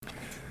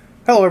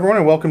Hello, everyone,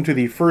 and welcome to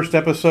the first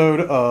episode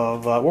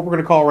of what we're going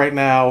to call right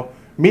now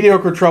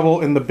Mediocre Trouble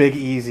in the Big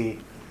Easy.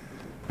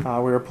 We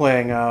are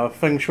playing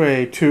Feng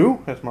Shui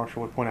 2, as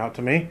Marshall would point out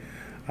to me.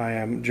 I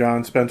am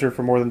John Spencer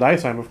from More Than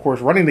Dice. I'm, of course,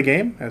 running the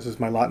game, as is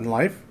my lot in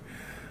life.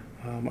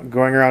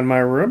 Going around my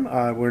room,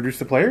 we'll introduce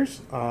the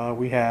players.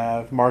 We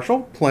have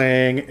Marshall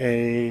playing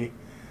a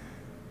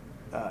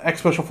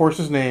ex-Special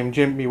Forces named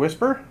Jimmy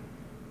Whisper. I'm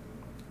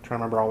trying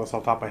to remember all this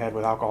off the top of my head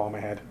with alcohol in my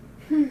head.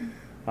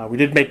 We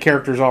did make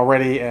characters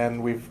already,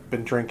 and we've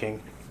been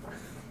drinking.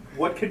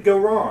 What could go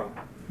wrong?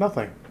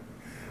 Nothing.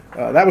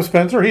 That was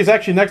Spencer. He's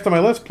actually next on my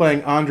list,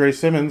 playing Andre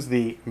Simmons,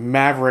 the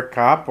Maverick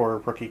cop, or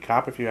rookie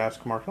cop, if you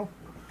ask Marshall.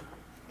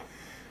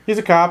 He's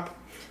a cop.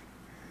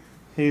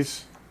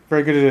 He's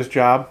very good at his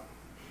job.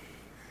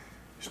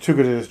 He's too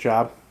good at his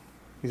job.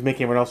 He's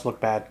making everyone else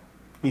look bad.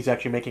 He's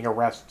actually making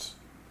arrests.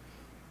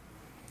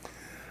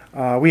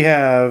 We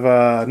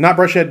have Not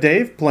Brushhead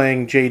Dave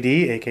playing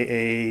JD,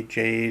 a.k.a.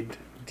 Jade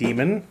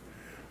Demon,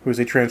 who is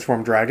a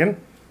transformed dragon,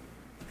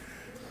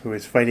 who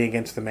is fighting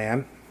against the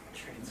man.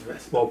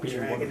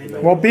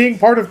 While being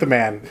part of the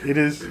man. It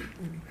is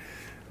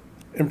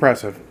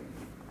impressive.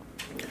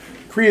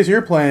 Cree is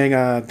here playing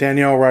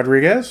Danielle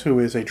Rodriguez, who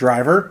is a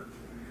driver.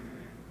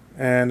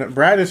 And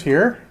Brad is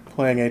here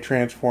playing a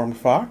transformed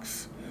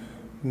fox,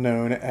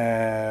 known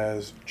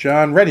as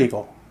John Red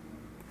Eagle.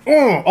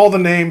 Oh, all the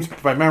names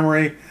by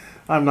memory.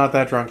 I'm not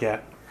that drunk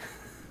yet.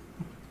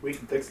 We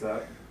can fix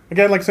that.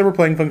 Again, like I said, we're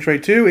playing Feng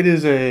Shui 2. It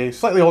is a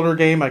slightly older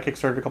game I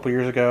kickstarted a couple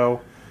years ago,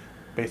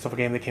 based off a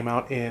game that came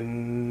out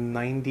in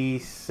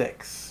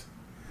 '96.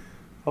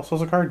 Also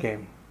is a card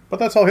game. But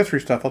that's all history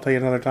stuff. I'll tell you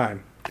another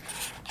time.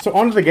 So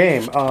on to the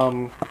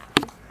game.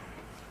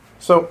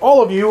 So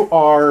all of you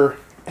are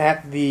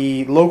at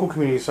the local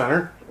community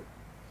center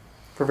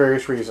for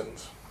various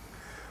reasons.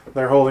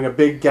 They're holding a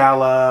big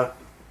gala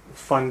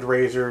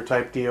fundraiser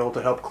type deal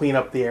to help clean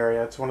up the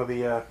area. It's one of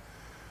the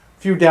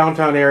few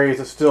downtown areas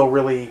that's still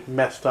really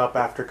messed up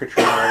after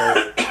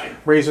Katrina. They're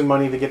raising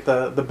money to get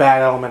the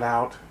bad element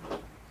out.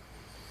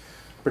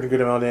 Pretty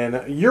good amount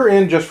in. You're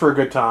in just for a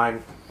good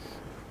time.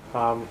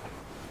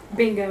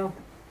 Bingo.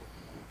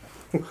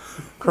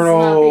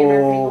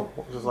 Colonel,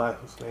 what was his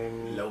last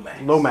name?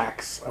 Lomax.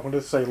 Lomax. I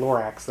wanted to say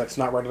Lorax. That's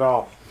not right at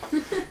all.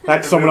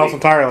 That's someone else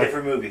entirely.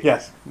 Different movie.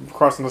 Yes,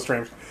 crossing the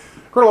streams.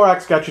 Colonel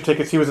Lorax got you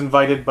tickets. He was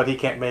invited, but he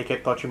can't make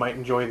it. Thought you might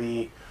enjoy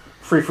the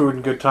free food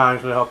and good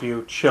times. Would help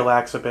you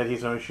chillax a bit.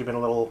 He's noticed you've been a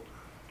little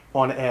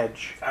on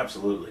edge.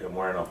 Absolutely. I'm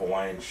wearing a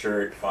Hawaiian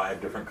shirt, 5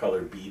 different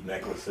colored bead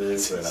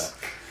necklaces, and a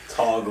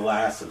tall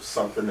glass of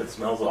something that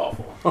smells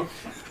awful.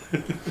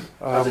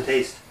 How's it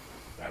taste?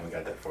 I haven't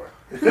got that far.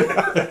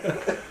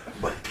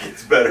 But it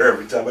gets better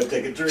every time I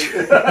take a drink.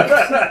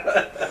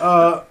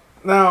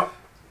 Now,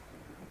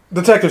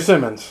 Detective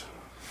Simmons,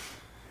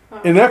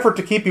 in an effort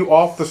to keep you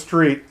off the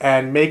street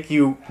and make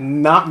you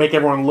not make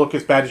everyone look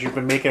as bad as you've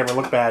been making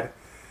everyone look bad,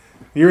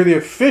 you're the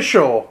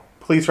official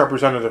police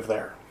representative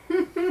there.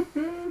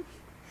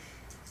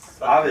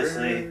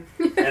 Obviously.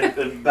 And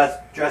the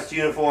best dressed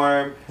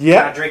uniform.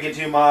 Yeah. Not drinking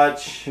too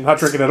much. Not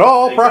drinking at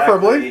all,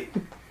 preferably.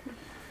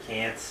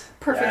 Can't.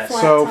 Perfect Yes.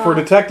 flat So top. for a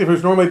detective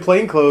who's normally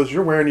plain clothes,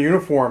 you're wearing a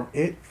uniform.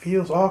 It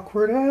feels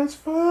awkward as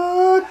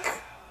fuck.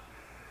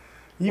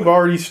 You've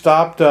already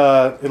stopped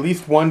at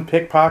least one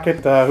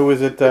pickpocket. Who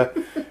was it?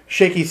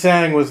 Shaky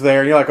Sang was there.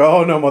 And you're like,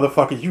 oh no,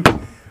 motherfucker. You.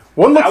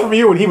 One look from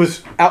you and he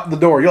was out the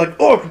door. You're like,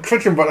 oh,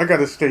 Christian, but I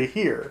gotta stay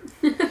here.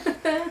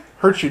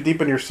 Hurts you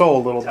deep in your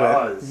soul a little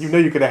bit. You know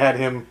you could have had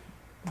him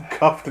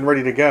cuffed and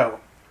ready to go.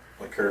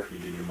 What curfew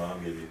did your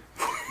mom give you?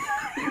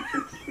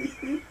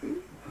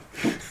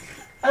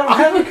 I don't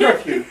have a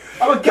curfew.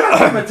 I'm a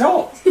goddamn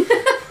adult.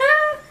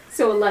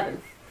 So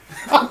 11.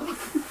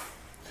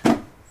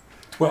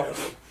 Well,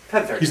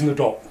 10:30. he's an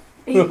adult.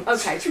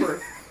 Okay, true.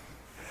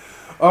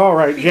 All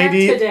right, Be back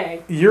JD,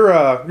 today.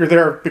 you're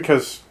there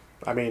because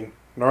New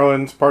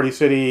Orleans, Party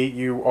City.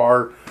 You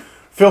are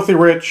filthy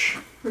rich,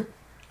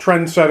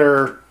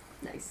 trendsetter.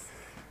 Nice.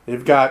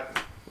 You've got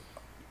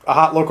a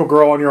hot local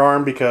girl on your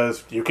arm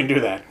because you can do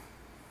that.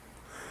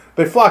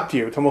 They flock to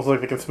you. It's almost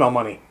like they can smell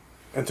money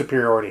and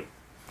superiority.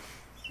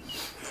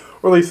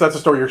 Or at least that's the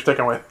story you're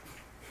sticking with.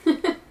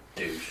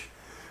 Douche.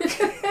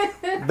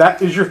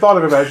 That is your thought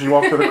of him as you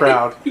walk through the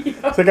crowd.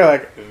 It's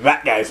like,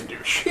 that guy's a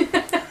douche.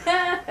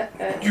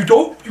 You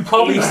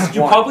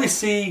probably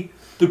see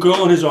the girl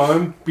on his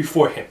arm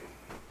before him,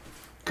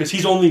 because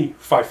he's only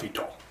 5 feet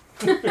tall.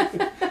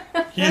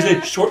 He is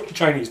a short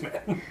Chinese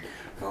man.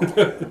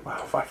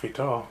 Wow, 5 feet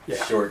tall.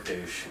 Yeah. Short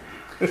douche.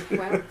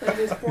 Wow, that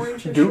is 4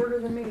 inches Dude. shorter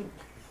than me.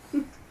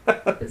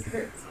 It's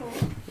very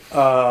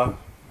small.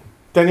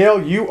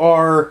 Danielle, you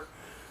are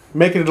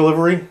making a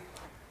delivery,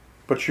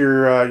 but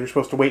you're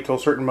supposed to wait till a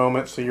certain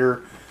moment, so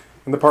you're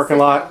in the parking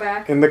Sitting lot, out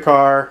back. in the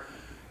car,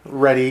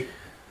 ready.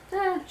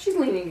 She's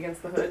leaning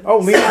against the hood. Oh,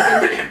 lean.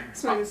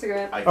 Smoking a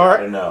cigarette. I All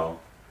gotta right. know.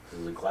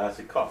 This is a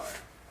classic car,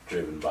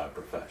 driven by a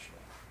professional.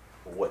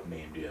 What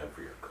name do you have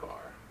for your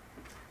car?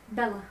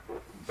 Bella.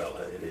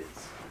 Bella, it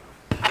is.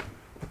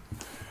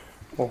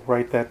 We'll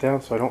write that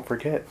down so I don't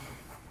forget.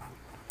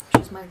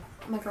 She's was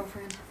my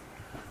girlfriend.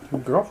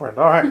 Girlfriend.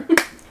 All right.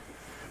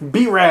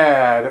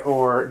 B-Rad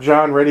or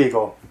John Red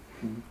Eagle.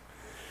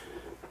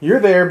 You're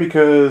there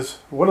because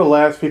one of the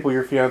last people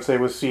your fiance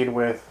was seen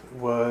with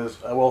was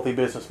a wealthy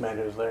businessman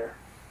who was there.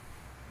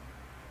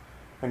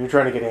 And you're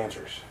trying to get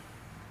answers.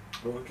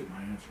 Well, look at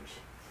my answers.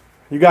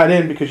 You got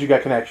in because you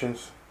got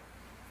connections.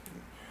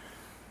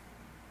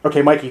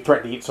 Okay, Mikey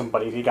threatened to eat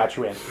somebody. He got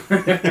you in.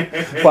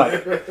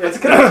 But That's a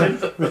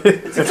connection.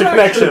 it's a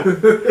connection.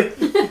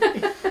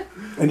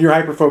 And you're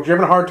hyper focused. You're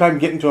having a hard time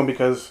getting to him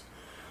because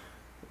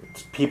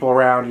it's people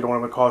around. You don't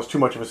want to cause too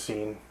much of a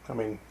scene. I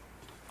mean,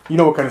 you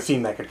know what kind of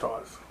scene that could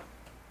cause.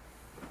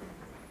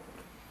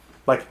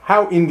 Like,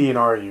 how Indian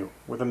are you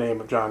with the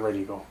name of John Red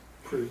Eagle?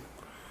 Pretty.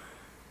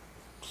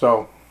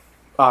 So,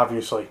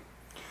 obviously.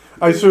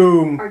 I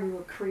assume... Are you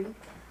a Cree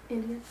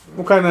Indian?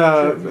 What kind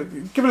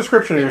of... Give a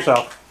description of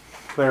yourself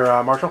there,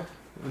 Marshall.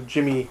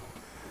 Jimmy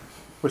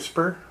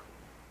Whisper.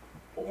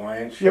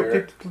 Hawaiian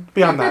shirt. Yep,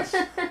 beyond that.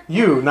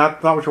 You,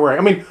 not what you're wearing.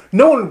 I mean,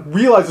 no one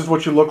realizes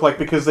what you look like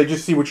because they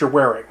just see what you're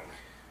wearing.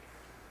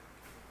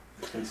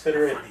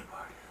 Consider it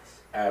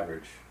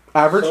average.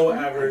 Average? So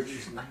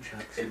average,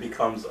 it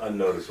becomes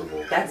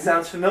unnoticeable. That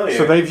sounds familiar.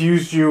 So they've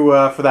used you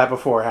for that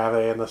before, have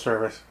they, in the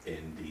service?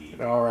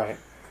 Indeed. All right.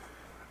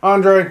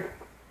 Andre,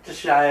 Just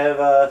shy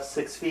of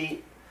 6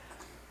 feet.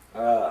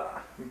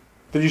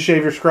 did you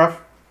shave your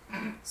scruff?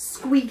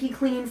 Squeaky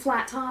clean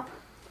flat top.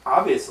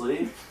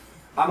 Obviously.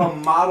 I'm a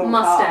model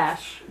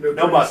Mustache.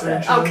 No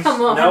mustache. Oh, come cop.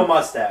 on. No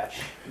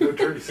mustache. No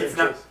turkey It's sandwiches.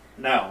 not.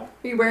 No.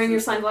 Are you wearing your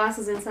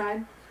sunglasses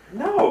inside?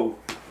 No.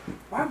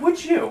 Why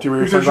would you? Do you wear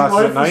your Because your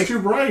sunglasses at life is night? too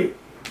bright.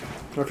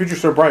 My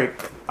future's so bright,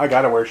 I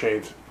gotta wear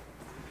shades.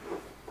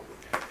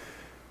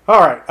 All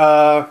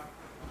right,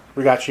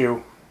 we got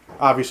you.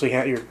 Obviously,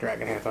 you're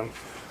Dragon Anthem.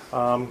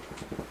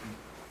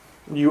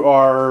 You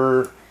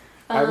are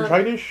average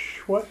heightish.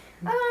 What?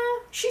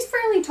 She's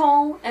fairly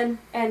tall and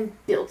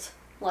built.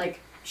 Like,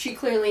 she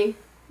clearly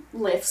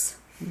lifts.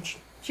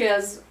 She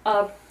has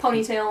a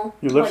ponytail.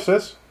 You lift,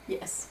 like, sis?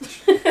 Yes.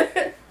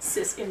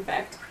 Sis, in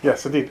fact.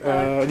 Yes, indeed.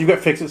 You got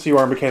fixed it, so you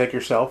are a mechanic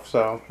yourself,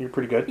 so you're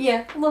pretty good.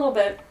 Yeah, a little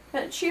bit.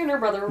 She and her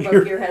brother were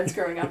both gearheads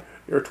growing up.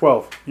 You're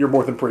 12. You're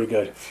more than pretty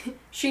good.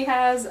 She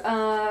has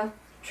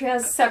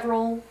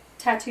several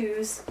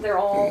tattoos. They're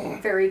all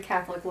very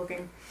Catholic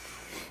looking.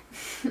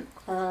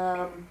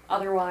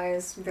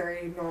 Otherwise,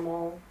 very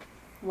normal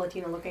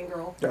Latina looking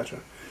girl. Gotcha.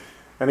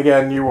 And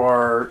again, you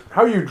are...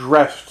 How are you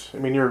dressed? I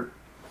mean, you're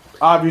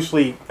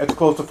obviously as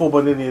close to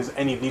full-blood Indian as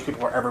any of these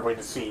people are ever going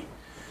to see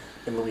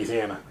in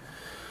Louisiana.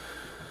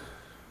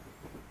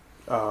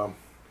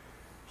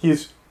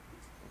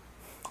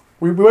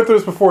 We went through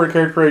this before in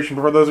character creation,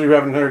 but for those of you who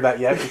haven't heard that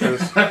yet,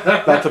 because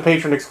that's a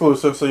patron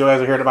exclusive, so you guys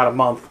will hear it in about a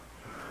month.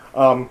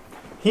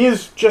 He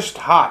is just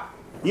hot.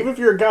 Even if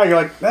you're a guy, you're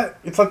like, that.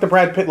 It's like the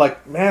Brad Pitt,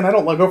 like, man, I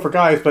don't go for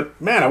guys, but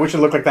man, I wish I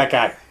looked like that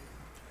guy.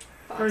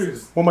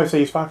 One might say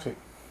he's foxy.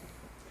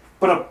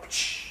 But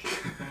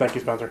Thank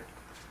you, Spencer.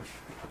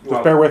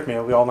 Just bear with me,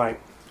 it'll be all night.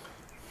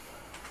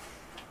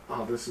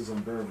 Oh, this is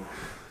unbearable.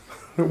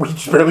 We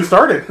just barely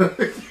started.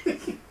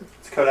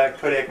 It's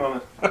Kodak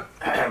moment.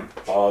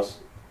 Pause.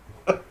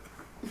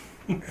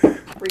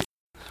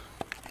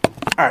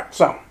 Alright,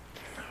 so.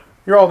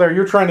 You're all there.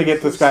 You're trying to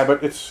get this guy,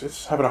 but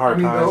it's having a hard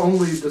The time.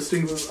 only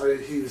distinguished,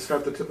 he's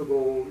got the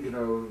typical,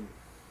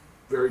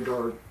 very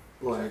dark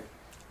black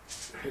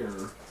hair.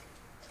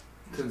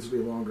 Tends to be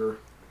longer.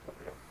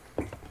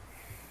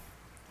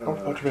 He'll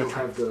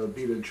have the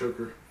beaded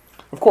choker.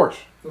 Of course.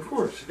 Of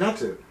course, you got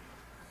to.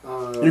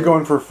 You're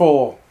going for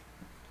full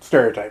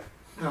stereotype.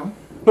 No.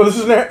 No, this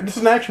is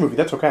an action movie.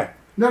 That's okay.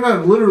 No,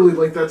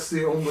 literally, that's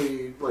the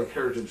only,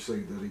 heritage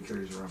thing that he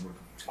carries around with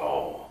him.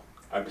 Oh,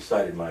 I've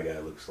decided my guy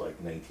looks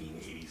like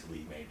 1980s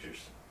Lee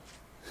Majors.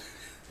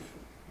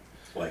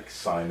 Like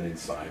Simon and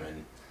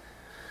Simon.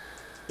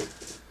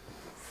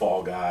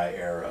 Fall Guy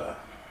era.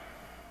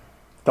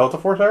 Delta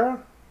Force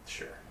era?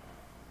 Sure.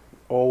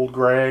 Old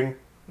Graying.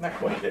 Not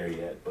quite there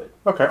yet, but...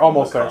 Okay,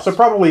 almost there. So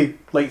probably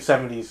late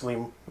 70s Lee.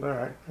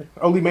 Alright.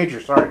 Oh, Lee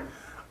Majors, sorry.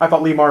 I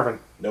thought Lee Marvin.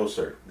 No,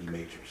 sir. Lee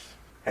Majors.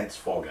 Hence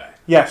Fall Guy.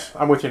 Yes,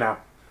 I'm with you now.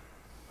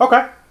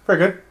 Okay, very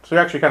good. So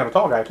you're actually kind of a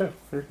tall guy, too.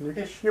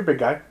 You're a big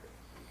guy.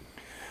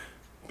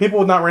 People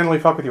would not randomly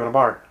fuck with you in a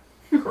bar.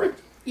 Correct.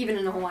 Even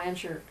in a Hawaiian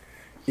shirt.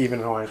 Even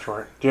in Hawaiian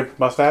short. Do you have a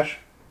mustache?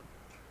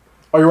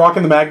 Oh, you're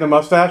rocking the Magnum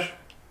mustache?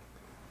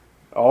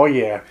 Oh,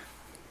 yeah.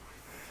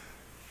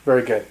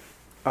 Very good.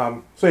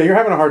 So yeah, you're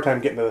having a hard time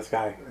getting to this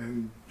guy.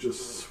 And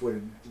just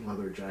suede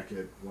leather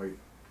jacket, white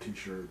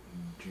t-shirt,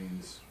 and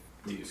jeans.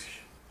 Douche.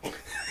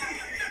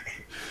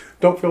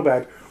 Don't feel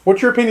bad.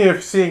 What's your opinion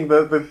of seeing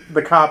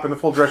the cop in the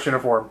full dress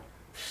uniform?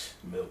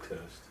 Milk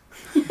toast.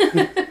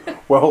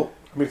 Well,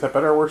 I mean, is that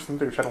better or worse than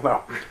douche? I don't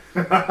know.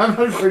 I'm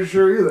not quite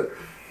sure either.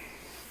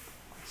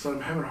 So I'm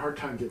having a hard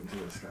time getting to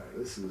this guy.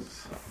 This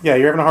is... Yeah,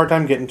 you're having a hard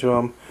time getting to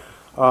him.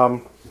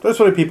 There's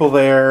sort of people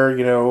there,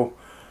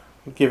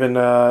 giving...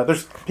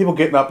 there's people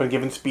getting up and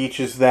giving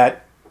speeches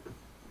that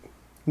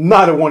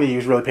not a one of you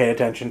is really paying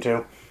attention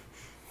to.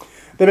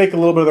 They make a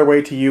little bit of their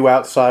way to you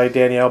outside,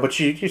 Danielle, but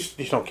you just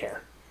don't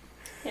care.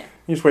 Yeah.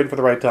 You're just waiting for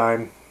the right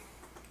time.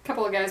 A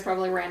couple of guys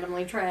probably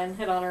randomly try and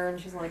hit on her, and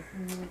she's like,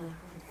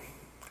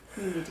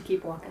 you need to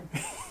keep walking.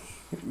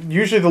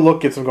 Usually the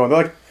look gets them going.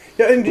 They're like,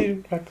 yeah,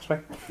 indeed, back this way.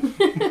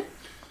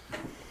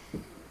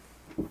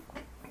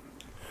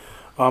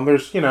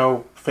 There's,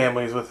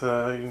 families with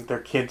their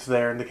kids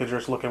there, and the kids are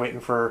just looking, waiting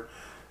for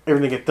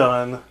everything to get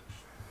done.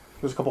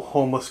 There's a couple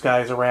homeless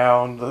guys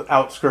around the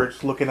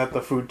outskirts looking at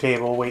the food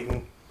table,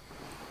 waiting.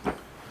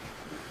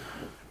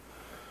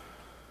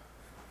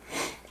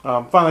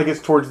 Finally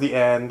gets towards the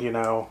end,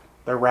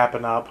 they're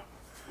wrapping up.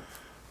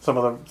 Some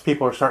of the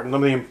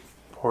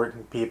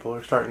important people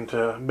are starting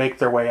to make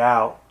their way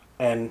out.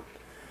 And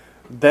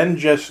then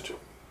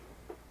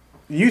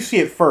you see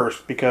it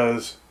first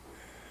because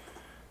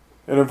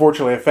it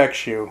unfortunately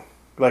affects you.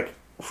 Like,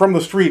 from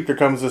the street, there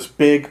comes this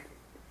big,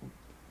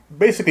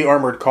 basically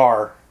armored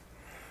car.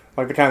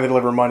 Like the kind they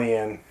deliver money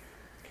in.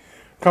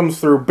 Comes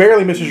through,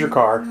 barely misses your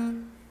car.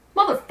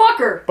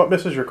 Motherfucker! But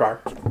misses your car.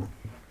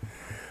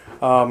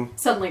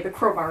 Suddenly the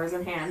crowbar is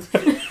in hand.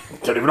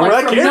 Don't even know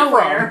where that came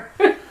nowhere.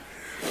 from.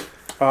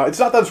 It's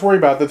not that to worry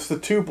about. That's the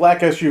two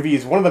black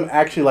SUVs. One of them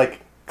actually,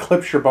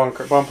 clips your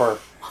bumper.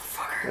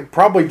 Motherfucker. It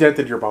probably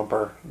dented your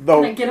bumper.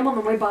 Though, Can I get him on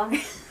the way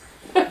by?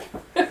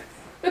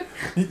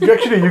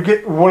 you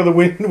get one of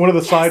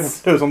the side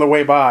windows on the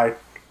way by.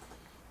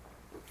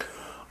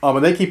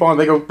 And they keep on.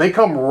 They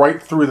come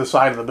right through the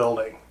side of the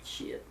building.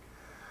 Shit.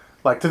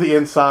 To the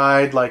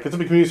inside. It's a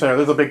big community center.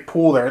 There's a big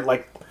pool there.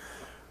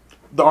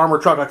 The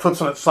armored truck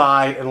flips on its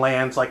side and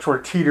lands sort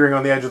of teetering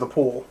on the edge of the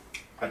pool.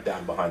 I'm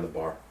down behind the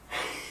bar.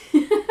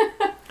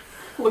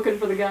 Looking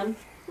for the gun.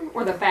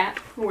 Or the bat.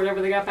 Or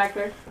whatever they got back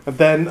there. And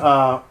then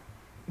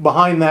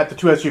behind that, the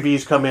two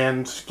SUVs come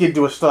in, skid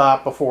to a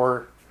stop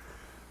before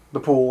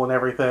the pool and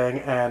everything,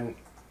 and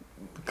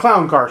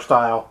clown car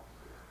style,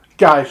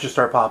 guys just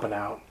start popping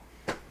out.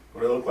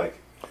 What do they look like?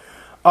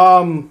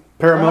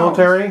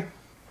 Paramilitary.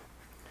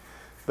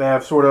 They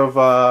have sort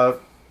of,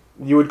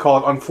 you would call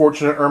it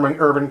unfortunate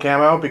urban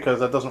camo because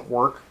that doesn't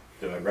work.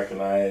 Do I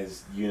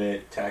recognize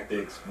unit,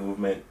 tactics,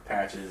 movement,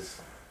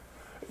 patches?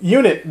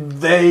 Unit,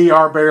 they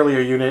are barely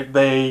a unit.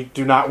 They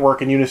do not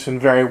work in unison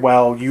very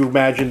well. You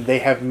imagine they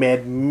have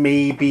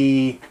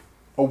maybe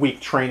a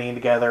week training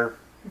together.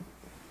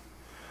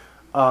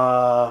 Can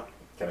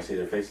I see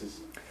their faces?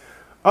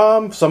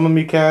 Some of them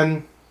you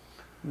can.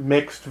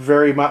 Mixed,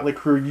 very motley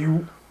crew.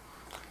 You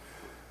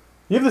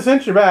have this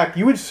inch your back.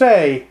 You would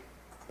say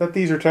that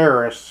these are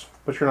terrorists,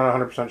 but you're not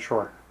 100%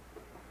 sure.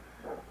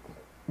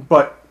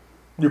 But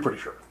you're pretty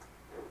sure.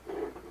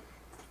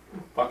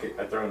 Fuck it,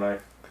 I throw a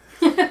knife.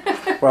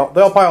 Well,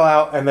 they'll pile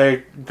out, and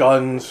they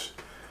guns.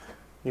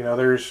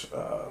 There's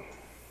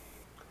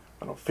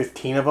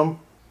 15 of them.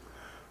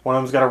 One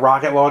of them's got a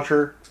rocket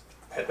launcher.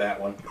 Hit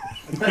that one.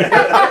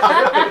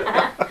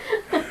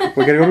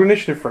 We're gonna go to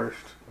initiative first.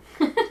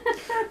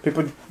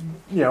 People,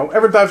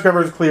 every time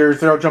cover is clears,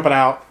 they're all jumping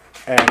out,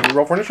 and we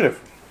roll for initiative.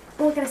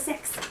 Oh, I got a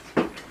 6.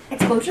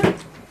 Explosion?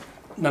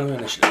 None of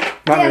initiative.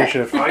 Not Damn it.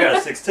 initiative. I got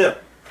a 6 too.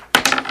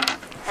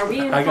 Are we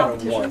in I got a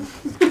competition?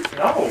 1.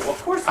 No,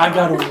 of course I not.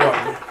 got a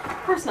 1.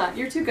 Of course not.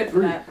 You're too good for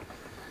that.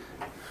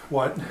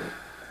 What?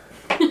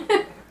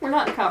 We're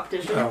not in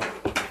competition. Oh.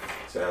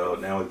 So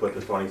now we put the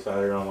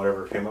 20-sider on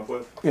whatever we came up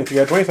with. If you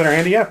got 20 center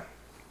handy, yeah.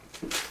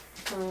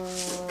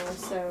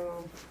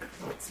 So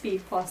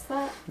speed plus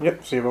that.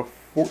 Yep. So you have a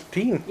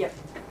 14. Yep.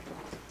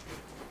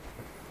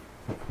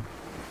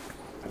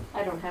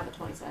 I don't have a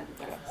 20-sided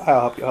dice.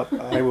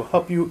 I will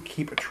help you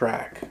keep a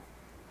track.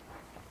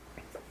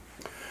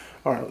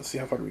 All right. Let's see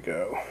how far we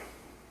go.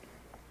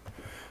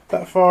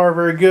 That far,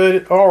 very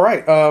good. All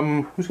right.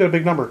 Who's got a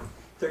big number?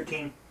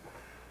 13.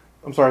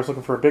 I'm sorry, I was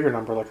looking for a bigger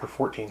number, like her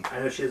 14. I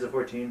know she has a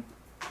 14.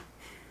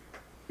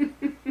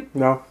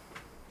 No.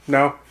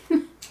 It's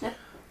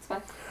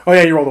fine. Oh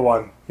yeah, you rolled a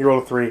 1. You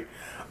rolled a 3.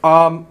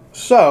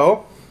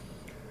 So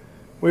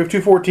we have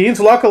 2 14s.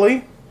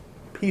 Luckily,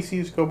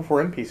 PCs go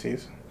before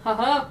NPCs.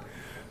 Haha.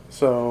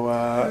 So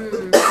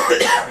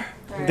Alright.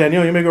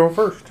 Danielle, you may go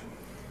first.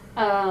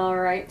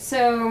 Alright,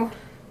 so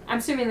I'm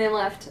assuming they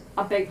left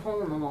a big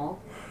hole in the wall.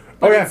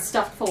 Oh, But yeah. it's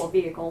stuffed full of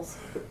vehicles.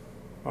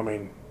 I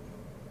mean,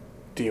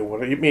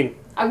 what do you mean?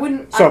 I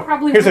So,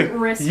 probably here's the wouldn't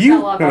thing. risk You-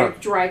 Bella no, by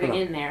driving no.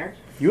 in there.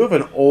 You have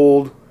an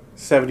old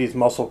 70s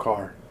muscle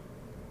car.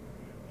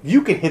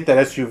 You can hit that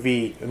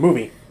SUV, the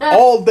movie,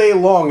 all day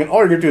long, and all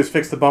you're going to do is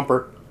fix the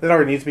bumper. That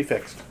already needs to be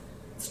fixed.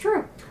 It's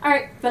true.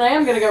 Alright, then I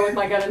am going to go with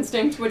my gut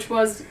instinct, which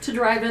was to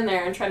drive in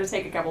there and try to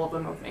take a couple of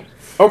them with me.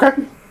 Okay.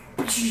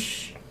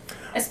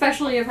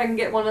 Especially if I can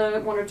get one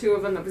or two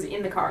of them that was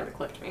in the car that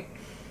clipped me.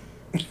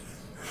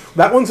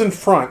 That one's in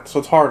front, so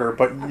it's harder,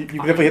 but you can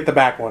definitely hit the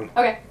back one.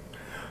 Okay.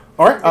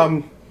 All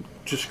right,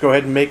 just go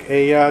ahead and make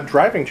a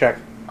driving check.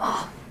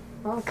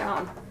 Oh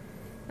god.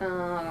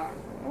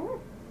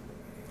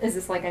 Is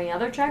this like any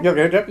other check?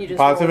 Yep. You just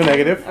Positive roll and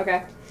it? negative.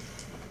 Okay.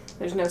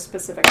 There's no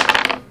specific.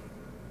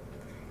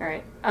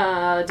 Alright.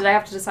 Did I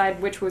have to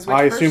decide which was which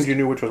I first? assumed you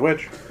knew which was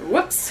which.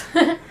 Whoops.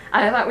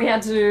 I thought we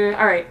had to.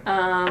 All right.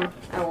 I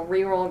will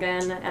re-roll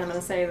again, and I'm going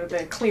to say that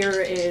the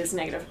clear is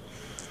negative.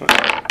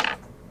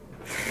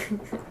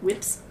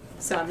 Whips.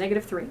 So I'm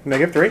 -3.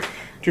 -3.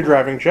 To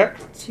driving check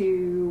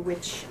To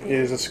which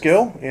is a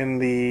skill in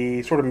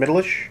the sort of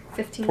middle-ish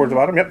 15. towards the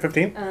bottom. Yep,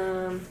 15.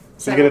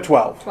 So you get a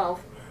 12. 12.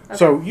 Okay.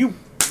 So you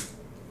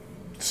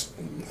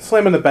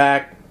slam in the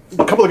back.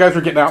 A couple of guys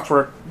are getting out,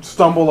 sort of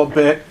stumble a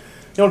bit.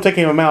 You don't take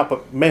them out,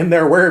 but man,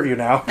 they're aware of you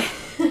now.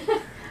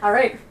 All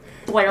right.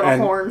 Blare the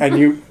horn.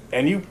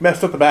 and you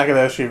messed up the back of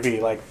the SUV.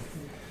 Like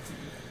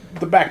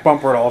the back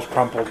bumper and all is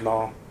crumpled and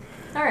all.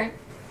 All right.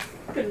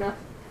 Good enough.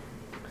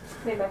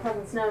 Made my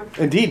presence known.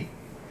 Indeed.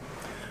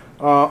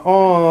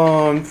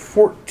 On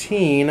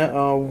 14,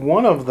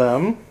 one of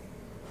them.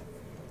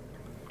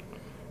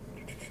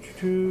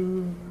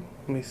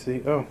 Let me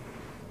see. Oh.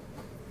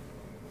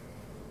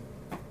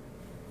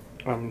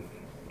 All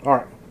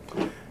right.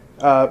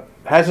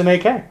 Has an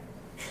AK.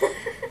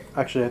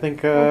 Actually, I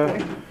think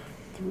Okay.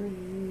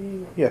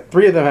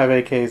 three of them have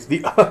AKs. The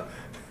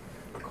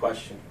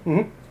Question.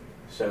 Mhm.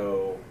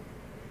 So,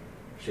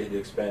 she had to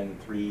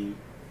expend 3.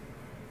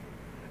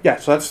 Yeah,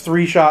 so that's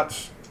 3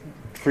 shots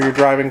for your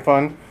driving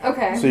fun.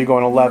 Okay. So you go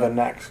on 11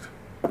 next.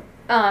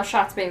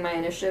 Shots being my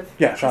initiative.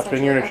 Yeah, shots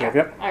being your essentially.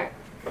 initiative. Okay. Yep. All right.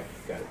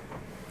 Got it.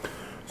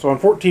 So on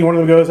 14, one of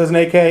them goes as an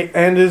AK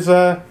and is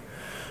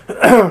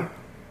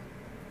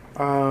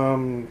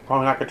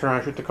probably not gonna turn around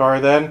and shoot the car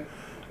then.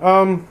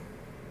 About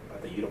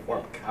the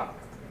uniform cop.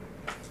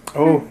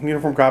 Oh,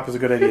 uniform cop is a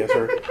good idea,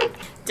 sir.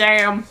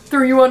 Damn.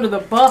 Threw you under the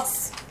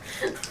bus.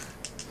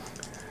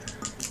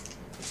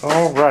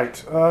 All right.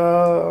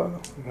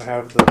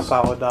 Have the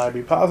solid die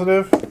be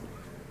positive.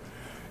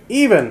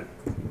 Even.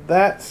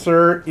 That,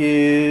 sir,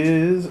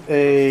 is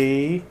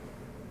a...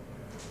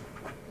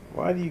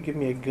 Why do you give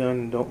me a gun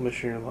and don't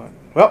miss your line?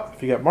 Well,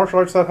 if you got martial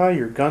arts that high,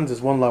 your guns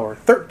is 1 lower.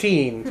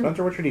 13.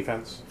 Spencer, what's your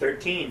defense?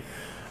 13.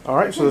 All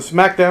right, so the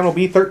smackdown will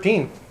be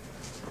 13.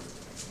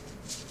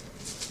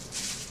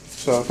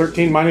 So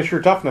 13 minus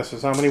your toughness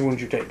is how many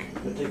wounds you take.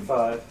 I take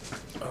 5.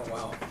 Oh,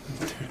 wow.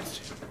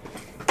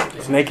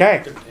 It's an AK.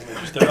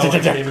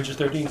 Damage is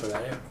 13 for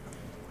that, yeah.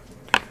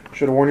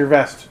 Should have worn your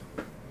vest.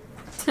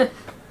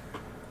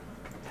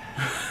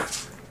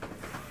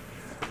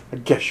 I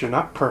guess you're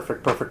not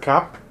perfect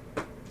cop.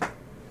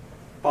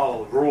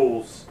 Follow the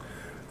rules.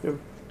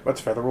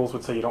 That's fair. The rules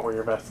would say you don't wear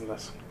your vest in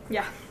this.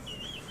 Yeah.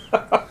 All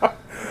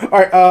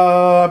right.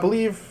 I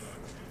believe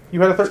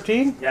you had a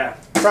 13. Yeah.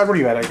 Brad, what are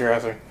you at? I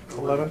curiosity.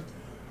 11.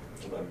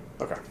 11.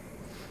 Okay.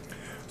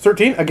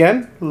 13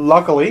 again.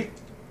 Luckily,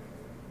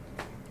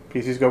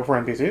 PCs go before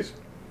NPCs.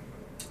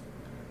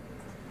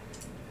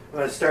 I'm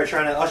going to start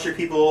trying to usher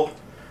people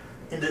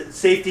into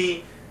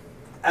safety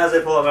as I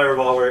pull out my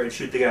revolver and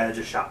shoot the guy that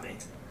just shot me.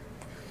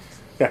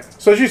 Yeah.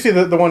 So as you see,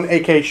 the one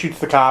AK shoots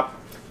the cop,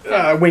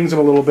 wings him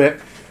a little bit.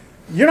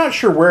 You're not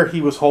sure where he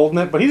was holding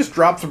it, but he just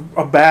drops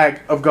a bag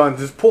of guns,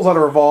 just pulls out a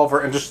revolver,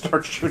 and just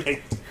starts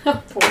shooting.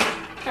 All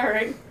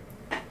right.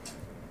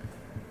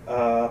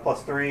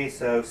 Plus 3,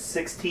 so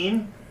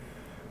 16.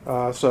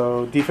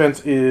 So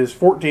defense is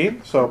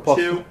 14. So plus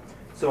 2,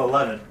 so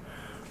 11.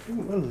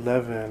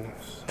 11.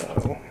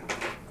 So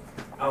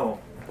Oh,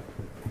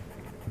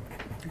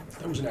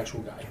 That was an actual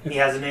guy. he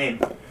has a name.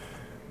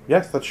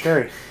 yes, that's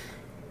Sherry.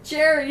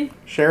 Jerry.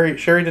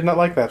 Sherry did not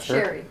like that,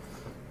 sir. Sherry.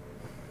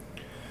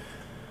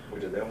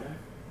 What did that one?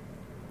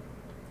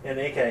 He had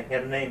an AK. He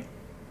had a name.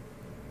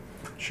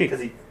 She.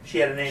 Because she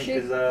had a name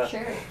because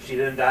Sherry. she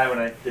didn't die when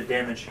I did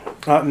damage.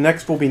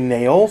 Next will be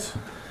Nails.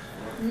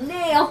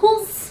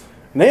 Nails.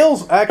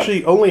 Nails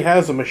actually only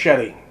has a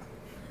machete,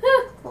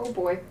 Oh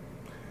boy.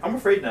 I'm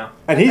afraid now.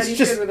 and I bet he's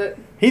just good with it.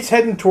 he's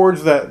heading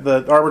towards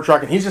the armor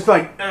truck, and he's just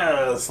like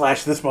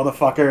slash this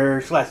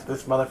motherfucker,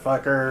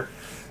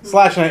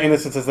 slashing at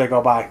innocents as they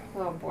go by.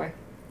 Oh boy.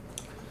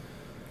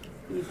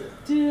 He's a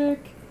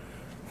dick.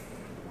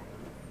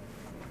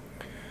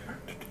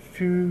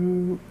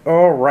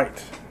 All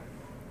right.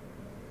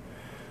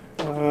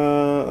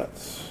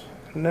 That's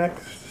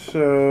next.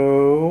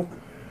 So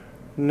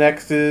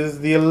next is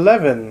the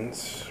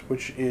 11s,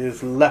 which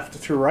is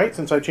left to right.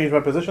 Since I changed my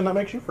position, that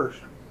makes you first.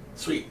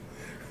 Sweet.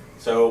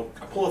 So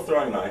I pull a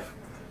throwing knife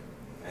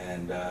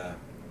and I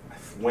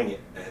wing it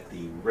at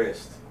the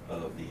wrist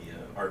of the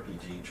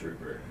RPG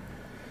trooper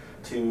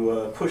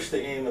to push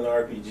the aim of the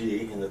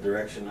RPG in the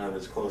direction of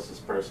his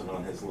closest person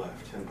on his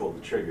left and pull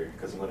the trigger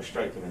because I'm going to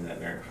strike him in that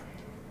nerve.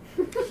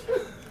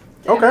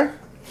 Okay.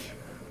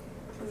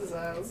 This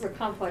is a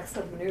complex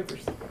set of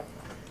maneuvers.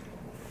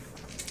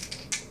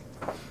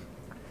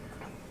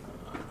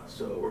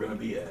 So we're going to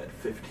be at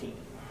 15.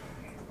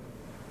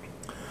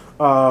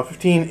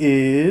 15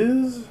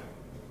 is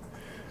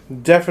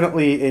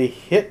definitely a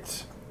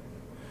hit.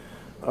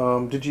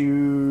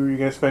 You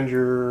gonna spend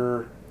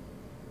your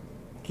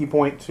key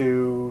point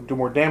to do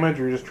more damage,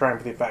 or you're just trying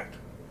for the effect?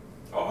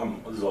 Oh,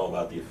 this is all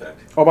about the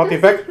effect. Oh, about the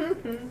effect?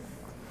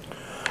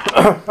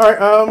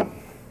 Alright,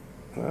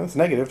 that's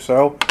negative,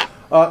 so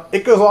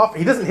it goes off.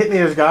 He doesn't hit any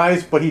of his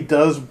guys, but he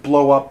does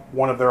blow up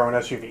one of their own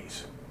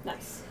SUVs.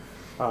 Nice.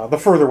 The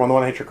further one, the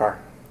one that hit your car.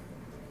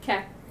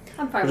 Okay.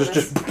 I'm fine It with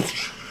just this.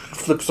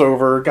 flips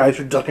over. Guys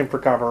are ducking for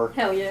cover.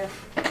 Hell yeah.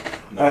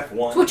 Knife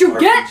 1, That's what you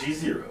get! RPG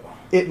 0.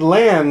 It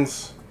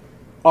lands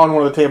on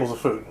one of the tables of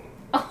food.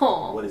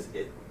 Oh. What is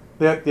it?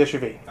 The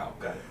SUV. Oh,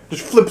 got it.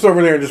 Just flips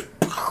over there and just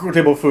a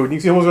table of food. And you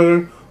see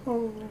almost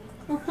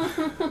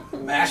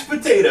Mashed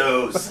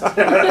potatoes!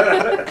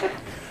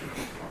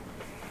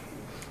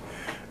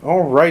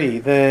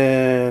 Alrighty,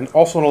 then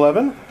also an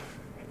 11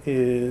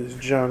 is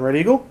John Red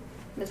Eagle.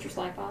 Mr.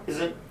 Slypop.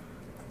 Isn't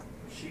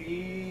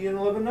she an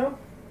 11 now?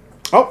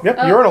 Oh, yep,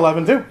 Oh. you're an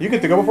 11 too. You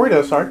get to go before he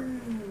does, sorry.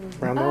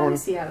 Round the I horn.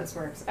 see how this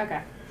works.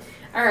 Okay.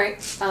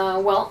 Alright.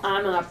 Well,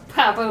 I'm gonna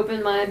pop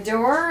open my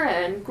door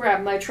and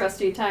grab my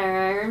trusty tire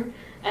iron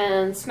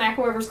and smack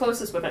whoever's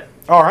closest with it.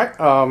 Alright,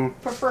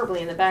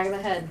 Preferably in the back of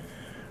the head.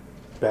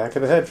 back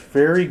of the head.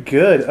 Very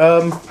good.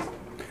 Though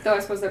I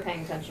suppose they're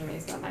paying attention to me,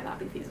 so that might not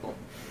be feasible.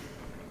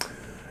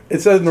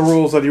 It says in the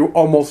rules that you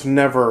almost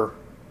never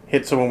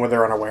hit someone when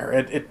they're unaware.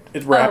 It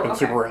happens okay.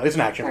 super rarely. It's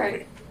an action Alright.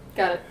 movie.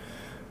 Got it.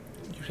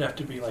 You have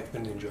to be like the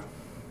ninja.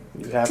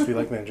 You have to be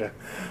like Ninja.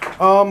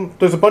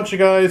 There's a bunch of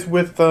guys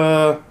with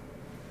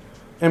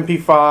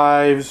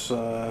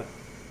MP5s.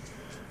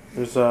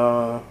 There's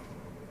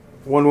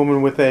one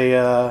woman with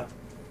a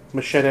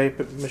machete,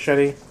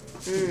 Patty.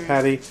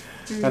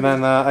 Mm-hmm. And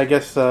then I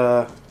guess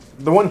the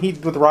one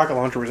with the rocket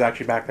launcher was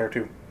actually back there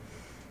too.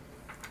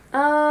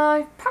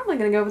 Probably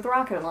gonna go with the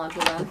rocket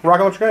launcher then.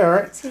 Rocket launcher guy,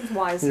 alright. Seems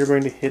wise. You're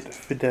going to hit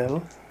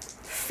Fidel.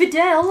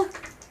 Fidel!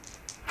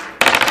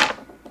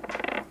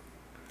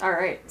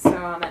 Alright, so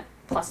I'm at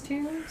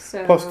 +2.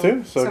 So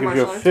 +2, so it gives you a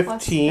martial arts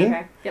 15.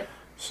 Okay, yep.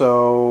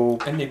 So,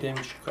 And they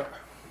damaged your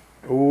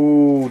car.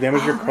 ooh,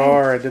 damage your Oh,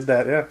 car. I did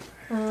that, yeah.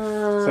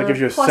 So that gives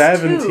you a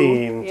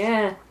 17.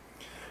 Yeah.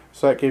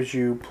 So that gives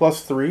you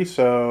 +3,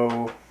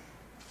 so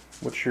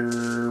what's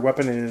your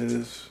weapon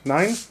is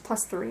 9?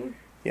 +3.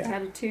 Yeah. I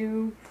had a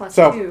 2 plus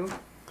So- 2.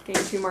 Gain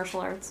 2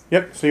 martial arts.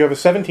 Yep, so you have a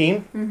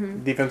 17.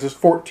 Mm-hmm. Defense is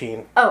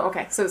 14. Oh,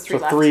 okay. So it's 3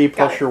 So left. 3 Got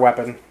plus it. your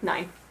weapon.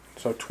 9.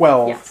 So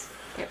 12. Yes.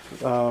 Yep.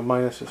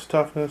 Minus his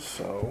toughness,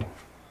 so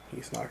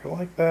he's not going to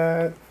like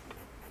that.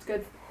 It's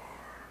good.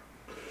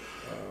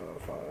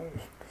 5,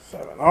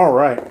 7. All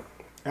right.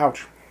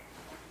 Ouch.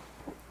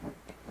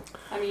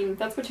 I mean,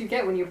 that's what you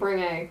get when you bring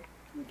a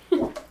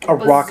A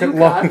rocket bazooka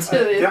launch. to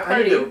the Yeah, I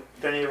party. do.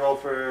 Do I need to roll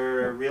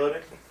for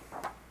reloading?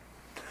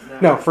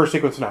 No, first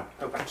sequence, no.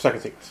 Okay.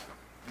 Second sequence.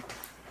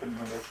 Couldn't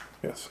remember.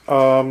 Yes.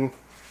 John,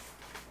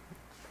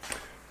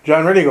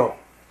 ready to go.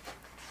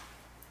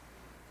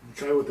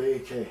 Try with the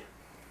AK.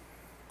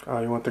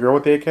 You want the girl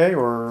with the AK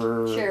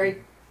or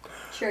Sherry.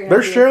 Sherry.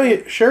 There's has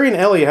the Sherry and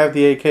Ellie have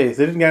the AKs.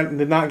 They did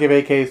not give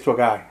AKs to a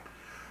guy.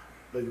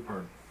 Beg your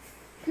pardon.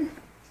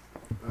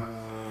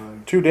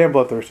 Too damn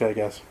bloodthirsty, I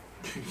guess.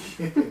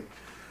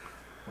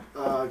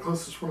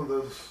 Closest one of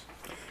those,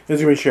 It's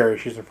gonna be Sherry.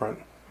 She's in front.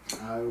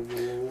 I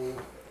will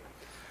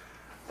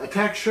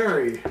attack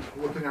Sherry,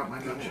 whipping out my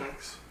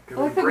nunchucks. I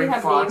like that we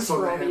have names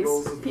for all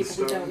these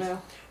people we don't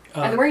know.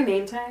 Are they wearing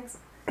name tags?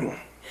 If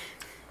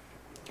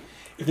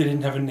they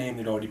didn't have a name,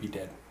 they'd already be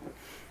dead.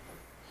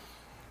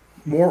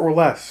 More or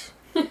less.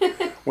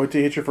 Wait till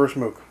you hit your first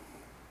mook.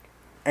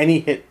 Any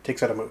hit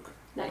takes out a mook.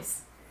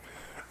 Nice.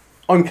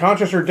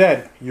 Unconscious or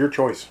dead, your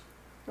choice.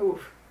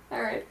 Oof.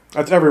 Alright.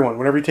 That's everyone.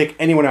 Whenever you take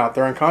anyone out,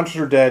 they're unconscious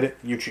or dead,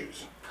 you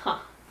choose. Huh.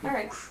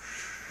 Alright.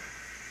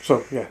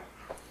 So, yeah.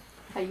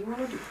 How you want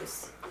to do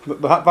this?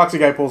 The hot foxy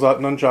guy pulls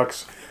out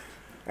nunchucks,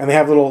 and they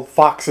have little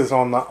foxes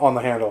on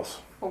the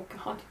handles. Oh,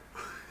 God.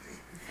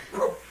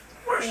 Oh,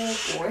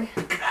 boy.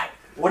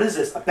 What is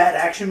this? A bad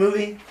action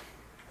movie?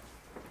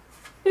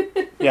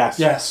 Yes.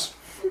 Yes.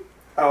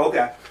 Oh,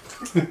 okay.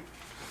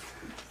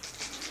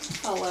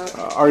 Hello.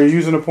 Are you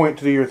using a point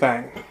to do your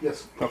thing?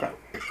 Yes. Okay.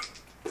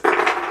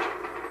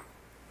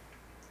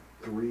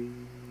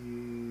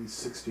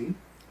 316.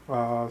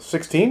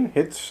 16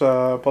 hits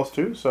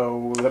 +2,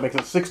 so that makes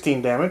it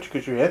 16 damage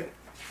because you hit.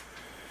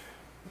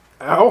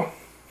 Ow.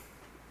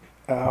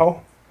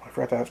 Ow. I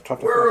forgot that. It's tough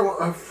to Whirl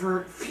of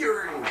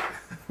fury.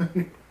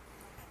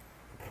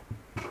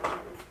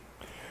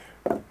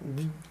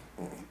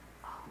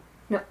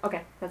 No,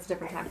 okay. That's a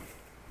different time.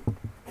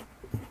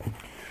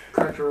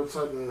 Cracked her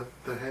upside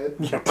the head.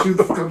 Yep.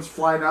 Tooth comes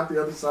flying out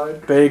the other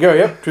side. There you go.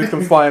 Yep. Tooth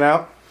comes flying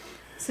out.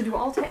 So do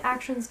all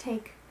actions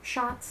take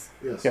shots?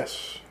 Yes.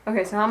 Yes.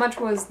 Okay, so how much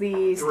was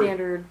the 3.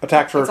 standard?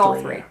 Attacks are It's all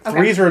 3. 3. Yeah. Okay.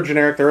 Threes are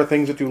generic. There are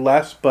things that do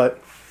less, but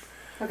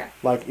Okay.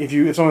 like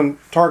if someone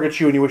targets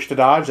you and you wish to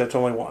dodge, that's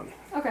only 1.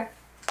 Okay.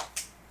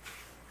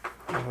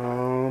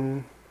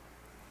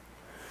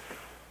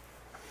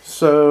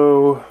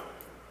 So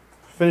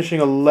finishing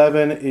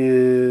 11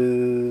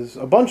 is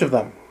a bunch of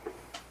them.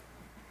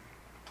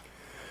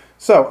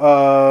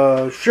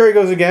 So Sherry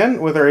goes again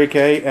with her AK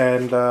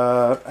and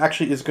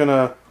actually is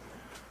gonna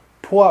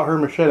pull out her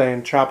machete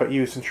and chop at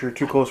you since you're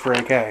too close for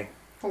AK.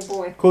 Oh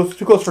boy.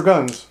 Too close for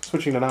guns.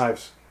 Switching to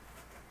knives.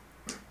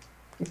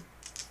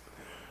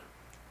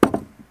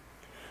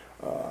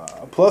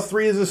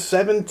 +3 is a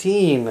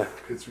 17.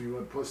 Hits me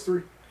what,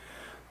 +3?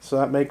 So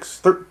that makes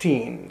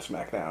 13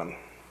 smackdown.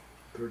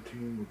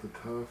 13 with the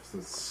tufts.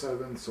 That's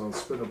 7, so I'll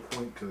spend a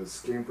point to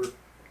scamper.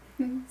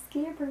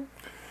 Scamper.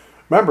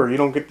 Remember, you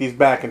don't get these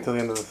back until the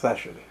end of the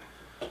session.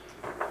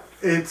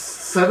 It's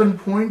 7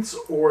 points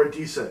or a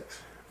d6.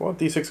 Well,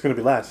 D6 is going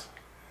to be less.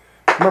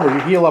 Remember,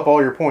 you heal up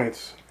all your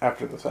points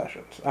after the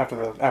sessions, after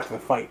the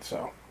fight.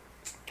 So,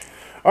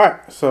 all right.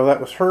 So that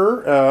was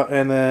her,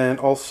 and then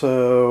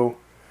also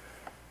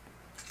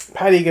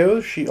Patty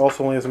goes. She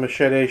also only has a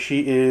machete.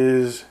 She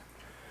is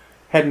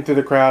heading through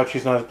the crowd.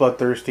 She's not as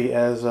bloodthirsty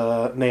as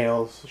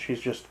Nails.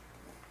 She's just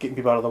getting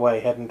people out of the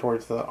way, heading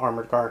towards the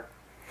armored car.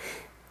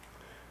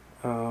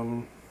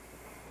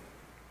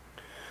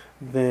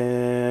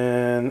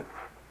 Then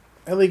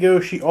Ellie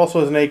goes. She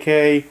also has an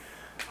AK.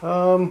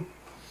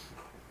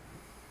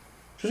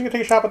 She's gonna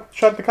take a shot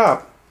at the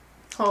cop.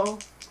 Oh.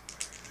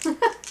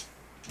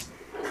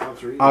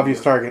 Cops are easy.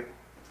 Obvious target.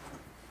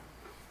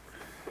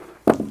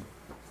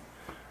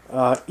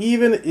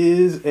 Even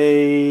is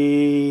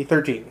a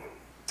 13.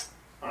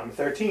 I'm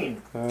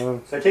 13. Uh,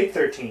 So I take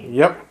 13.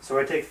 yep. So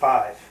I take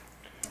 5.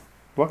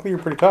 Luckily, you're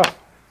pretty tough.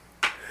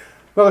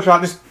 Another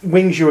shot just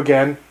wings you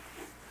again.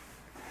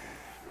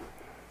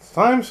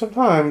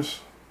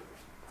 Sometimes,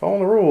 following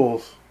the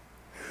rules.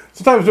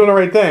 Sometimes doing the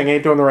right thing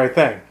ain't doing the right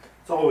thing.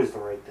 It's always the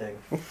right thing.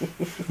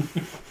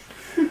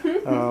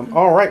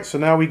 All right, so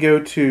now we go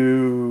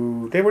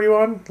to Dave. What are you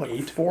on? Like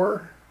 8.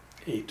 4?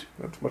 8.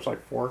 That's much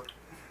like 4.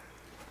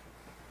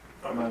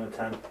 I'm on a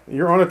 10.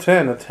 You're on a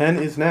 10. A 10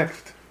 is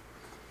next.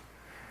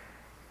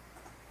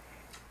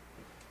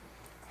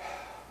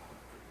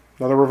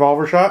 Another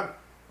revolver shot.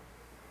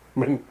 I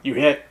mean, you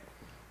hit.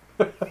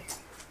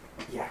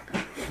 Yeah.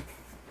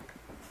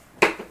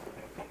 The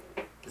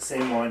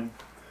same one.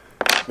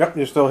 Yep,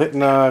 you're still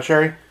hitting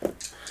Sherry.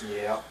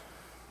 Yeah.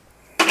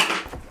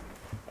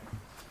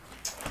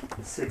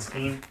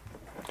 16.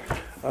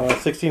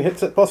 16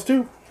 hits at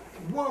 +2.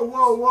 Whoa,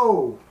 whoa,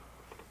 whoa.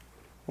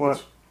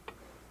 What?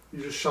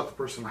 You just shot the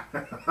person I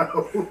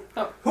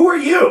Who are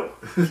you?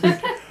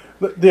 The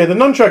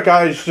nunchuck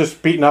guy is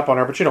just beating up on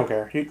her, but you don't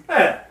care.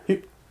 Eh.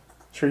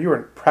 Sure, you are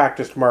a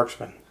practiced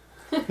marksman.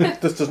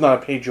 This does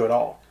not page you at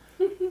all.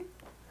 It's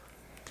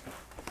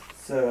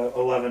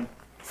 11.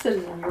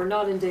 Citizen, you are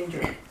not in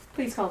danger.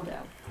 Please calm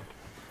down.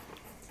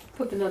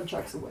 Put the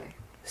nunchucks away.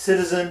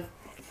 Citizen,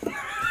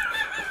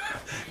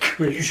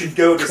 you should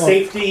go to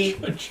safety.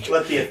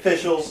 Let the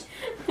officials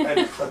and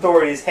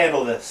authorities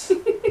handle this.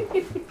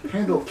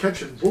 handle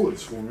catching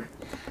bullets for me.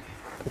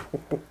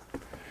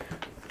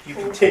 You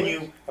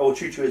continue, I will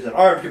treat you as an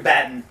armed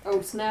combatant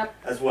Oh snap.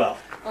 as well.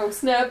 Oh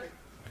snap.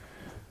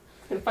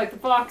 Gonna fight the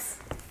fox.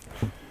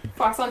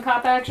 Fox on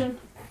cop action.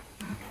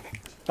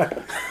 Are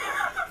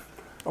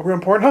we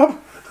on Pornhub?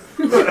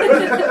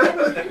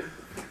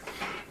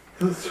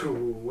 So,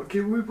 what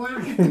game we play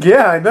again?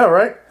 Yeah, I know,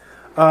 right?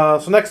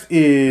 So next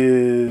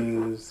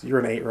is... You're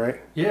an 8,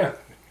 right? Yeah.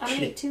 I'm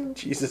an 8 too.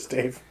 Jesus,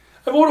 Dave.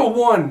 I vote a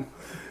 1.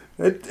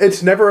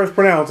 It's never as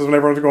pronounced as when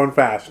everyone's going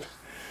fast.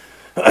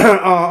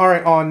 All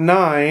right, on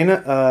 9,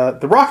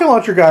 the rocket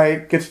launcher guy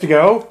gets to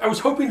go. I was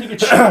hoping to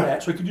get shot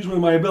at so I could use one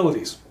of my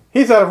abilities.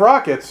 He's out of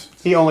rockets.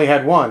 He only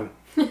had 1.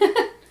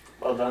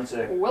 Well done,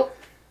 sir. Well,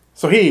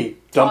 So he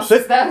dumps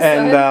Tosses it that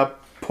and aside.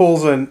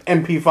 pulls an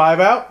MP5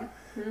 out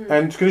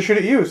and is going to shoot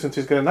at you since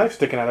he's got a knife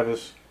sticking out of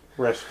his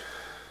wrist.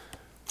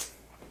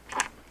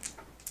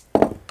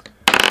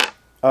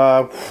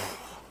 Well,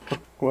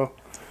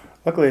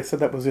 luckily I said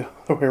that was the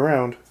other way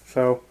around.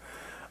 So,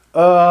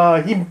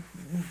 as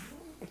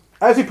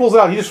he pulls it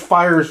out, he just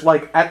fires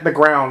like at the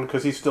ground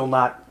because he's still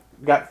not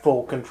got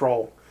full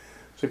control.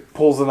 So he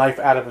pulls the knife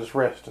out of his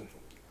wrist and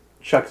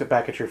chucks it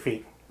back at your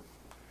feet.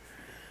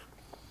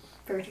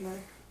 very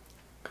dramatic.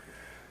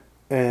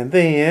 And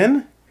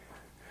then,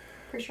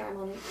 Pretty sure I'm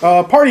on it.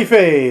 party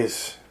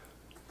phase.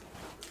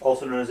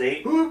 Also known as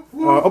 8.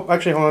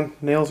 Actually, hold on.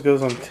 Nails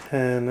goes on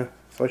 10,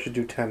 so I should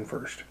do 10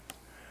 first.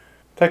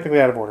 Technically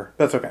out of order.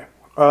 That's okay.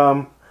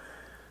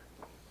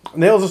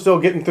 Nails is still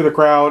getting through the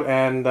crowd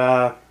and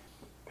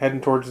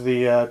heading towards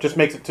the... just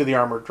makes it to the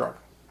armored truck.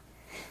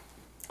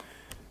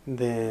 And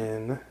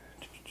then...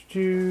 I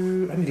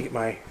need to get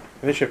my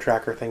initiative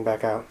tracker thing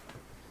back out.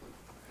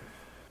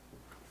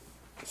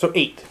 So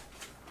 8.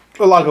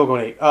 A lot of people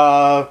going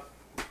 8.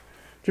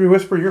 Jimmy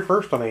Whisper, you're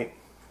first on 8.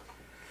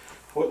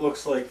 What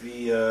looks like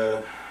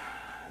the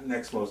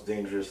next most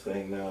dangerous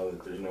thing now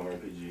that there's no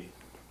RPG?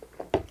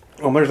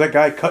 Well, there's that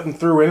guy cutting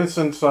through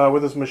innocents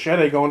with his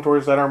machete going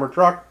towards that armored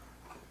truck.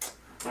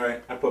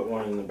 Alright, I put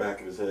one in the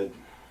back of his head.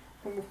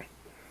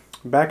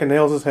 Back and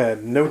nails his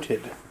head.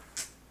 Noted.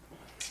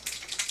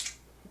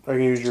 Are you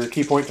going to use your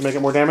key point to make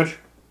it more damage?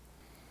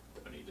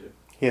 Don't need to.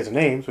 He has a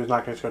name, so he's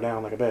not going to go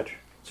down like a bitch.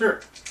 Sure.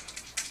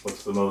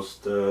 What's the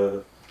most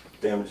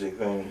damaging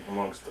thing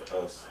amongst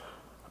us?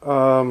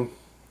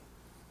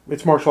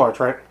 It's martial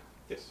arts, right?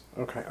 Yes.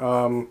 Okay.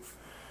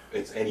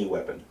 It's any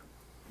weapon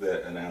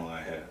that an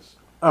ally has.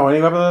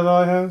 Any weapon that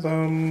I has?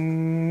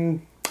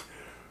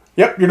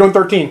 Yep, you're doing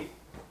 13.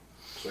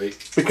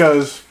 Sweet.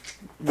 Because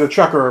the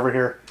chucker over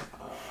here.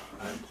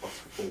 I'm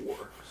 +4,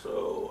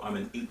 so I'm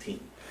an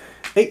 18.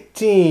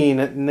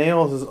 18.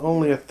 Nails is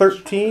only a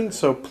 13,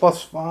 so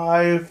plus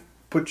 5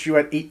 puts you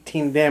at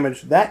 18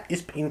 damage. That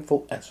is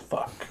painful as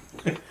fuck.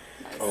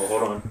 Oh,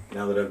 hold on.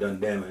 Now that I've done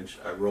damage,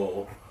 I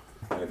roll.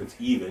 And if it's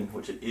even,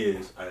 which it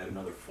is, I add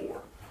another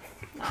 4.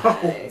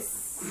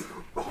 Nice.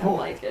 I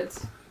like it.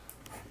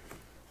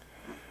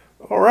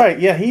 Alright,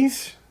 yeah,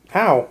 he's...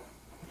 Ow.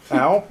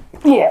 Ow.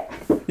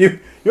 You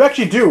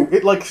actually do.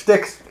 It, like,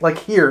 sticks, like,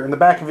 here, in the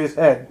back of his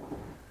head.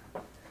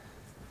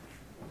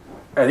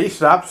 And he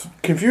stops,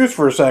 confused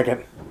for a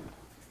second.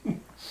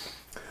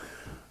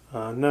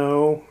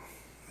 No.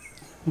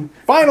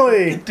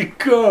 Finally! To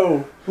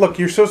go. Look,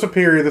 you're so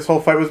superior, this whole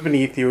fight was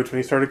beneath you. It's when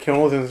you started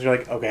killing those enemies, you're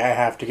like, okay, I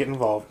have to get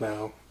involved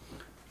now.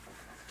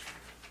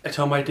 I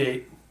tell my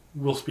date,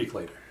 we'll speak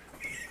later.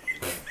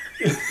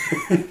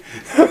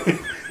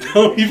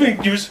 Don't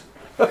even use...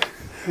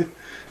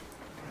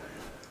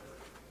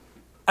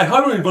 I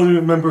hardly even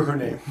remember her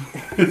name.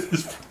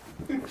 It's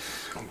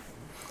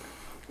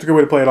a good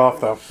way to play it off,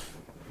 though.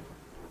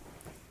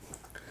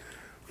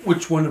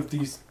 Which one of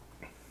these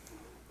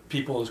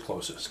people is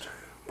closest?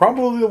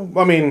 Probably,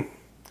 I mean...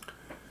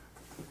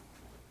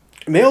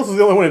 Nails is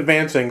the only one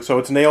advancing, so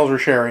it's Nails or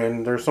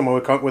Sharian. There's someone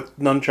with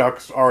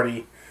nunchucks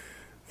already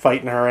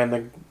fighting her, and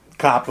the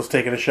cop was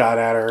taking a shot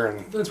at her.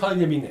 And That's probably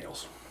going to be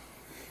Nails.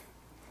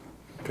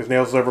 because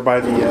Nails is over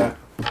by the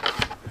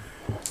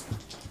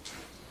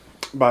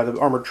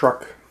armored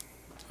truck.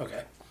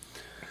 Okay.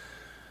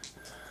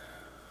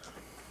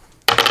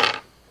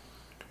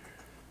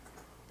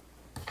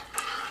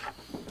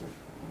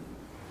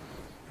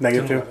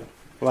 Negative 2?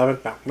 11?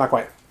 No, not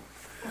quite.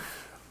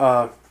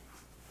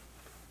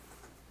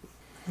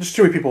 Just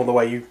too many people in the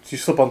way. You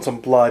slip on some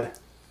blood.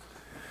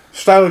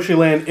 Stylishly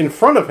land in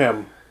front of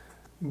him,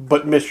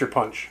 but miss your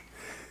punch.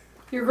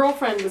 Your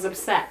girlfriend was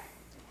upset,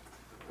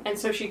 and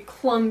so she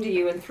clung to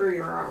you and threw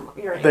your arm.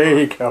 There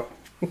you go.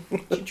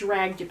 She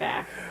dragged you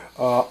back.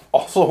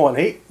 Also on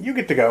 8, you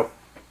get to go.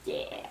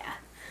 Yeah.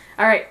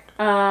 All right.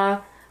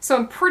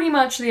 So pretty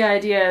much the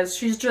idea is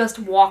she's just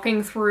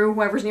walking through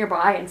whoever's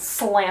nearby and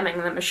slamming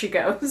them as she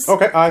goes.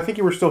 Okay, I think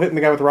you were still hitting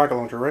the guy with the rocket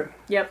launcher, right?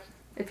 Yep.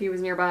 If he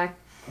was nearby.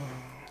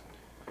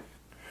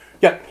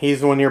 Yeah, he's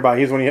the one nearby.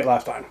 He's the one you hit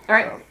last time. All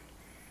right.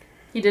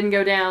 He didn't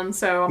go down,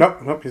 so...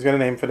 Nope, he's got a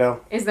name,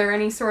 Fidel. Is there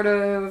any sort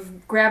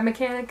of grab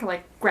mechanic?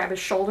 Like, grab his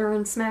shoulder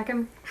and smack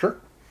him? Sure.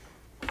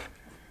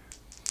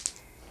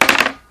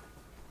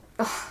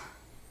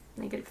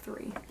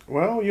 -3.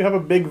 Well, you have a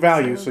big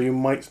value, so you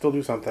might still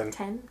do something.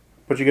 10?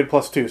 But you get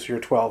 +2, so you're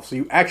 12. So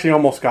you actually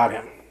almost got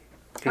him.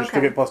 You still Okay.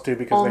 get +2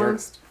 because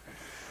Almost.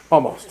 they're...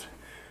 Almost.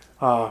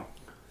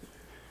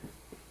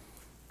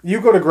 You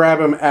go to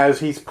grab him as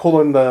he's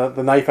pulling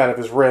the knife out of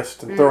his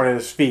wrist and throwing it at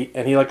his feet,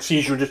 and he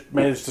sees you just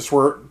managed to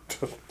swerve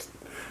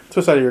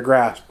twist out of your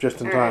grasp just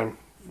in time.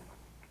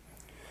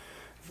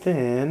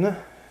 Then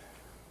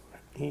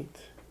 8.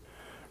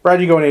 Brad,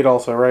 you go in 8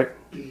 also, right?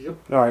 Yep.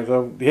 All right,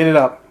 so hit it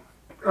up.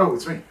 Oh,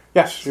 it's me.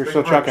 Yes, you're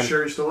still chucking.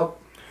 Sherry's still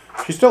up.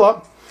 She's still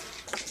up.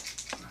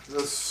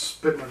 Let's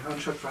spit my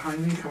nunchuck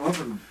behind me, come up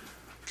and...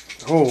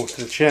 Oh,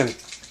 to the chin.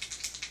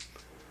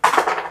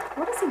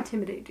 What does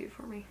Intimidate do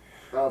for me?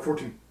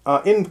 14.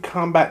 In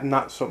combat,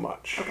 not so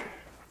much. Okay.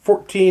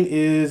 14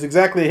 is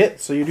exactly a hit,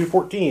 so you do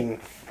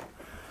 14.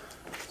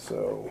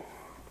 So...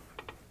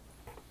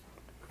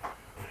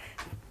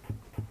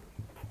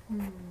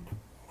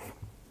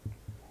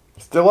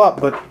 Still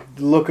up, but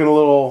looking a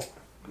little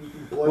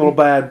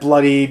bad,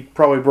 bloodied,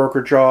 probably broke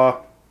her jaw.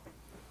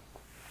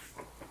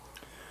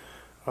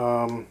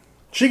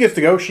 She gets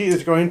to go. She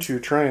is going to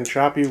try and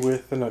chop you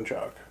with the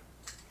nunchuck.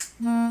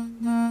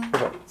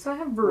 So I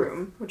have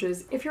Vroom, which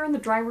is if you're in the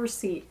driver's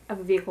seat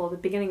of a vehicle at the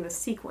beginning of the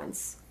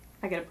sequence,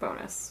 I get a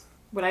bonus.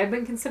 Would I have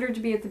been considered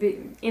to be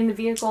in the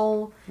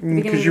vehicle at the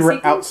beginning of the sequence? Because you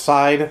were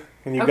outside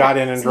and you got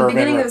in and so drove the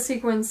beginning in. of the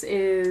sequence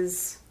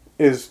is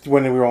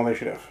When we roll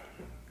initiative.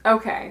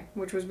 okay,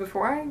 which was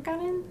before I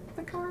got in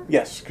the car.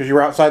 Yes, because you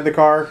were outside the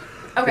car.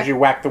 Because Okay. you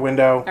whacked the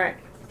window. All right.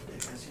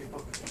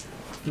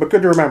 But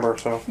good to remember,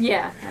 so.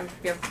 Yeah.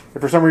 Yep.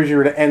 If for some reason you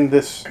were to end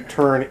this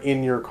turn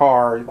in your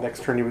car,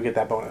 next turn you would get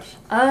that bonus.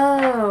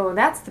 Oh,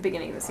 that's the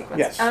beginning of the sequence.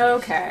 Yes.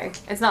 Okay.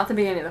 It's not the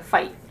beginning of the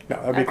fight. No,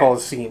 that would be Okay. called a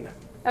scene.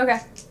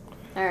 Okay.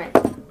 All right.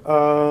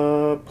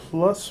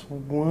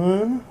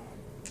 +1.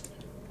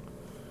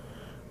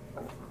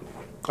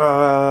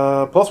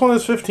 +1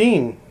 is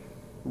 15.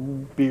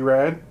 Be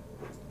rad.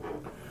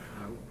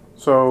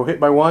 So hit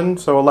by 1,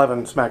 so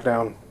 11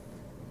 smackdown.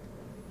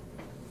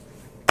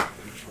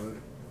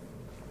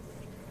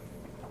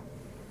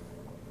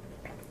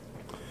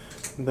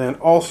 Then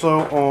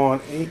also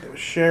on 8,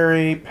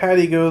 Sherry.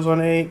 Patty goes on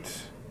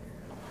 8.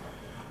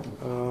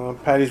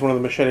 Patty's one of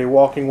the machete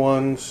walking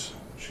ones.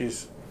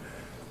 She's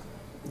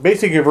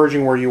basically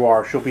converging where you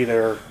are. She'll be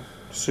there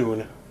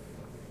soon.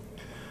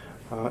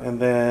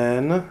 And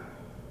then...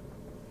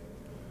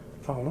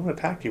 Oh, no one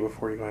attacked you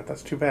before you went.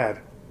 That's too bad.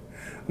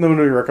 No one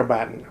knew you were a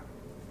combatant.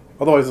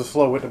 Otherwise the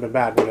slow wouldn't have been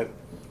bad, would it?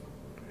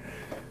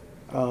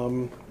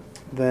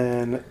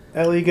 Then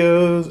Ellie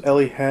goes.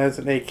 Ellie has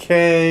an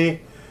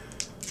AK.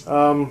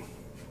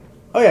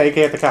 Oh yeah, AK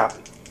at the cop.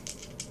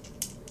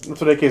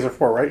 That's what AKs are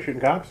for, right?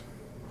 Shooting cops?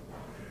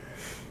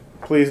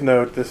 Please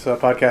note, this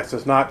podcast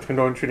does not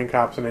condone shooting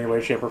cops in any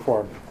way, shape, or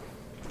form.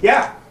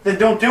 Yeah, then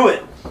don't do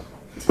it.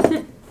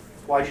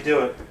 Why'd you do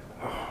it?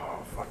 Oh,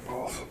 fuck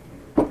balls.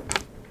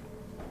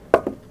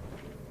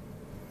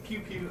 Pew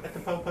pew at the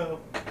po-po.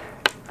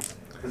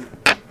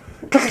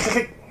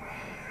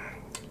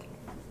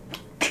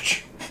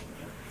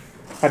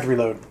 Had to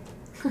reload.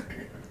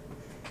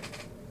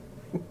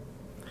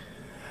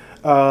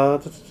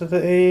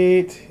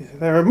 8.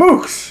 There are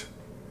mooks!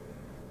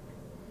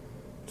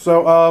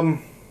 So,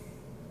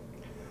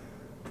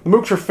 the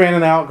mooks are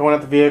fanning out, going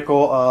at the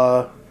vehicle.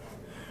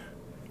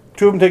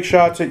 2 of them take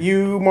shots at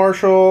you,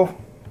 Marshall.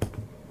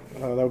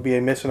 That would be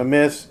a miss and a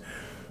miss.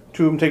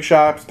 2 of them take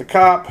shots at the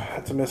cop.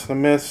 That's a miss and a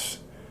miss.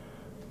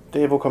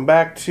 Dave will come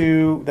back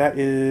to. That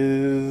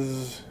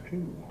is...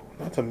 Ooh,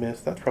 that's a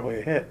miss. That's probably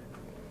a hit.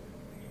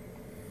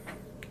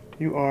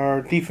 You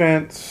are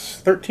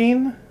defense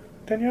 13,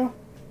 Danielle?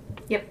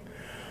 Yep.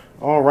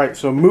 Alright,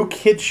 so Mook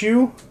hits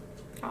you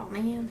Oh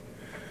man.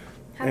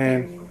 How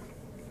And- dare you?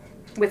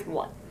 With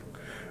what?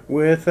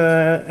 with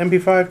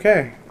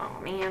MP5K. Oh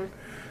man.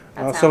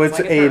 That So sounds it's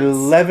like it hurts.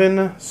 11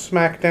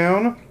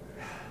 smackdown.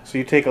 So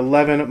you take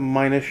 11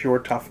 minus your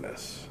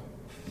toughness.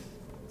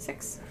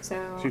 6. So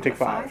So you take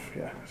 5.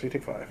 Yeah, so you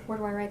take 5. Where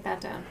do I write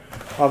that down?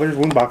 Oh, there's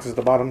wound boxes at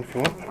the bottom if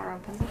you want. Borrow a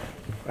pencil.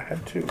 I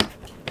had 2. To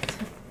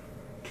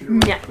your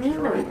right. Yeah. To your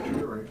right. To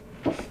your right.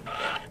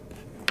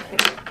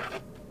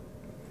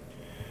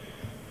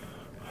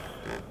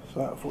 So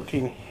that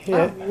 14 Oh,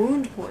 hit.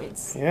 wound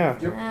points. Yeah.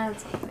 Yep.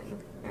 That's something.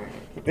 Alright.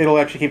 It'll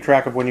actually keep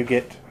track of when you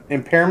get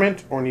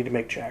impairment or need to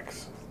make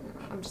checks.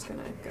 I'm just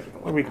gonna go to the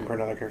Or one. we can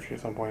print another character sheet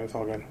at some point. It's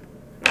all good.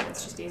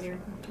 It's just easier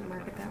to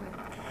mark it that way.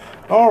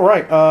 All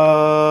right,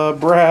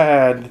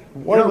 Brad.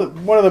 One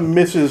of the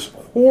misses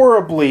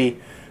horribly.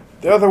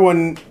 The other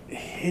one,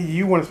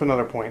 you want to spend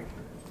another point.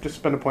 Just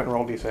spend a point and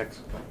roll d6.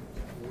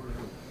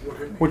 What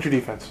hit me? What's your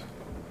defense?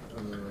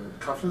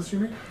 Toughness, you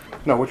mean?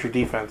 No, what's your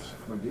defense?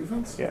 My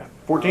defense? Yeah,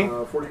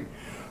 14. 14.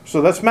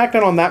 So that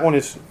smackdown on that one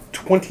is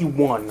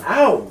 21.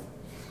 Ow!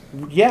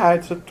 Yeah,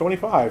 it's a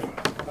 25.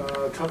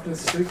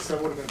 Toughness 6,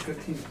 that would have been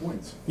 15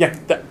 points. Yeah,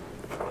 that's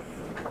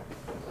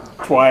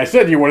why I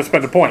said you want to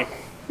spend a point.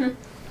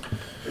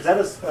 Is that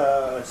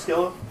a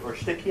skill or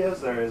shtick he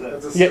has, or is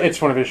that? That's a Yeah, stick.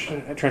 it's one of his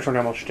transfer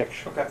normal shticks.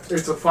 Okay.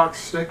 It's a fox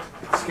stick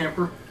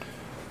scamper.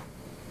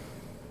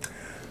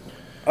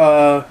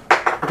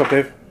 What's up,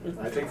 Dave?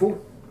 I take 4.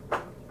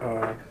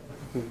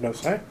 No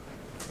say.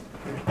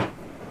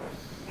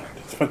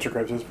 Spencer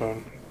grabs his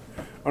phone.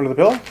 Under the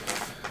pillow?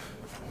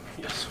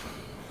 Yes.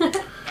 I was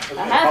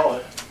gonna call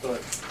it,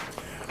 but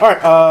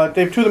Alright,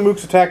 Dave, 2 of the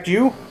mooks attacked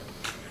you.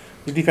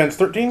 Your defense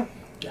 13.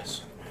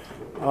 Yes.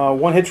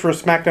 1 hits for a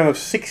smackdown of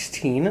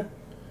 16.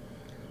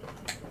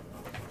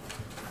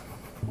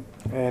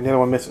 And the other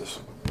one misses.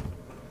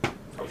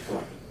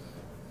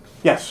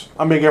 Yes,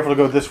 I'm being careful to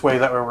go this way,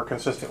 that way we're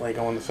consistently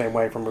going the same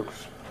way for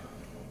mooks.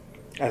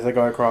 As I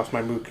go across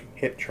my mook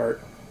hit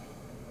chart.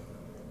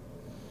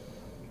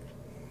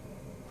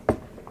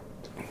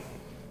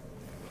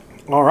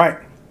 Alright.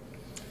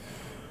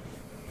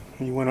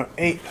 You went on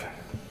 8.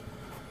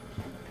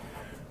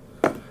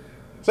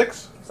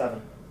 6?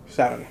 7.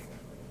 7.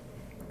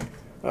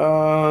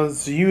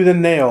 It's you the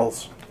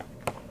nails.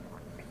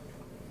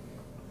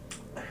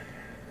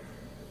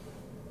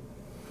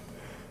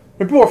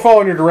 When people are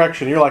following your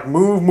direction, you're like,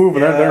 move, and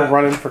they're Yeah.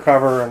 running for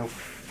cover. And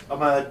I'm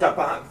gonna duck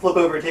behind, flip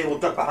over a table,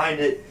 duck behind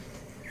it.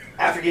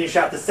 After getting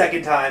shot the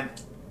second time,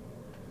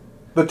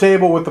 the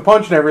table with the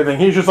punch and everything,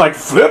 he's just like,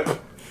 flip!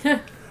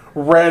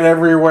 Red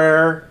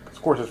everywhere.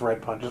 Of course, it's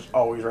red punch. It's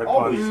always red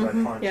always punch.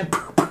 red punch. Yep.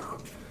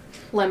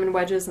 Lemon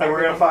wedges and And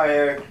we're gonna everything.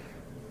 fire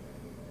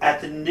at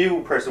the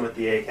new person with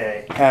the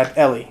AK, At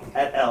Ellie.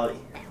 at Ellie.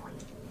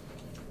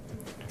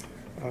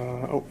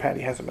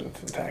 Patty hasn't been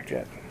attacked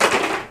yet.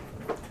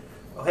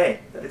 Oh hey,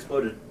 that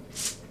exploded.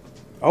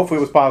 Hopefully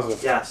it was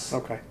positive. Yes.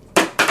 Okay.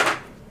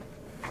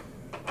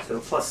 So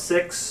plus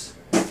 6,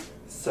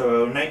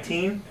 so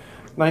 19.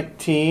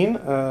 19.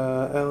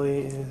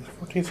 Ellie is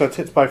 14, so it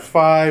hits by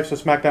 5, so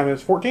smackdown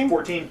is 14.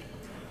 14.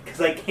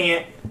 Because I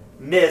can't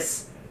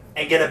miss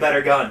and get a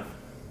better gun.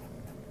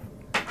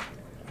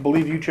 I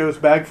believe you chose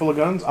bag full of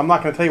guns. I'm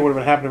not going to tell you what would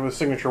have been happening with a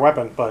signature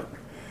weapon, but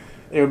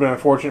it would have been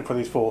unfortunate for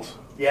these fools.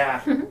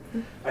 Yeah,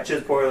 I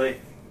chose poorly.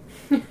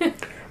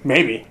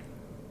 Maybe.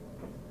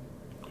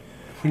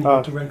 When you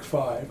get to rank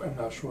 5, I'm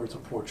not sure it's a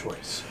poor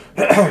choice.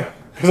 Because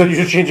then you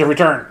just change every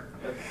turn.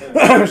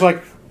 It's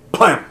like,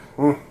 blam,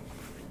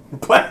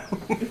 blam.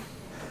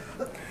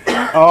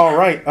 All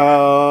right.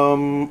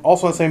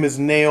 Also the same as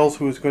Nails,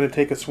 who is going to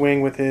take a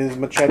swing with his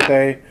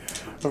machete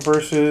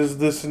versus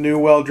this new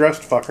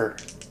well-dressed fucker.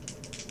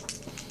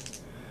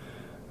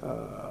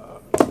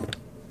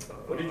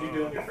 What did you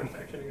do in your first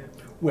action again?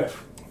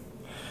 Whiff.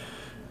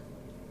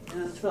 This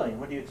is a civilian.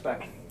 What do you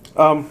expect?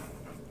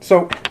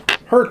 So,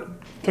 her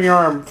took your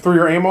arm, threw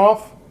your aim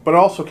off, but it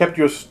also kept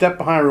you a step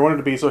behind where you wanted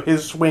to be, so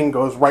his swing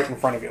goes right in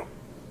front of you.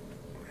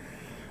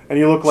 And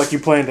you look like you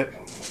planned it.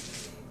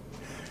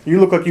 You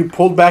look like you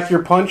pulled back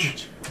your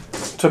punch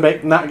to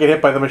not get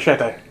hit by the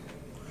machete.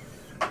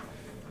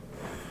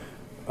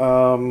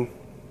 I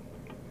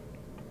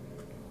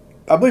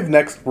believe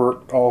next we're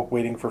all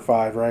waiting for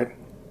 5, right?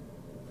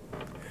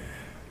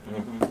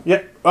 Mm-hmm.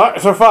 Yeah.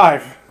 So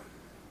 5.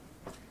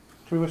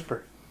 Should we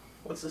whisper?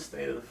 What's the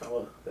state of the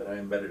fellow that I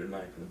embedded a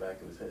knife in the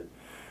back of his head?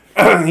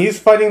 He's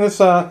fighting this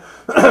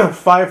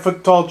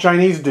 5-foot-tall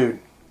Chinese dude.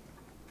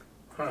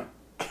 Huh.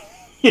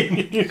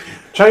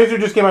 Chinese dude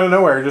just came out of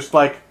nowhere. Just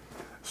like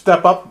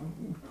step up,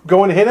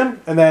 go and hit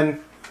him, and then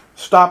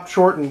stop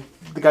short, and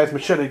the guy's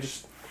machete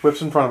just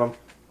whips in front of him.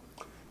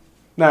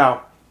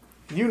 Now,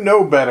 you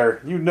know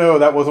better. You know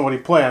that wasn't what he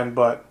planned,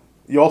 but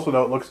you also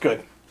know it looks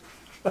good.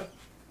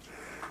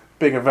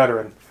 Being a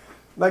veteran.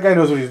 That guy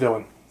knows what he's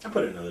doing. I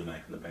put another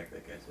knife in the back of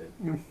that guy's head.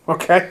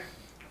 Okay.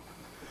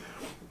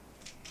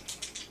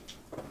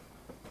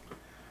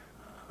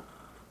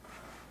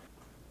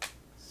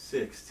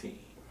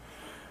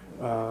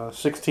 $16.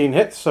 16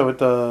 hits, so it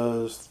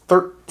does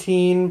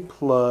 13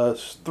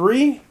 plus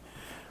 3.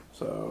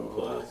 So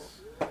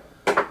Plus.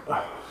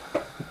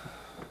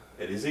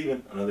 It is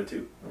even. Another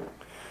 2.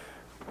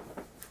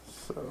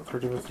 So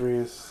 13 plus 3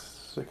 is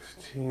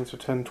 16, so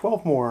 10,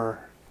 12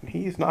 more.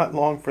 He's not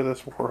long for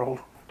this world.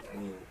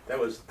 That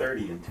was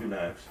 30 and 2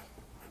 knives.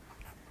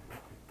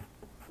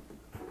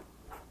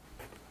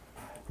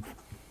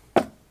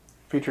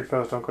 Featured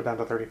foes don't go down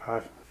to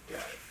 35. Got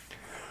it.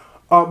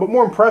 But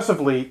more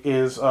impressively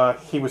is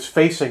he was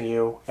facing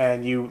you,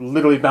 and you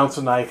literally bounced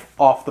a knife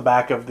off the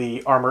back of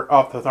the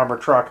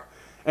armored truck,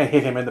 and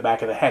hit him in the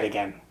back of the head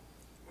again.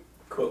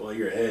 Quit while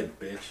you're ahead,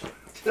 bitch.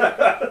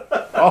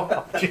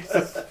 Oh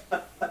Jesus!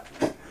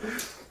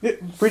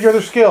 Read your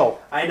other skill.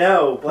 I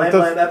know. Blam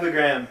does- Blam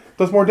Epigram.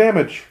 Does more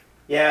damage,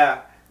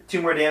 Yeah.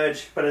 2 more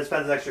damage, but it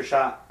spends an extra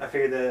shot. I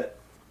figured that.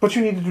 but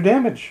you need to do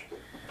damage.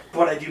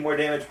 But I do more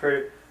damage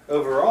per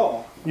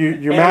overall.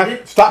 You're And I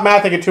did- Stop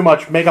mathing it too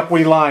much. Make up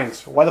witty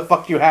lines. Why the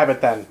fuck do you have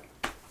it then?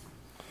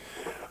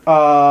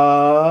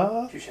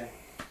 Touche.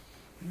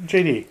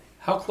 JD.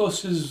 How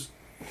close is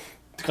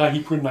the guy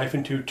he put a knife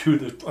into to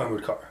the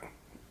armored car?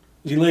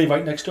 Is he laying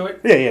right next to it?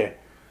 Yeah.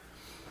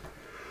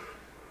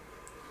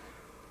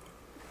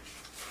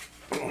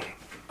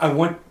 I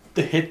want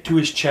the hit to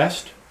his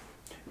chest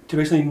to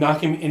basically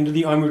knock him into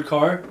the armored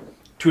car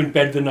to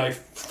embed the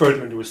knife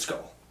further into his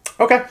skull.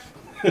 Okay.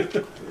 If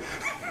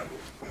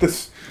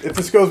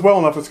this goes well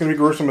enough, it's going to be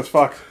gruesome as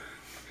fuck.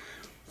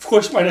 Of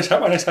course, my dice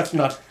have to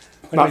not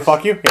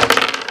Fuck you?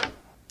 Yeah.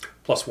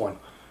 +1.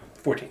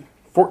 14.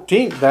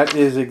 14. That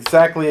is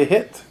exactly a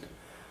hit.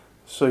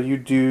 So you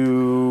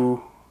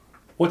do...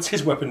 What's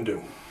his weapon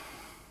do?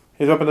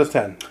 His weapon does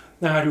 10.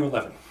 Now I do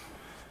 11.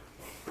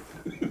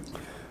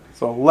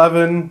 So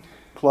 11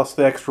 plus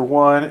the extra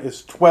 1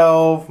 is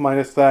 12.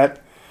 Minus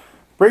that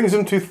brings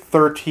him to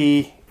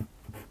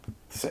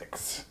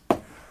 36.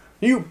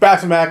 You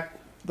bash him back.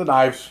 The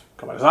knives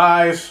come out his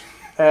eyes.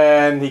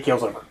 And he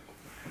keels over.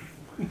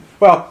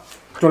 Well,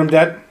 do you want him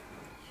dead?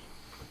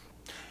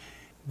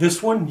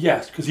 This one,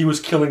 yes, because he was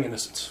killing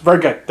innocents. Very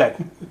good.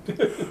 Dead. Would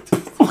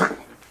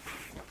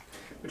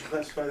you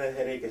classify that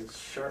headache as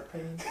sharp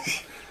pain?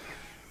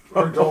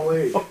 Or dull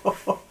ache.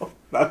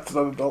 That's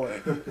not a dull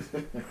ache.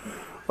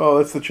 Oh,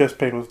 that's the chest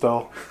pain was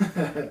dull.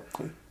 Then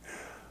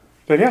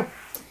yeah.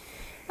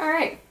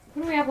 Alright,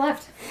 what do we have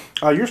left?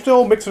 You're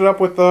still mixing it up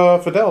with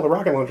Fidel, the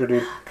rocket launcher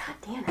dude. God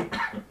damn it.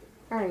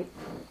 Alright,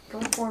 go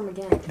for him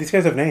again. These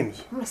guys have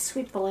names. I'm gonna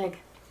sweep the leg.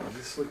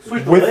 Just like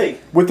Sweep the With, leg.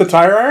 with the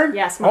tire iron?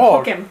 Yes, I'm gonna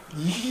hook him.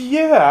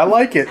 Yeah, I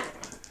like it.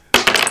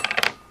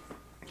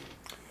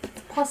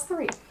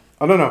 +3.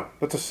 Oh, no.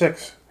 That's a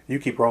 6. You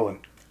keep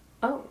rolling.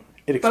 Oh.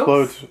 It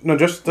explodes. No,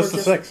 just Or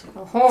the 6.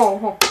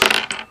 Oh.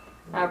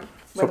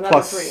 So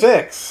plus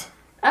 6.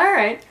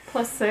 Alright,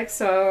 +6,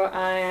 so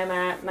I am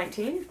at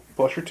 19.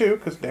 Plus your 2,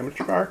 because damage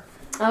your car.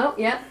 Oh,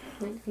 yeah.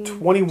 19.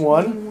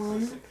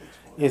 21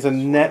 is a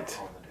net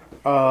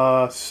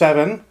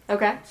 7.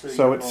 Okay.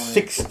 So it's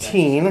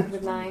 16.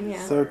 With 9,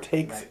 yeah. So it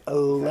takes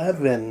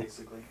 11.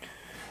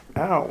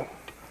 Ow.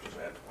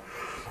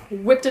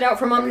 Whipped it out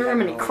from under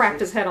him and he cracked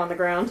his head on the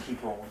ground.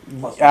 Keep rolling.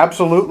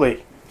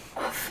 Absolutely.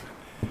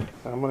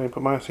 I'm going to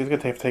put my... So he's going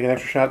to have to take an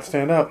extra shot to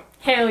stand up.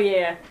 Hell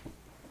yeah.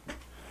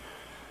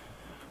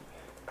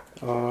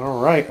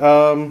 Alright.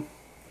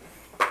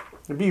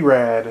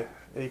 B-Rad,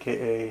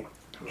 a.k.a.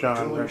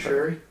 John. Julie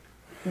Sherry.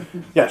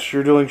 Yes,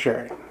 you're dueling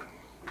Sherry.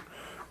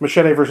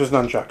 Machete versus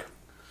Nunchuck.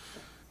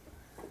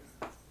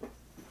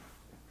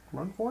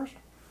 Run, Forrest?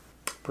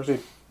 Proceed.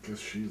 Guess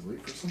she's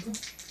late for something.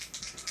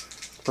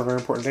 For a very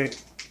important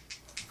date.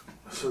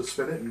 So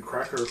spin it and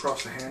crack her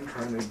across the hand,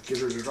 trying to get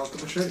her to drop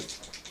the machete.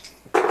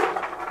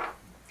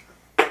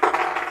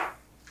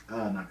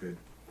 Not good.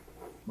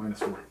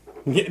 -4.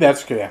 Yeah,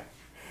 that's good,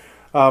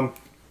 yeah.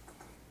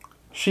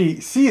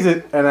 She sees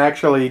it and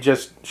actually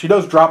she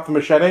does drop the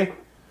machete,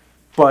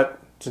 but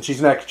since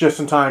she's next, just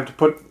in time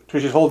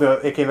because she's holding the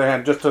AK in her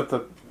hand, just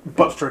to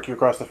butt stroke you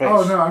across the face.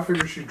 Oh no, I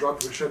figured she'd drop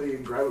the machete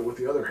and grab it with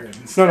the other hand.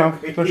 No,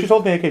 she's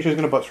holding the AK, she's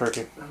going to butt stroke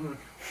you.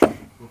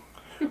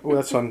 Oh,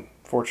 that's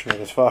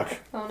Fortunate as fuck.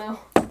 Oh no.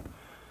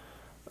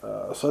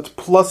 So that's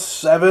plus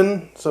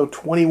 7, so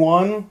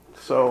 21.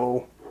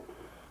 So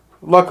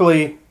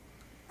luckily,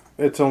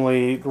 it's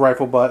only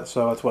rifle butt,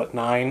 so that's what,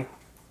 9?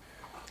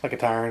 Like a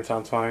tyrant,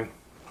 sounds fine.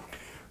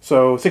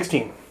 So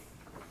 16.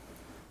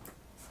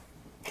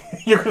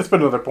 You're going to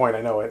spend another point,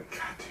 I know it. God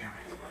damn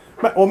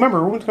it. Well,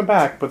 remember, we're going to come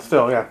back, but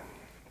still, yeah.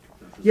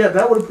 Yeah,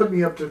 that would have put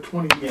me up to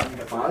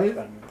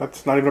 25.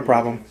 That's not even a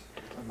problem.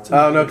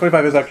 No,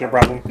 25 is actually a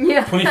problem.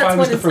 Yeah, 25 that's is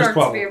when the it first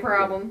starts to be a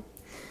problem.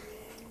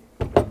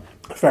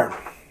 Fair.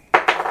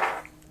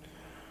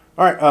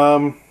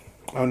 Alright,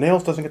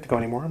 Nails doesn't get to go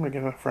anymore. I'm going to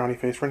give a frowny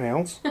face for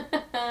Nails.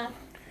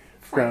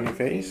 Frowny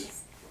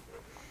face.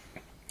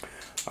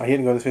 He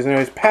didn't go this phase.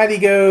 Anyways, Patty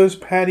goes.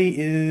 Patty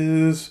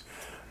is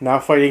now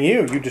fighting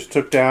you. You just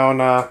took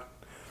down...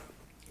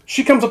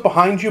 She comes up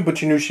behind you,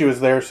 but you knew she was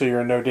there, so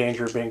you're in no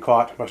danger of being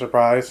caught by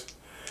surprise.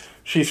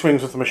 She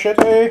swings with the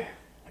machete,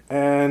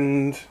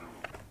 and...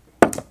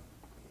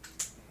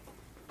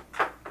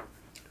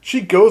 She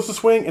goes to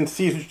swing and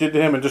sees what you did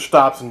to him and just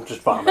stops and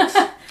just vomits.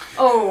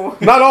 Oh.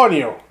 Not on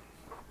you.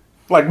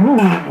 Like...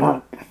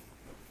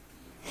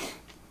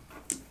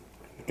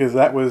 Because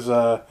that was...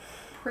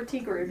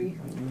 Pretty groovy.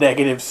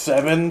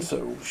 -7,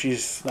 so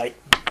she's like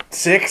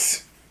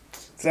 6.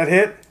 Does that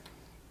hit?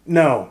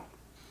 No.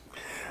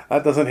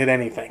 That doesn't hit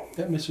anything.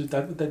 That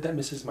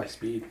misses my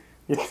speed.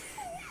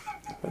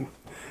 And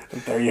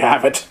there you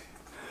have it.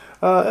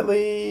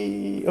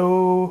 Ellie...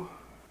 Oh...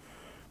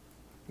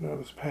 No, it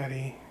was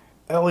Patty.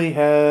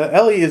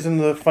 Ellie is in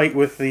the fight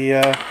with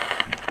the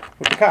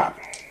cop.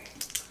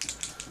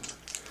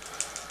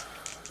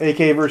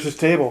 AK versus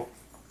table.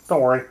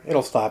 Don't worry,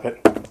 it'll stop it.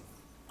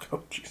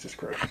 Oh, Jesus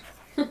Christ.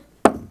 Remember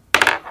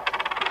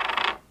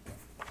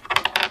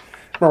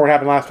what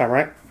happened last time,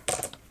 right?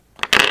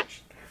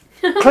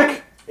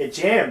 Click! It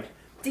jammed.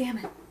 Damn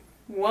it.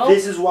 Well,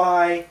 This is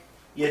why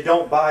you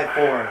don't buy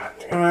foreign.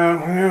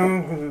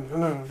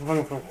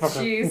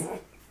 jeez.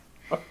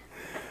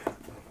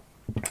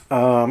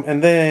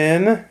 And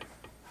then...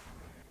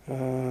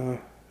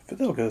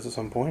 Fidel goes at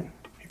some point.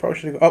 He probably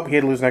should have... Oh, he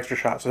had to lose an extra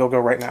shot, so he'll go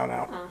right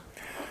now.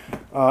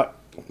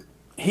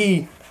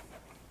 He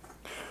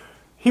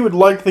would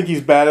like to think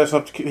he's badass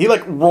enough to... He,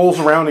 like, rolls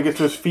around and gets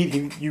to his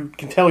feet. You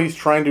can tell he's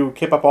trying to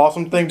kip up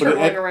awesome thing, but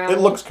Turtling around. it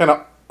looks kind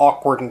of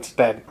awkward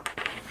instead.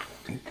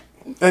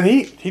 And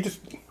he just...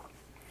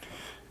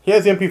 He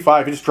has the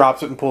MP5. He just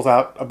drops it and pulls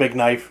out a big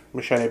knife,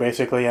 machete,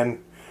 basically, and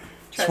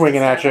Tries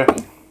swinging to at you. stab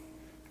me.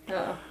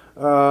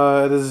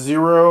 Uh-oh. The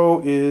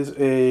 0 is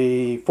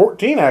a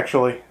 14,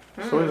 actually.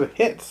 So it is a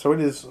hit. So it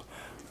is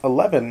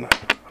 11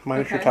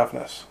 minus your Okay.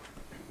 toughness.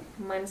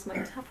 Minus my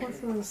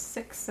toughness was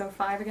 6, so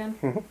 5 again.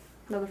 Mhm.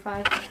 Another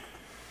 5.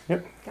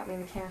 Yep. Got me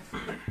in the calf.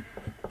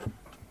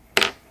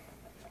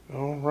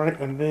 Alright,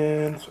 and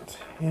then so it's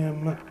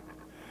him.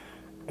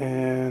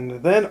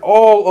 And then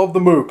all of the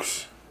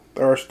mooks.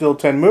 There are still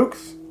 10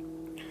 mooks.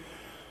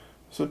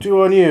 So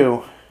 2 on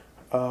you.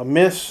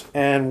 Miss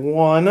and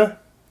 1.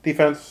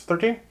 Defense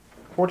 13?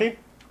 14?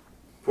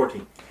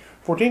 14.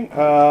 14.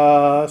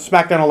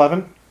 Smackdown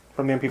 11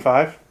 from the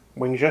MP5.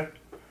 Wings you.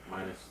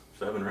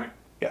 -7, right?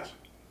 Yes.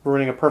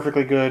 Ruining a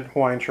perfectly good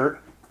Hawaiian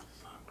shirt.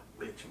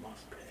 Bitch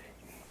must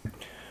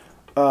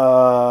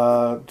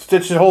pay.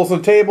 Stitches holes in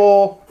the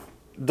table.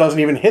 Doesn't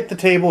even hit the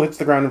table. Hits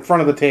the ground in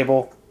front of the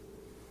table.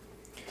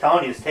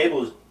 Telling you, this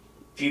table is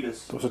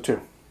Jeebus. Those are 2.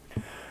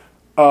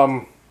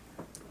 Do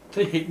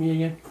they hate me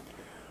again?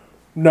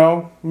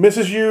 No.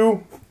 Misses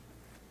you.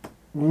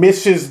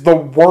 Misses the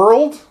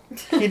world.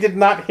 He did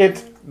not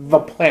hit the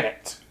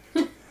planet.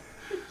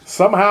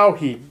 Somehow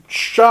he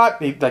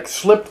shot. He like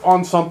slipped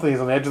on something. He's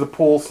on the edge of the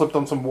pool. Slipped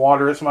on some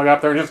water. Somehow got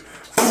up there and just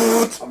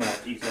I'm gonna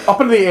have to use that.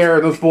 up into the air.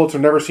 Those bullets are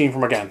never seen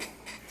from again.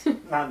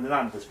 Not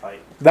in this fight.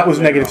 That was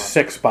Later on.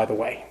 -6, by the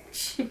way.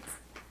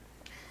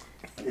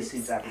 This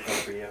seems apropos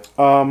for you.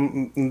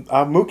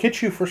 Mook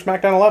hit you for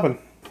Smackdown 11.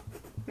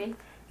 Me?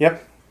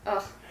 Yep.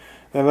 Ugh.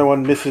 The other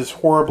one misses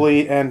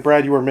horribly, and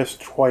Brad, you were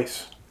missed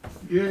twice.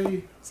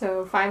 Yay.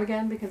 So 5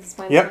 again because it's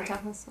minus Yep. my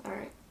toughness?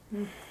 Alright.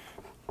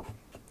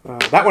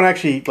 That one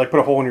actually like put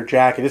a hole in your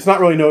jacket. It's not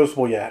really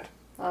noticeable yet,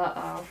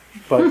 Uh-oh.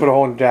 but put a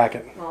hole in your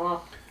jacket.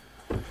 Well,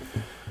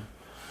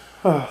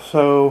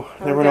 So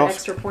I everyone got else,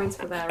 extra points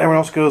for that. everyone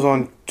else goes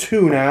on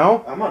 2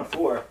 now. I'm on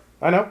 4.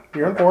 I know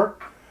you're on 4.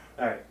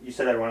 Alright, you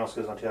said everyone else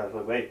goes on 2. I was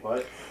like, wait,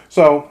 what?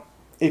 So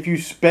if you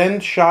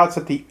spend shots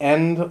at the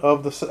end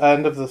of the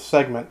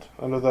segment,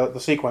 under the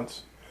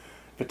sequence,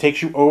 if it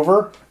takes you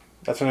over,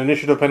 that's an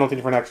initiative penalty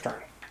for next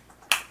turn.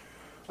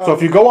 So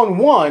if you go on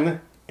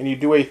 1 and you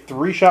do a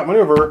 3-shot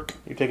maneuver,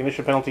 you take an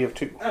initiative penalty of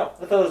 2. Oh,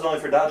 I thought it was only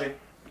for dodging.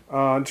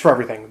 It's for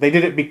everything. They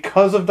did it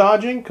because of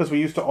dodging, because we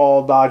used to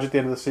all dodge at the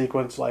end of the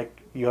sequence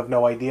like you have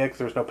no idea because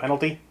there's no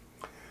penalty.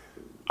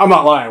 I'm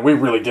not lying. We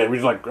really did. We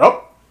just like,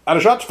 oh, out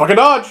of shots, fucking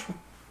dodge.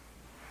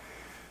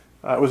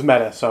 It was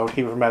meta, so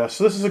keep it for meta.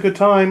 So this is a good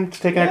time to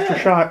take an extra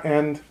Yeah. shot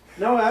and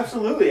No,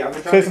 absolutely. I'm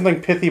say trying.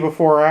 something pithy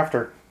before or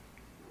after.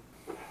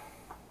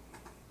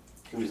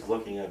 He was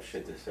looking up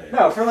shit to say.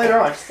 No, for later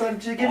on. Just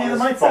to give On you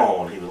the his mindset.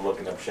 phone, he was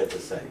looking up shit to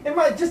say.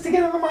 Just to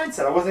get in the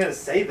mindset. I wasn't going to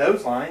say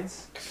those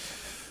lines.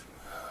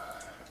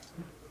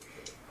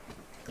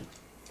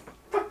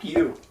 Fuck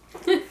you.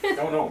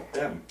 No,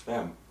 them.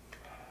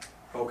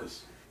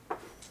 Focus.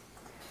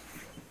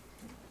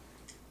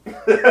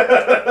 Get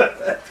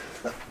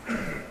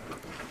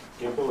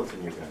bullets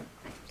in your gun.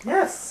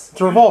 Yes.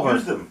 It's a revolver.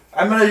 Use them.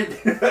 I'm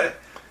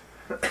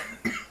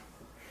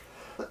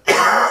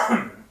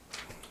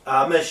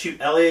gonna shoot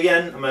Ellie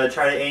again. I'm gonna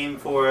try to aim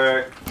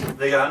for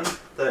the gun,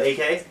 the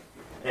AK,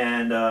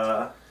 and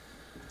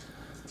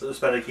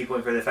spend a key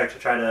point for the effect to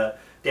try to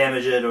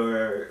damage it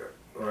or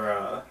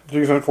Did you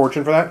use an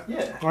fortune for that?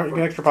 yeah. All right, you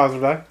get extra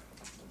positive die.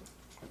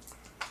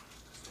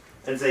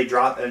 And say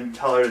drop and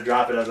tell her to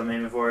drop it as I'm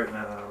aiming for it.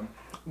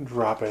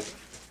 Drop it.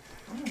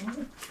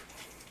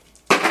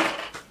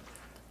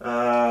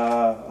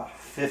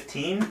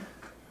 15.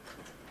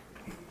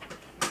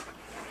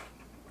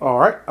 All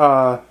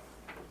right.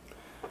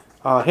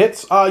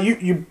 Hits.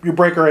 You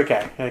break her AK.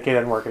 AK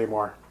doesn't work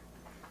anymore.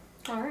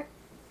 Alright.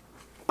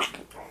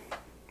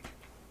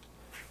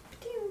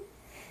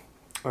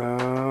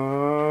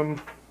 I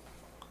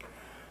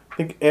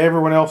think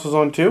everyone else is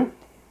on 2.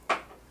 Let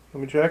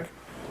me check.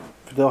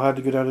 Fidel had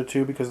to go down to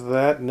 2 because of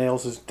that.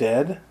 Nails is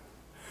dead.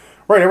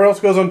 Right, everyone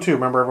else goes on 2.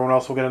 Remember, everyone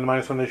else will get a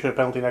 -1 initiative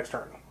penalty next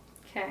turn.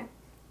 Okay.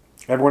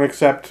 Everyone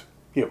except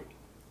you.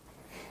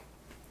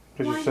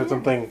 Because Why you said not?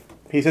 something.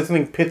 He said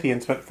something pithy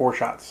and spent 4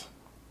 shots.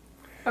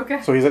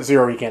 Okay. So he's at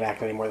 0. He can't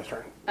act anymore this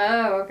turn.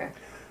 Oh, okay.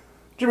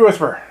 Jimmy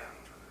Whisper.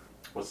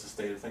 What's the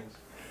state of things?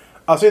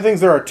 I'll say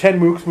things. There are 10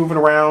 mooks moving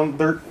around.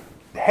 They're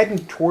heading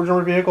towards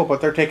our vehicle, but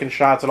they're taking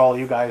shots at all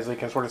you guys. They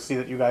can sort of see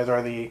that you guys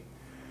are the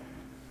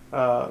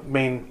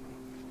main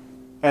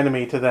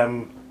enemy to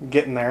them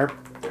getting there.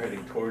 They're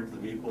heading towards the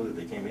vehicle that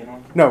they came in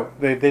on? No,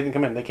 they didn't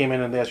come in. They came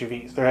in the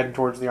SUVs. They're heading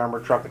towards the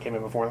armored truck that came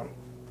in before them.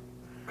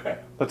 Okay.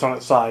 That's on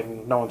its side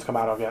and no one's come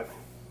out of yet.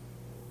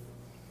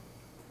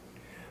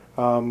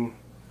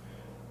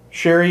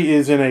 Sherry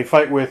is in a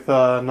fight with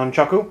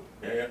Nunchaku.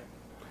 Yeah.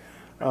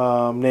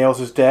 Nails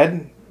is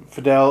dead.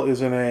 Fidel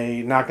is in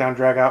a knockdown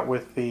dragout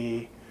with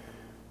the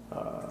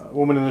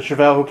woman in the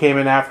Chevelle who came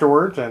in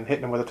afterwards and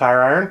hitting him with a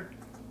tire iron.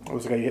 It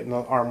was the guy hitting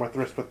the arm with the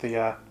wrist with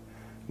the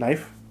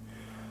knife.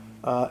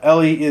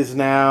 Ellie is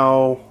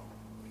now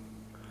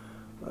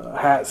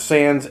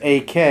Sans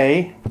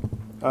AK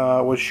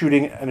was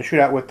shooting in a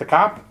shootout with the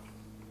cop.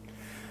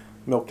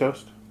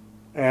 Milquetoast.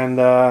 And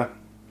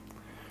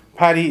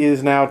Patty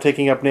is now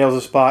taking up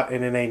Nails' spot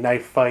and in a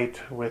knife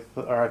fight with,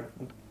 or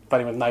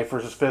fighting with knife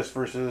versus fist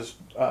versus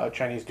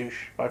Chinese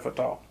douche, 5 foot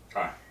tall.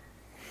 Alright.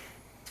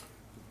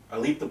 I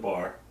leap the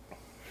bar.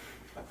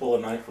 I pull a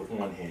knife with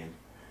one hand.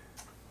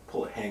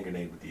 Pull a hand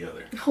grenade with the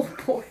other. Oh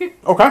boy.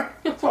 Okay.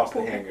 Toss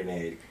the hand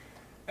grenade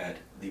at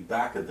the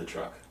back of the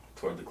truck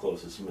toward the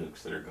closest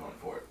mooks that are going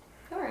for it.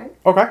 Alright.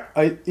 Okay.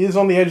 It is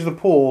on the edge of the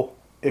pool.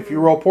 If you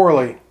roll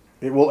poorly,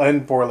 it will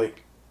end poorly.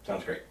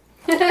 Sounds great.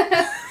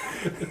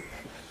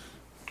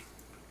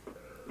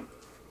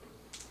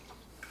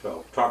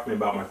 So, talk to me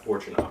about my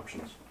fortune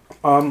options.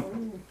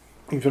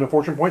 If you a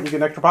fortune point, you get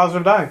an extra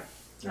positive die.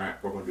 Alright,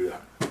 we're going to do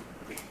that.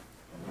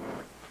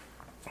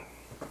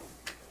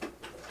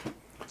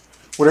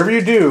 Whatever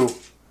you do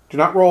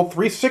not roll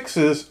 3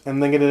 6s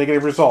and then get a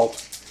negative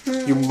result.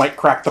 You might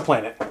crack the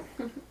planet.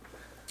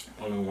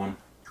 Only one.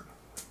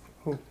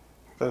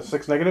 That's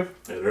 6 negative?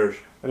 It is.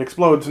 It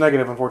explodes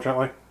negative,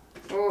 unfortunately.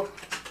 Oh,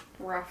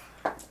 rough.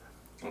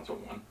 That's a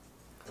 1.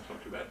 That's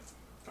not too bad.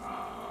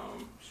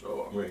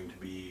 So I'm going to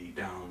be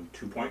down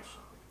 2 points.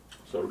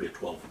 So it'll be a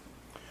 12.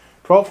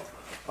 12.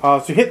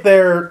 So you hit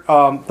there.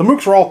 The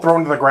mooks are all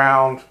thrown to the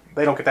ground.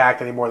 They don't get to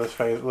act anymore this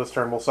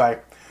turn, we'll say.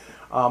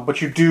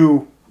 But you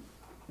do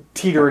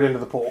teeter it into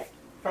the pool.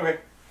 Okay.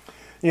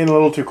 You're in a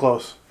little too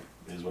close.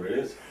 It is what it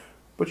is.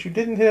 But you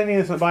didn't hit any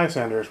of the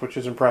bystanders, which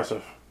is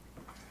impressive.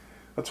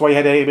 That's why you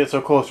had to aim it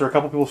so close. There were a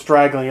couple people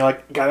straggling. You're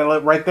like, gotta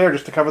let it right there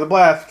just to cover the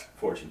blast.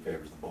 Fortune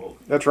favors the bold.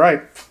 That's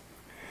right.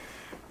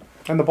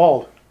 And the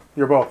bald.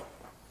 You're both.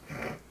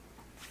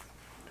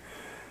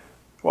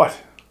 What?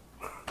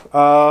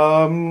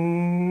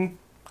 JD.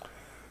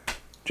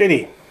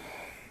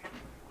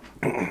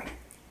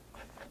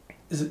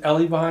 Is it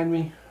Ellie behind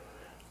me?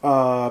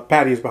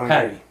 Patty's behind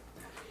Patty. you.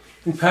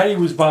 And Patty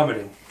was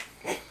vomiting.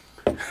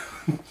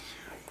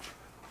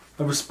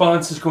 The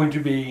response is going to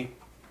be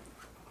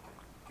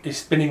a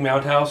spinning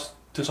roundhouse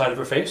to the side of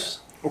her face.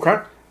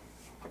 Okay.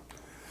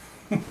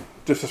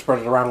 Just to spread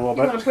it around a little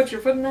You want bit. to put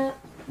your foot in that?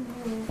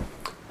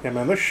 Yeah,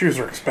 man, those shoes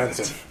are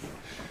expensive.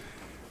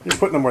 You're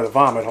putting them where the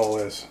vomit hole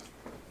is.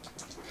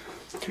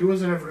 He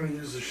wasn't ever going to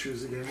use his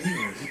shoes again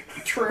anyways.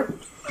 True.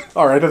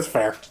 All right, that's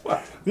fair.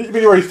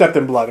 You already stepped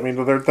in blood. I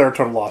mean, they're a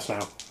total loss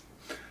now.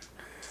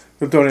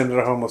 They'll donate to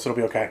the homeless. It'll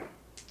be okay.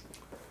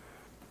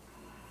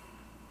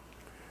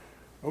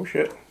 Oh,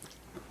 shit.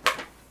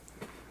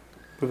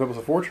 But that was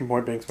a fortune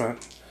point being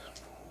spent.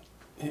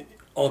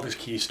 All this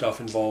key stuff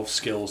involves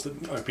skills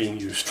that aren't being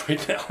used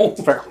right now.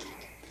 Fair.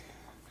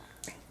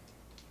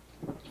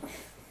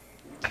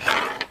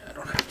 I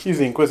don't Use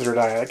the Inquisitor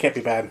die. That can't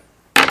be bad.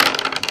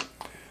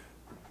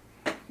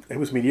 It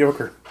was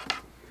mediocre.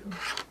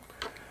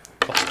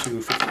 Plus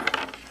 2,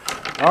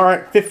 15. All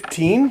right,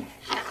 15.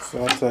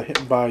 So that's a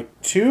hit by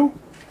 2.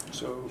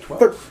 So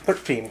 12.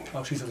 13.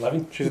 Oh, she's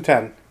 11? She's a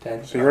 10.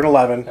 10. So you're an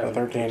 11, a 11,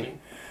 13.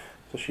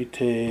 So she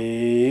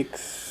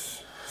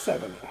takes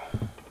 7.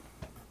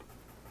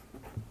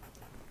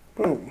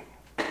 Boom.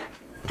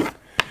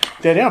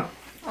 Danielle.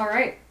 All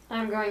right,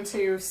 I'm going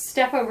to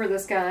step over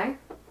this guy,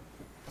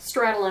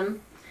 straddle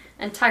him,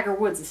 and Tiger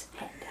Woods his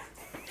head.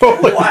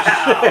 Holy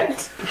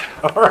shit.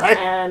 All right.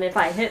 And if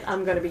I hit,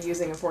 I'm going to be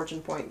using a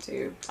fortune point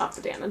to up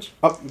the damage.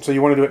 Oh, so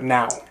you want to do it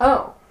now.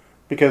 Oh.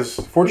 Because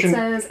It fortune...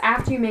 says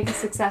after you make a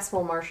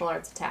successful martial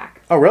arts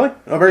attack. Oh, really?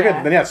 Oh, very Yeah.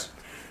 good. Then yes.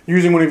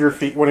 Using one of your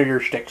feet, one of your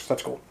sticks.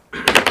 That's cool.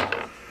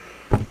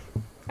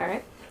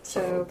 Alright,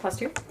 so plus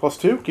 2. Plus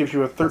 2 gives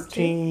you a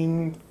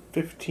 13,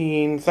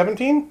 15,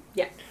 17.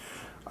 Yeah.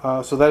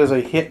 So that is a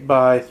hit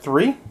by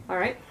 3.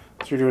 Alright.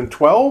 So you're doing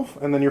 12,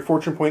 and then your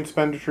fortune point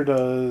expenditure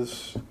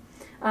does...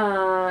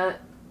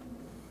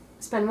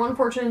 Spend 1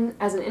 fortune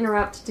as an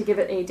interrupt to give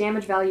it a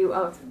damage value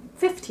of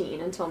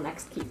 15 until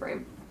next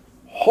keyframe.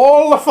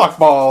 Holy fuck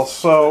balls!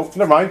 So,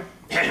 never mind.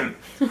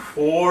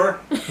 4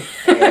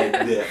 and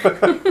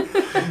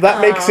That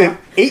makes it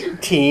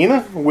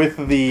 18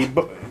 with the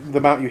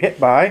amount you hit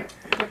by.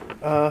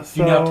 So...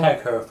 You now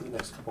tag her for the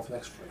next couple of the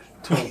next phase.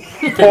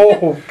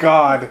 Oh,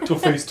 God. Till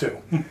phase 2.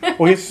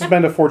 Well, he has to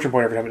spend a fortune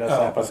point every time he does Oh,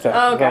 that. But okay. still.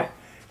 Oh, okay.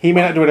 He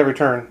may not do it every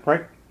turn,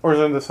 right? Or is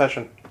it in the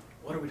session?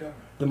 What are we doing?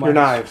 The Your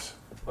knives.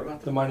 What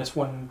about The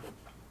 -1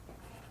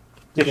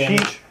 Yeah,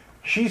 damage.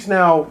 she's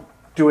now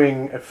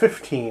doing a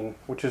 15,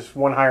 which is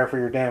 1 higher for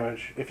your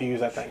damage if you use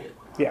that thing.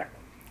 Yeah.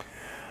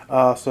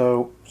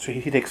 So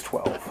he takes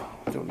 12.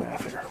 Doing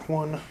math here.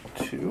 1,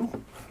 2.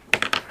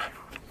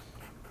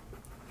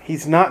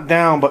 He's not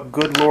down, but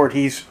good lord,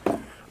 he's...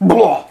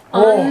 Blah!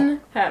 Oh.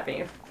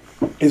 Unhappy.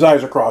 His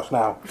eyes are crossed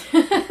now.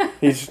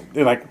 He's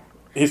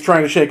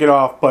trying to shake it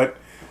off, but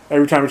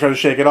every time he tries to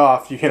shake it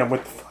off, you hit him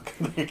with the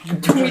fucking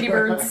thing. Tweety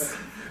birds.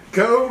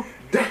 Go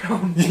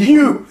down.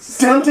 You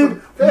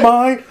dented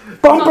my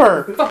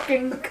bumper!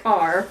 Fucking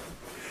car.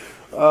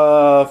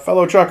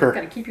 Fellow trucker.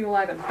 Gotta keep you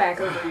alive and back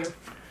over you.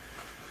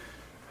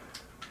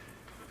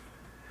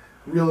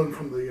 Reeling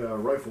from the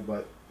rifle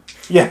butt.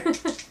 Yeah.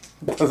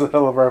 That's a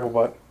hell of a rifle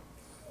butt.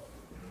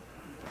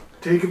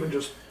 Take him and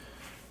just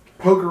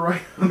poke her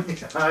right on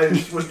the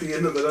eyes with the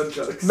end of the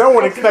nunchucks. No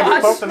one expects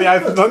gosh. bump in the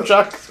eyes with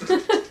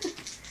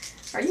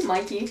nunchucks. Are you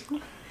Mikey?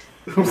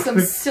 There's some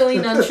silly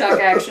nunchuck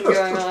action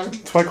going on.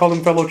 That's why I called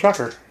him fellow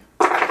trucker.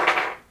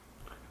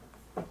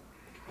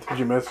 Did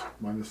you miss?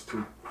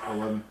 -2.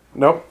 11.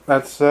 Nope,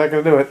 that's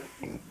gonna do it.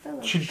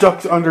 She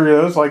ducks under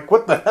those like,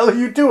 what the hell are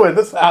you doing?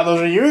 This is how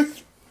those are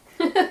used?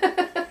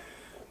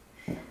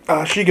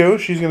 She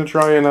goes. She's gonna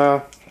try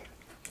and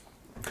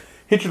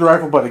hit you the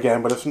rifle butt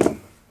again, but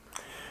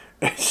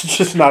it's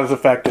just not as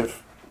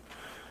effective.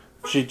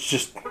 She's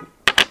just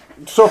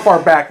so far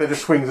back that it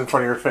just swings in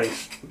front of your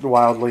face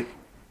wildly.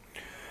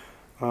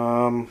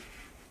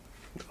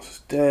 This is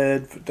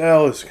dead.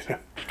 Fidel is gonna...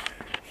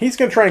 He's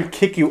gonna try and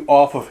kick you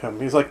off of him.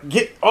 He's like,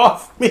 get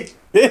off me,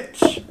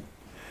 bitch!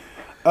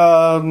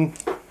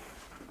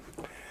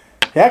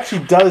 He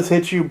actually does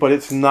hit you, but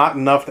it's not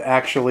enough to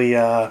actually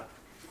get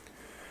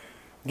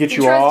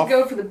you He tries off. to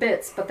go for the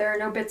bits, but there are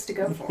no bits to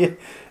go for. Yeah,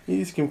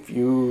 he's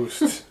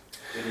confused.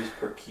 it is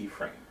per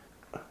keyframe.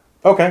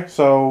 Okay,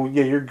 so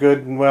yeah, you're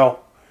good. And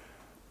well,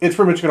 it's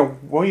pretty much gonna.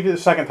 Well, you did it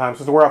the second time,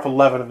 so we're off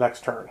 11 of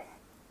next turn.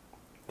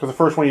 Because the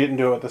first one you didn't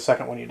do it, the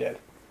second one you did.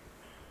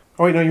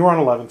 Oh wait, no, you were on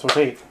 11, so it's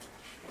 8.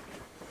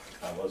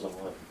 I was on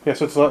 11. Yeah,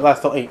 so it's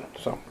last till 8.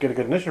 So get a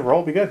good initiative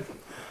roll, be good.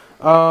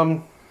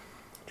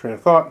 Train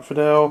of thought,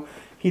 Fidel.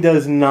 He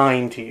does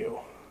 9 to you.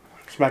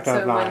 Smackdown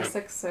So of 9.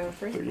 -6, so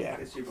 3. Yeah.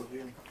 It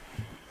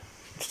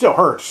still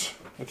hurts.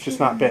 It's just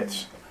not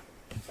bits.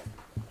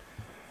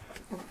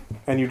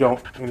 And he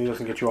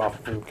doesn't get you off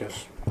of him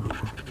because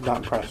not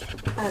impressed.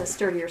 I had a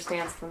sturdier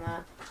stance than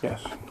that.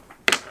 Yes.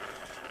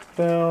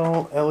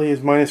 Fidel, Ellie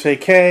is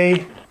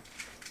 -AK.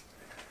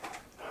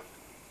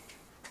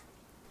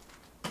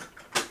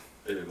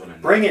 Is it gonna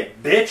Bring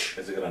it, bitch!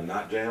 Is it gonna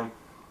not jam?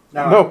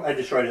 No. I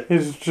destroyed it.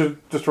 He's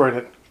just destroyed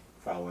it.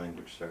 Foul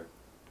language, sir.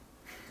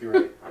 You're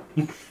right.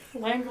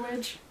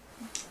 Language.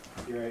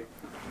 You're right.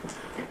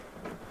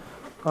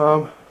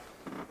 Well.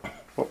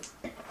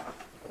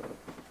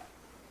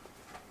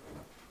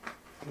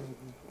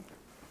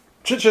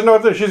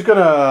 She's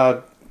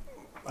gonna,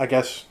 I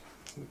guess.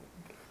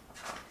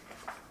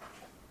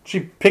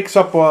 She picks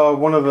up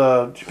one of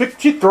the.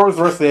 She throws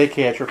the rest of the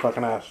AK at your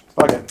fucking ass.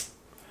 Fuck it.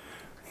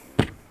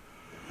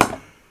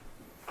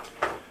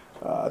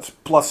 It's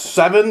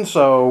 +7,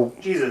 so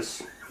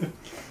Jesus.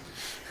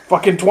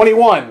 fucking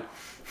 21.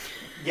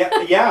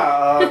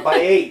 Yeah, by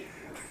 8.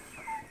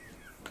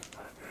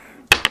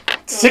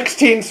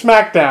 16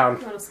 smackdown.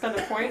 You want to spend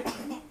a point?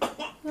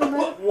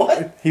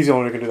 What? He's the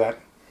only one who can do that.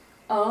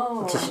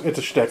 Oh. It's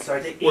a shtick. So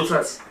I take 8.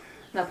 What's that?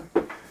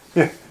 Nothing.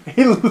 Yeah.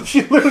 She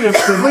literally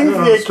just slings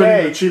No, the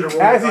spinning the AK cheetah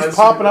roll as dice he's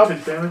popping and up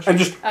take damage. and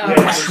just Oh,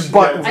 okay.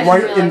 but I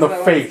right didn't in the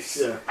realize what it was.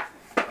 face. Yeah.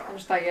 I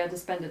just thought you had to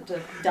spend it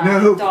to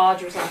No.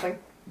 dodge or something.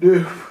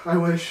 Dude, I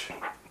wish.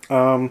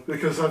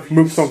 Because I've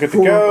Mooks used don't get to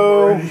 4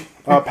 of them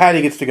go. already.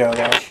 Patty gets to go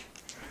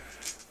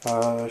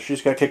though. She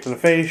just got kicked in the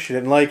face. She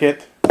didn't like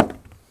it.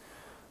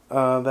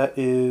 That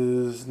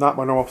is not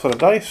my normal set of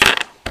dice. So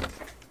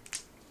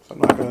I'm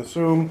not going to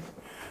assume.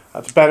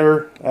 That's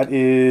better. That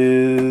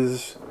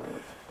is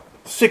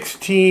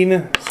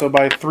 16. So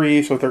by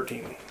 3, so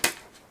 13.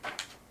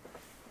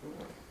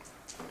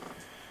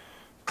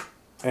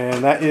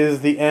 And that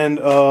is the end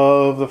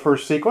of the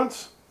first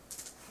sequence.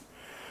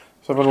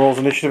 Someone rolls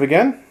initiative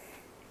again.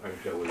 I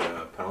go with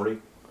a penalty.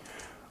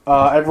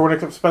 Everyone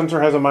except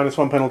Spencer has a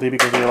 -1 penalty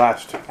because of your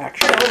last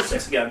action. I rolled a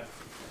 6 again.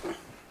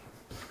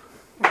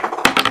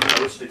 I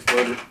wish it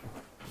exploded.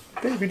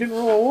 Dave, you didn't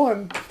roll a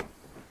 1.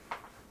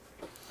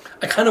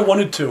 I kind of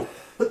wanted to.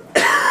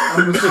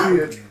 I'm gonna see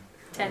it.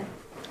 10.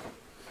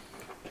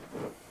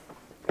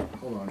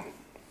 Hold on.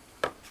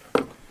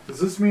 Does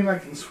this mean I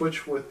can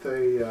switch with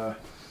a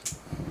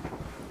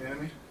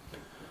enemy?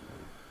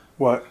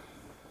 What?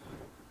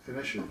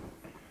 Initiative.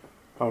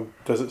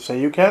 Does it say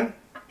you can?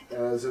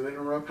 As an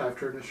interrupt,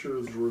 after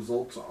initiative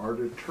results are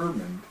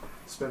determined,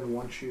 spend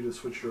 1 chi to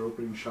switch your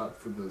opening shot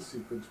for the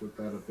sequence with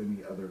that of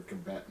any other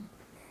combatant.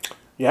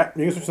 Yeah,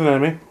 you can switch to an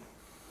enemy.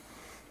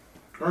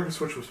 Or I can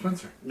switch with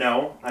Spencer.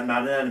 No, I'm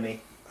not an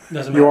enemy.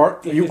 Doesn't You matter. are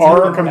you It's are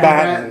not a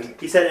combatant.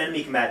 He said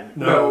enemy combatant.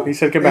 No. He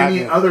said Any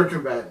combatant. other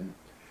combatant.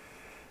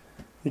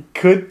 He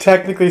could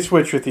technically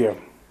switch with you.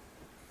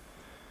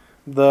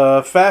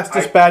 The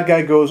fastest bad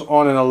guy goes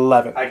on an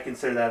 11. I'd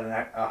consider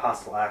that a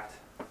hostile act.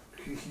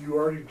 You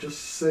already just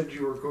said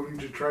you were going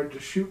to try to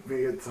shoot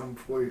me at some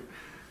point.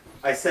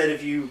 I said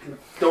if you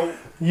don't...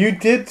 You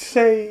did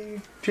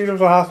say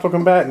Cheeto's a hostile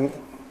combatant.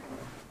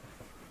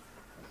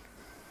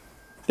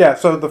 Yeah,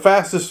 so the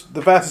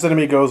fastest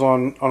enemy goes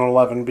on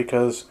 11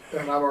 because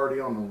And I'm already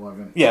on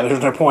 11. yeah,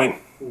 there's no point.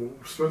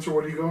 Spencer,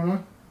 what are you going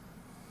on?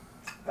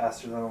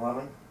 Faster than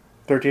 11?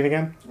 13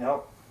 again?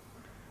 Nope.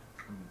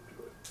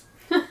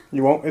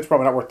 You won't. It's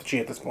probably not worth the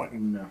cheat at this point.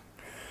 No.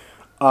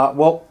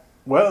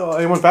 Well,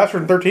 anyone faster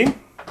than 13?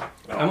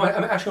 I'm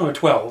actually on a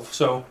 12,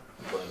 so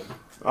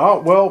Oh,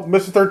 well,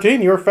 Mr.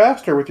 13, you're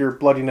faster with your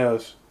bloody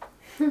nose.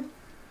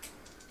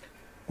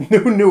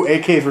 New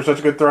AKs were such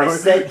a good throwing. I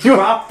said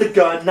drop the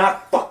gun,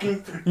 not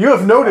fucking You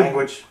have noted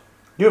language.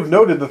 You have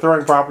noted the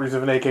throwing properties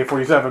of an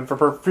AK-47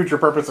 for future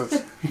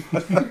purposes.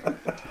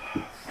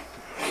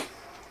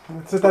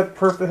 It's at that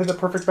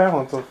perfect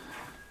balance of.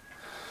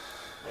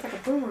 It's like a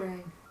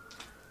boomerang.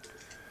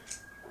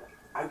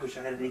 I wish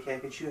I had an AK I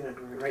could shoot at it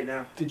right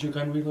now. did your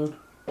gun reload?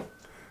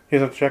 He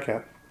doesn't have to check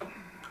yet.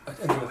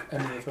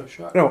 End of the first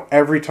shot. No,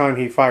 every time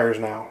he fires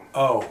now.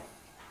 Oh.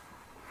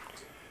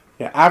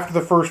 Yeah, after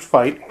the first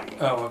fight.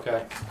 Oh,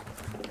 okay.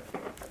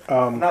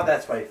 Not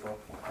that spiteful.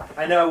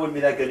 I know I wouldn't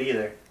be that good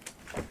either.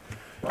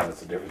 Well,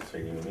 that's the difference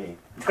between you and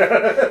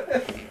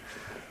me.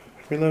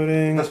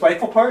 Reloading. The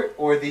spiteful part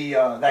or the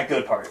that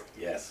good part?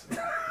 Yes.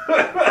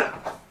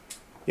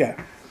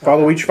 Yeah.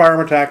 Follow each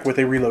firearm attack with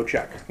a reload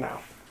check now.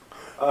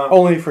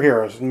 Only for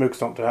heroes. Mooks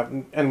don't have.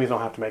 Enemies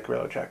don't have to make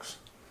reload checks.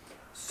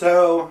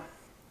 So,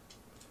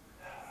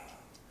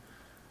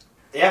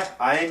 yeah,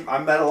 I'm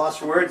at a loss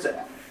for words.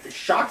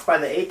 Shocked by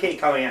the AK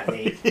coming at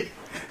me,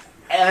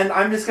 and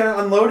I'm just gonna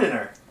unload in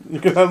her You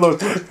can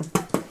unload.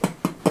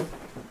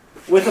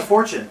 with a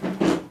fortune.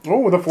 Oh,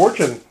 with a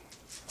fortune.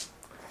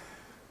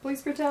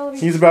 Police brutality.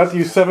 He's about to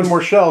use 7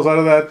 more shells out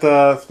of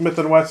that Smith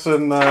 &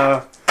 Wesson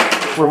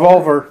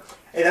revolver.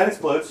 Hey, that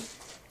explodes.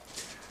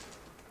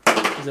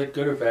 Is that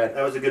good or bad?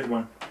 That was a good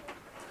one.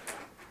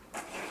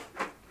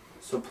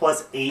 So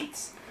plus 8,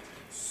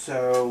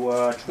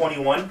 so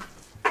 21.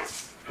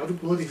 How the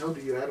bloody hell do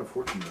you add a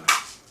fortune die?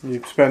 You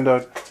spend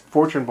a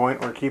fortune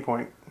point or a key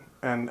point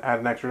and add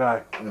an extra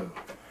die. No.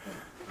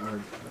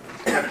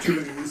 I have too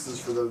many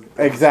uses for the...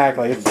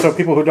 Exactly. It's so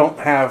people who don't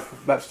have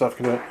that stuff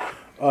can do it.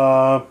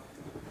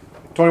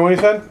 21 you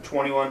said?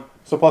 21.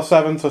 So plus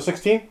 7, so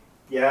 16?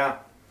 Yeah.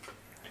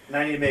 And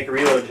I need to make a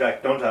reload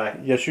check, don't I?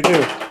 Yes, you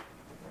do.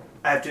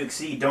 I have to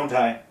exceed, don't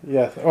I?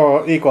 Yes.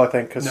 Or equal, I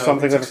think. Because No,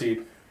 something it's that.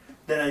 succeed.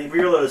 Then a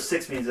reload of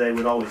 6 means I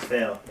would always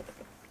fail.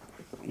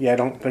 Yeah, I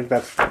don't think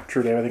that's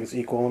true, Dave. I think it's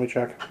equal. Let me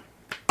check.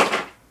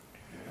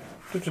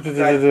 I thought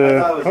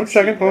it was I'm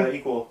checking. Hold on.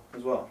 equal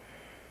as well.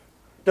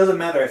 Doesn't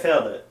matter, I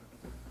failed it.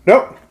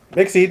 Nope.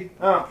 Exceed.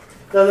 Oh,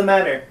 doesn't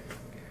matter.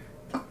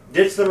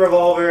 Ditch the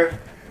revolver,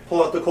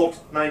 pull out the Colt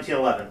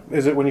 1911.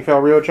 Is it when you fail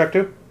a reload check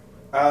too?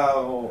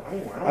 Oh, I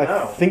don't I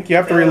know. think you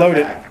have to Fail reload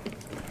attack.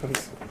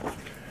 it.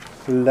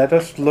 Let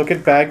us look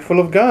at bag full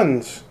of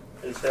guns.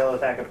 It's fail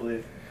attack, I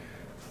believe.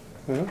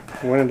 Well,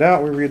 when in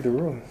doubt, we read the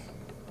rules.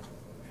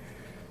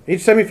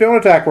 Each semi-fail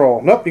attack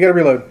roll. Nope, you gotta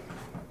reload.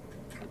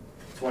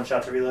 It's 1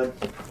 shot to reload.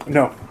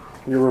 No.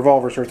 Your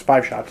revolver, sir, it's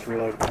 5 shots to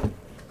reload.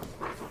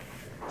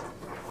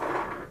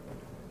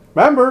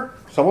 Remember,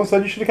 someone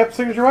said you should have kept the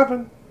signature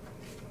weapon.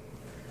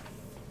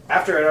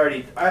 After I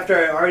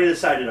already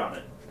decided on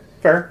it.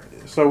 Fair.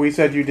 So we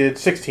said you did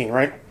 16,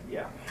 right?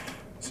 Yeah.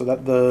 So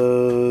that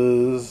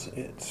does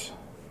it.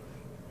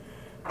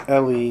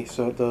 Ellie,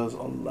 so it does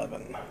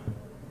 11.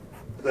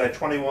 The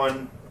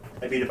 21,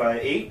 I beat it by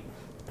 8.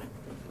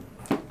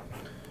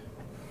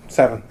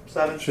 7.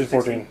 7. She's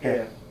 16.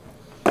 14,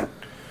 yeah.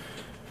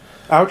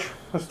 Ouch.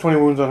 That's 20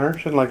 wounds on her.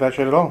 She didn't like that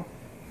shit at all.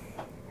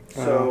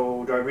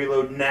 So do I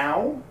reload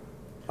now?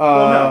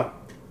 No,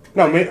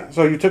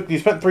 so you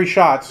spent 3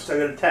 shots So I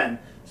go to 10.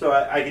 So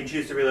I can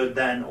choose to reload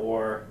then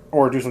or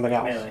or do something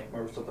else. melee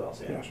or something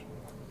else. Yeah. Yes.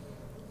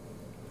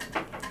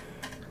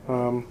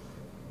 So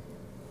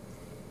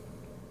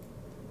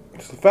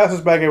the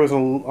fastest bag I was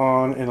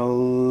on in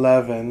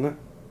 11.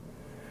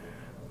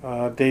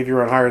 Dave, you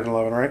were on higher than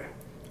 11, right?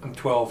 I'm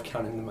 12,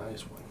 counting the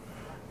 -1.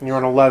 And you're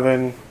on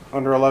 11,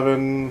 under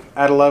 11,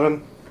 at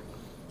 11.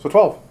 So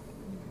 12.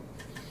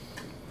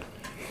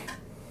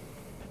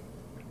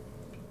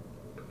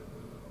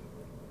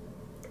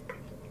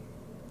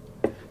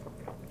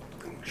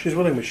 She's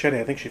wielding machete.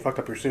 I think she fucked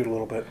up your suit a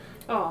little bit.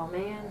 Oh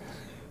man.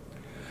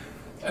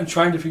 I'm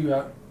trying to figure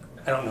out.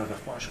 I don't know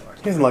enough martial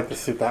arts. He doesn't like the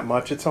suit that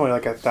much. It's only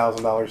like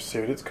 $1,000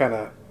 suit. It's kind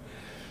of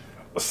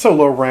so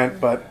low rent,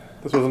 but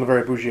this wasn't a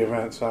very bougie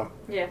event, so.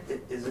 Yeah.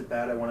 Is it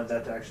bad? I wanted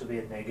that to actually be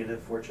a negative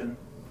fortune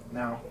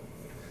now.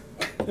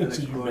 It's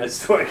a mess.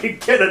 So I can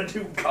get a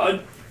new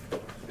gun.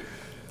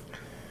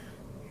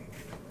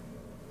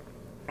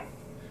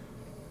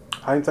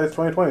 Hindsight's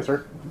 20/20,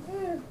 sir.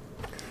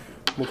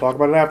 We'll talk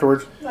about it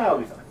afterwards. That'll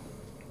be fine.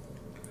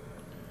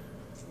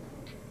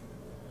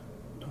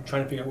 I'm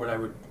trying to figure out what I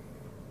would.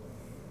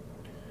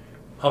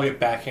 Probably a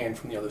backhand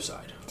from the other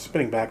side.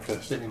 Spinning back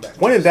fist. Spinning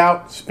back When in fist.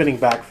 doubt, spinning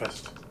back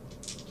fist.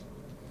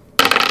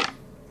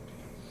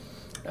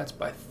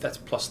 That's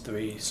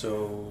 +3,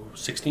 so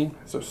 16.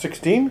 So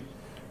 16.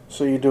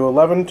 So you do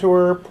 11 to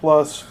her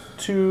plus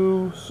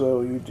 2,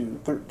 so you do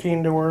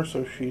 13 to her,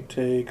 so she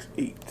takes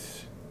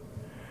 8.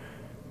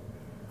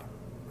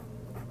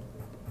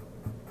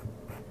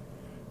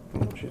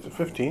 She's a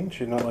 15.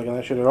 She's not liking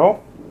that shit at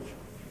all.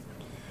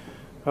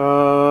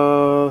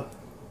 A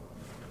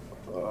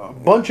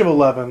bunch of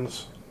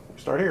 11s.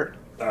 Start here.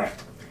 Alright.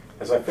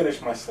 As I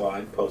finish my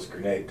slide, post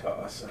grenade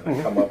toss, and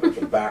I come up at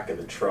the back of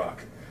the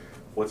truck.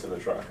 What's in the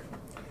truck?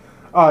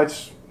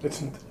 It's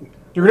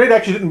your grenade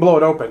actually didn't blow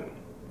it open.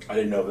 I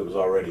didn't know if it was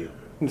already.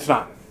 It's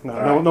not. No,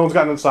 Alright. no one's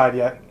gotten inside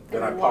yet.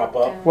 Then I pop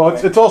up. Well,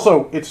 it's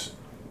also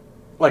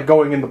like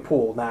going in the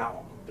pool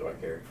now. Do I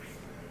care?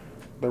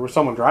 There was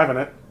someone driving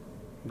it.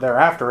 They're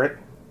after it.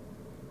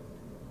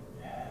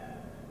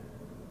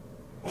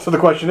 So the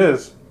question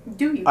is,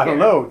 Do you? I don't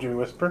care? know, Jimmy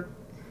Whisper.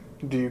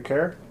 Do you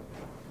care?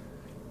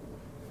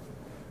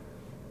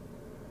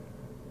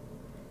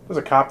 There's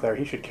a cop there.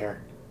 He should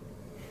care.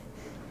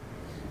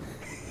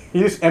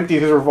 He just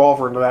emptied his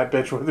revolver into that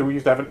bitch. We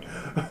used to have it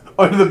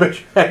under the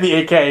bitch and the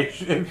AK,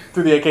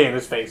 threw the AK in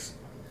his face.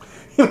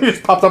 He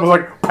just popped up and was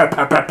like, pam,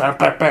 pam, pam, pam,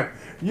 pam, pam.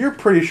 You're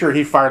pretty sure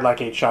he fired like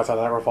 8 shots out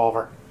of that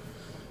revolver.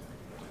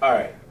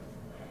 Alright.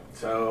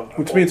 So.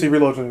 Which means he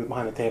reloads it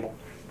behind the table.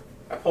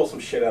 I pull some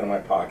shit out of my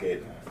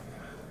pocket,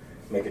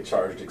 make a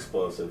charged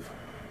explosive,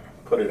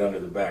 put it under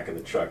the back of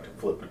the truck to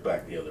flip it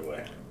back the other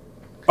way.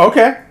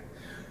 Okay.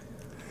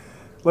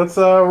 Let's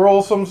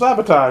roll some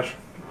sabotage.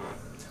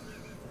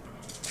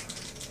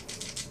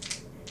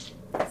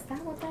 Is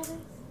that what that is?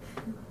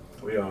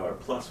 We are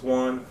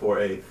 +1 for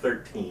a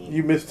 13.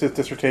 You missed his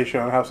dissertation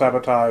on how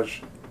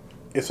sabotage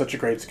is such a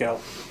great skill.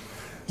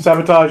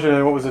 Sabotage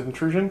and what was it,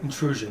 intrusion?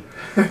 Intrusion.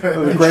 It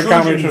was a great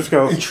combination of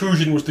skills.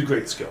 Intrusion was the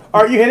great skill.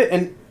 Alright, you hit it,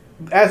 and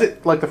as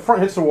it, like the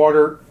front hits the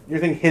water, your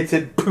thing hits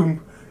it,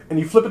 boom, and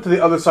you flip it to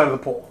the other side of the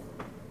pool.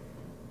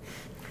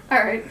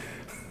 Alright.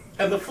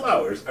 And the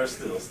flowers are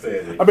still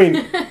standing. I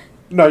mean,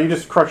 no, you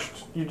just crushed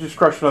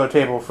another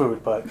table of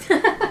food, but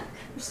There's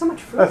so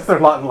much food. that's their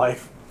lot in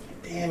life.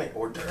 Damn it,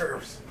 hors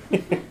d'oeuvres.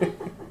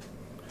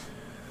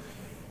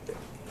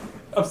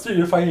 I'm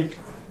saying if I.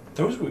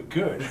 Those were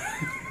good.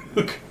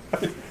 Look.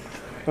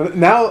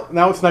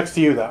 Now it's next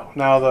to you, though.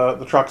 Now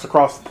the truck's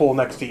across the pool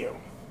next to you.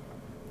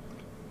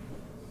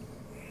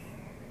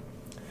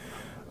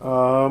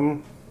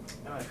 Now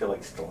I feel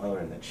like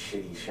Stallone in that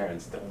shitty Sharon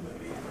Stone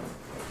movie.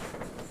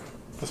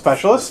 The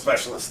specialist?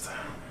 Specialist.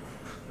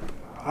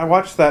 I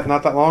watched that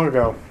not that long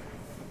ago.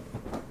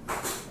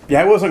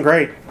 Yeah, it wasn't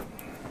great.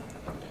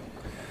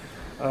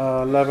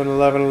 11,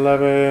 11,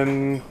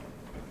 11.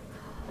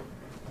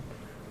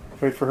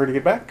 Wait for her to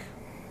get back.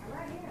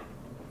 Right here.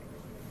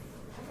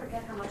 I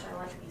forget how much I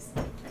like these.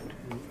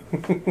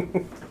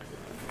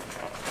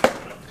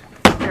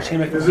 Can you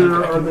make Is a-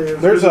 there, are they,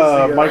 There's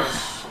a the,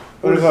 Mike's.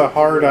 There's a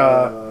hard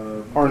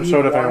orange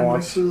soda if anyone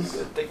wants.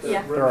 mixes,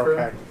 Yeah. They're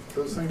okay.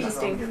 those things?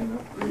 Feasting.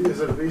 Is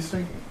it a bee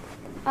sting?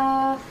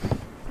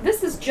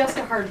 This is just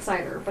a hard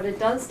cider, but it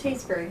does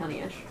taste very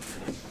honeyish.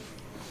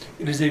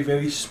 It is a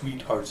very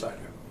sweet hard cider.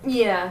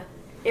 Yeah.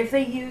 If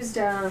they used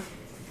like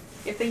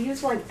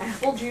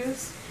apple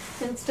juice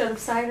instead of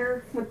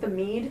cider with the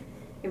mead,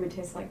 it would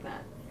taste like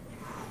that.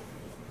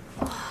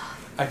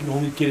 I can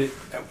only get it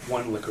at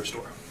one liquor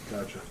store.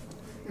 Gotcha.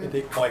 I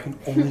think I can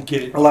only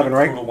get it 11,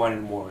 right? Total wine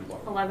and more.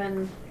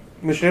 11.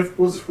 Initiative?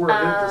 Was where I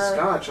hit the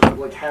scotch and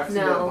like half the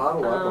No.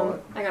 bottle I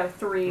bought. I got a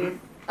 3.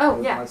 Oh,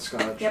 Was yeah. my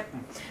scotch. Yep.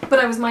 But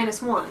I was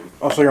 -1.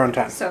 Oh, so you're on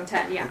 10. So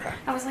 10, yeah. Okay.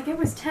 I was like, it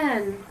was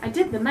 10. I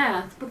did the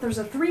math, but there's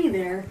a 3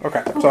 there.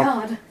 Okay, Oh, so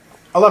God.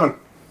 11.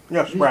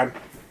 Yes, Brad.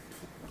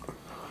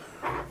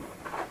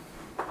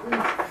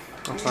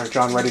 I'm sorry,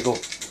 John Red Eagle.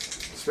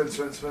 Spin,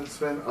 spin, spin,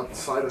 spin up the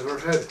side of her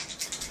head.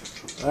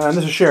 And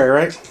this is Sherry,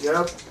 right?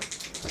 Yep.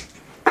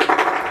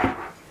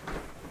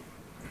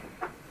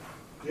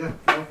 Yeah,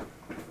 no.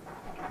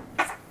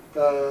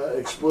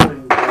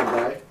 Exploding bad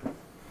guy.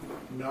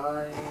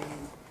 9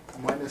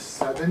 minus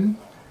 7.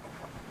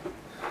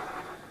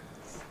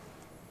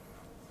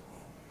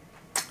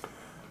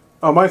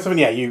 Oh, -7.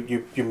 Yeah,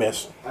 you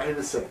missed. I hit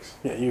a 6.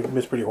 Yeah, you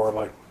missed pretty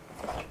horribly.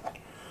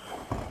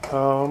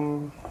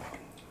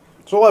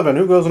 So 11.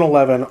 Who goes in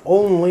 11?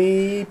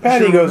 Only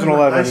Patty Sure, goes in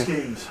remember, 11. Nice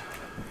games.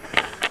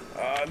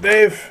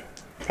 Dave,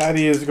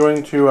 Patty is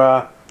going to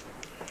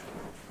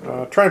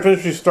try and finish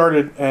what you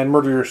started and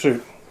murder your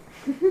suit.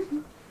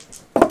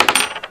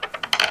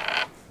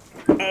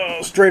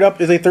 Straight up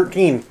is a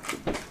 13.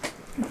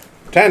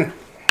 10.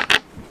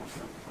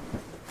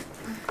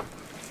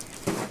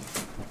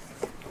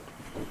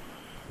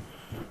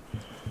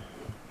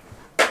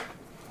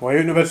 Why are you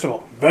eating a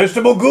vegetable?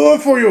 Vegetable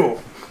good for you!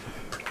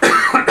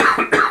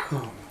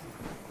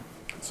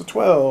 So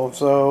 12,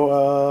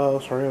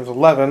 so, sorry, it was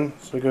 11,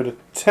 so we go to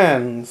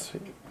 10s.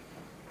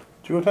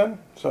 2 of 10?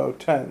 So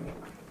 10.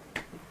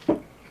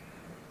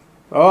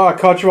 Oh, I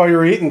caught you while you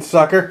were eating,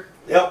 sucker.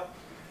 Yep.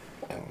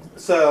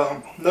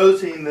 So,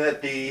 noticing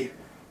that the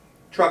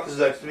truck is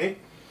next to me,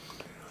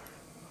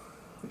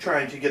 I'm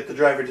trying to get the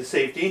driver to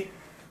safety.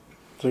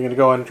 So you're going to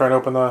go in and try to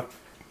open the...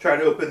 Trying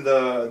to open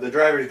the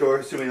driver's door,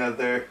 assuming that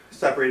they're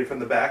separated from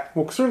the back.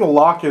 Well, considering the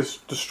lock is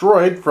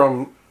destroyed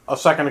from a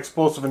second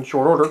explosive in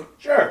short order,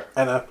 Sure.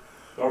 and a...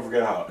 Don't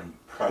forget how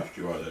impressed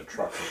you are that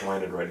truck just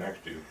landed right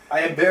next to you.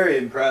 I am very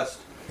impressed.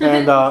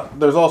 And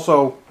there's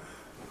also...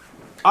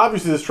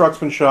 Obviously, this truck's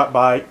been shot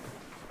by...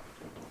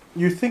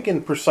 You're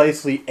thinking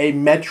precisely a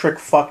metric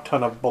fuck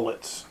ton of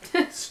bullets.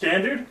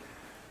 Standard?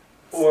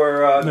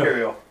 Or No.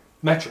 Imperial?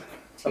 Metric.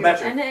 A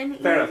metric. N-N-E.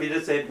 Fair enough, you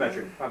did say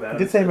metric. My bad. You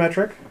did say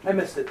metric? I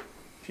missed it.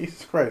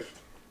 Jesus Christ.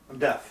 I'm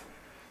deaf.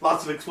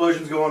 Lots of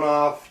explosions going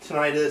off,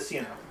 tinnitus,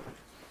 you know.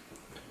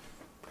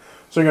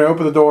 So you're going to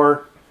open the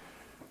door.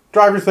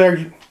 Driver's there.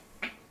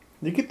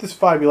 You get this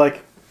vibe. You're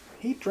like,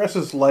 he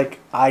dresses like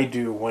I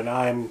do when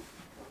I'm,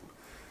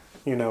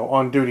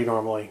 on duty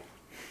normally.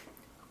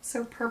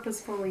 So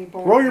purposefully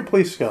born. Roll your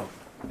police skill.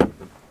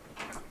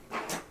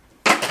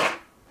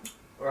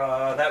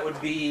 That would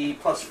be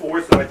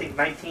 +4, so I think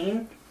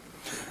 19.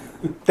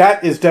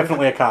 That is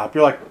definitely a cop.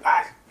 You're like,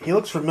 he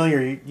looks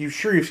familiar. You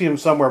sure you've seen him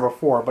somewhere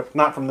before, but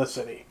not from this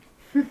city.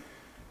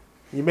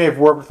 You may have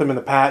worked with him in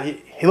the past.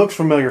 He looks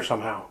familiar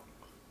somehow.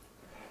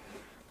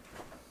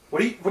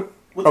 What's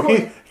Oh,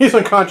 going on? he's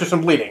unconscious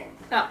and bleeding.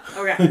 Oh,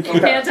 okay. You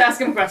can't ask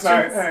him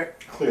questions. Alright.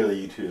 Clearly,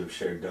 you two have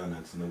shared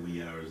donuts in the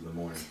wee hours of the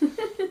morning.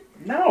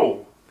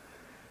 No!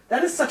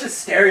 That is such a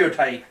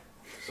stereotype.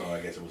 So I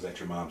guess it was at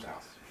your mom's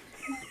house.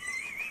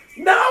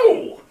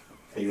 No!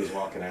 He was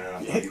walking out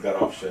after you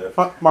got off shift.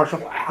 Marshall.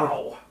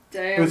 Wow.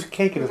 Damn. It was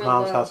cake at his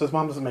Well, mom's house. His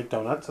mom doesn't make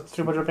donuts. That's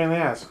too much of a pain in the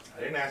ass.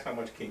 I didn't ask how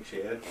much cake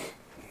she had.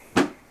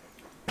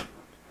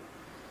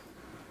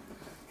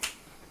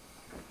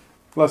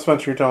 Les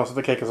Spencer, you're telling us that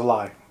the cake is a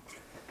lie.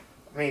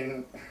 I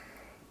mean,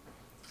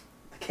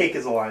 the cake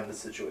is a lie in this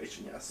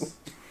situation, yes.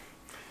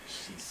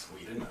 She's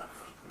sweet enough.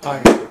 Pie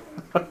is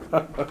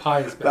good. Pie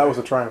is better. That was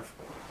a triumph.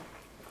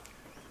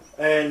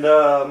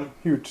 And,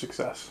 Huge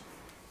success.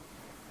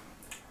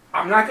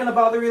 I'm not gonna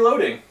bother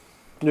reloading.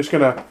 You're just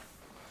going to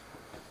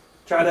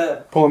Try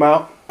to, pull him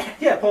out.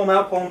 yeah, pull him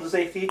out, pull him to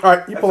safety. All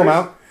right, you At pull him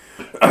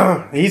first.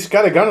 out. He's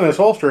got a gun in his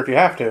holster if you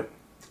have to.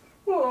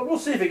 Well, we'll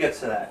see if it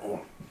gets to that.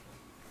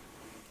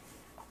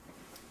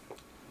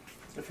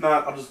 If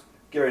not, I'll just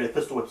get ready to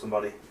pistol whip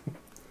somebody.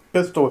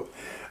 Pistol.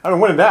 I mean,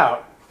 when in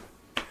doubt.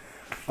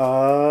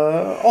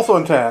 Also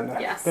in 10.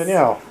 Yes.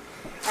 Danielle,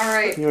 All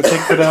right. you want to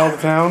take Fidel to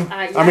town?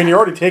 Yeah. I mean, you're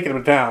already taking him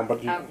to town,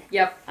 but you,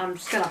 Yep. I'm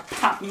just gonna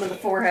pop him in the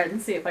forehead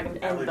and see if I can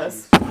end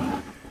this.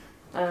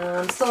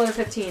 Still at a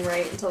 15,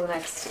 right? Until the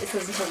next. It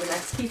says until the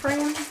next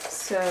keyframe.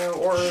 So,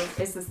 or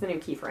is this the new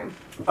keyframe?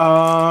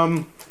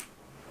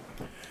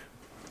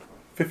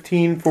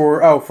 15 for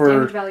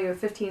Damage value of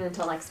 15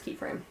 until next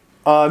keyframe.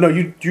 no,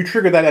 you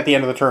trigger that at the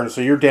end of the turn,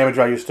 so your damage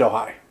value is still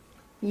high.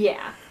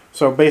 Yeah.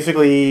 So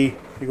basically,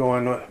 you go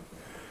on what,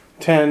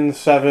 10,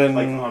 7,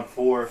 Like on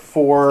 4.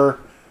 4.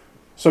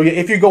 So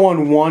if you go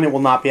on 1, it will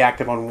not be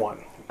active on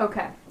 1.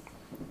 Okay.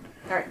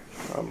 All right.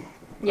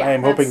 I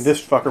am hoping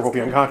this fucker will be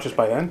unconscious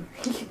by then.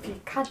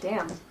 God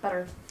damn,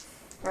 better.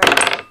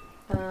 Alright.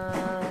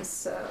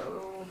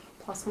 So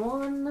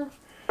 +1.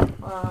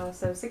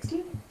 So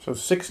 16. So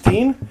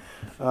 16.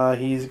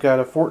 He's got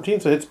a 14,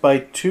 so hits by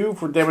 2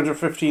 for damage of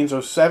 15.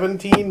 So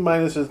 17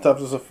 minus his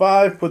toughness of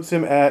 5 puts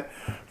him at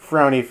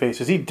frowny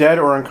face. Is he dead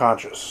or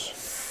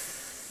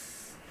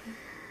unconscious?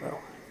 No.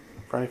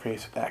 Frowny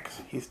face,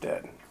 X. He's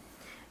dead.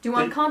 Do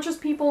unconscious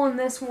people in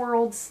this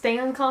world stay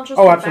unconscious?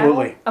 Oh, in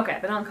absolutely. battle? Okay,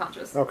 then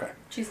unconscious. Okay.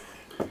 She's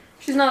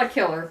not a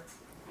killer.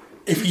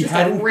 If She's he just a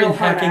hadn't real been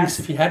hacking, hard ass.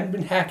 if he hadn't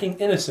been hacking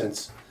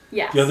innocence,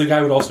 Yes. the other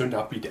guy would also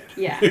not be dead.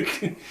 Yeah.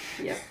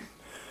 Yep.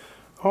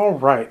 All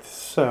right.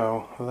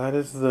 So that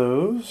is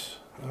those.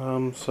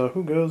 So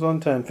who goes on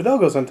 10? Fidel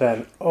goes on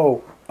 10.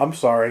 Oh, I'm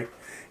sorry.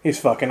 He's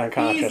fucking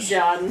unconscious. He's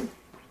done.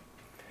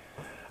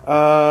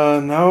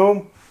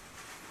 No.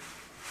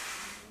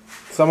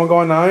 Someone go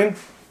on 9?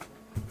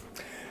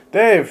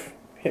 Dave,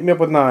 hit me up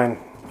with 9.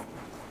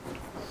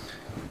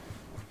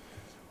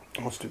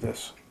 Let's do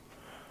this.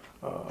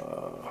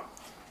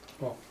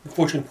 Well, the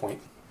fortune point.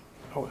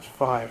 Oh, it's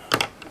 5.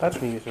 That's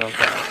when you use it on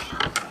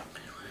 5.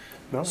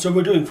 No? So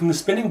we're doing from the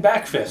spinning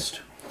back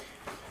fist.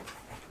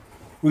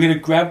 We're going to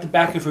grab the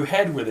back of her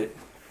head with it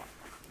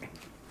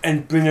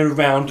and bring it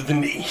around the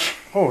knee.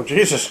 Oh,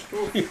 Jesus.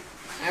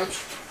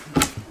 Ouch.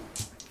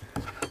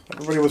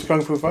 Everybody was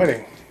kung fu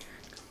fighting.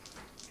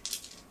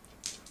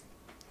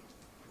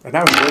 And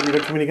now we're we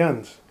have too many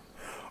guns.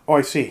 Oh,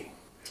 I see.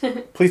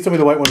 Please tell me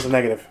the white one's a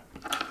negative.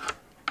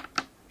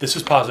 This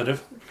is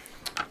positive.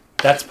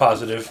 That's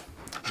positive.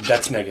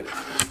 That's negative.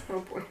 Oh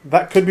boy.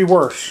 That could be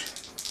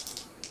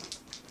worse.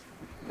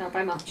 Not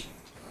by much.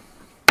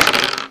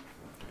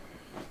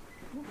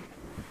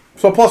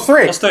 So plus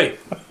 3. Plus 3.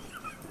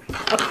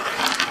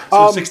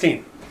 So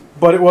 16.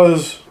 But it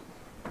was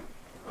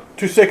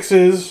 2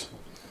 6s.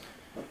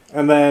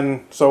 And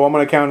then, so I'm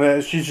going to count it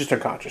as she's just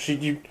unconscious.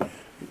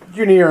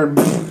 You're near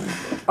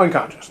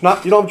unconscious.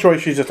 You don't have a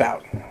choice, she's just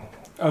out.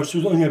 Oh, she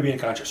was only going to be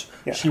unconscious.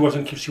 Yeah. She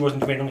wasn't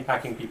randomly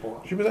hacking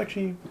people. She was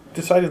actually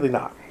decidedly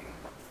not.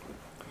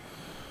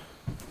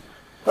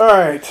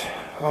 Alright.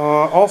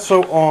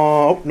 Also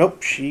on... Oh,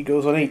 nope. She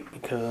goes on 8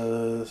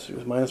 because it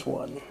was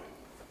 -1.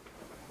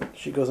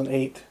 She goes on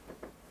 8.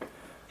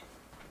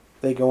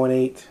 They go on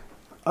 8.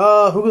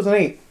 Who goes on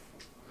 8?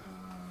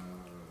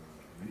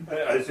 I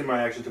assume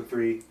I actually took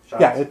 3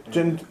 shots. Yeah,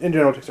 in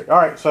general, it takes 3.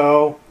 Alright,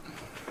 so...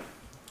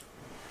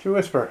 True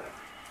Whisper.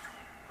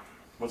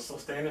 What's still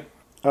standing?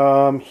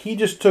 He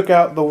just took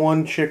out the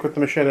one chick with the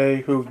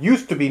machete who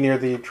used to be near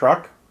the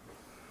truck.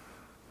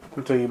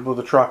 Until you blew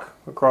the truck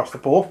across the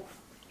pool.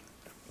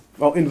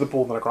 Well, into the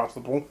pool, then across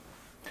the pool.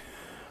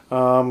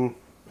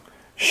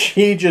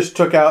 She just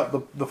took out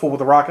the fool with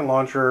the rocket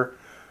launcher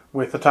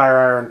with the tire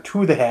iron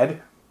to the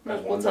head.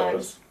 Multiple As one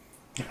times.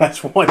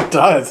 That's what it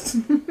does.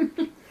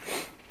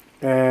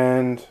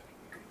 And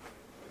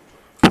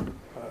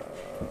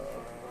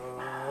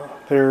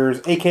there's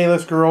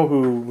AK-less girl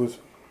who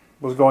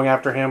was going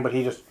after him, but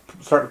he just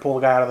started to pull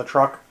the guy out of the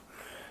truck.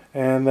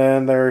 And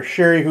then there's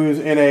Sherry, who's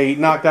in a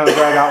knockdown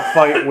drag-out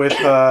fight with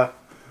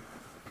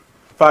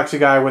Foxy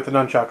guy with the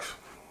nunchucks.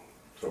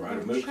 So we're out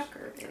of mooks.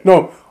 Chucker.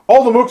 No,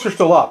 all the mooks are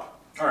still up.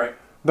 Alright.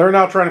 They're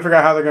now trying to figure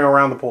out how they're going to go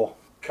around the pool.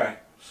 Okay.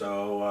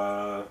 So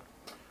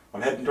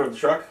I'm heading toward the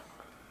truck.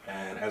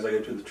 And as I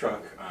go to the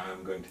truck,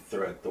 I'm going to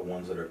throw at the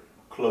ones that are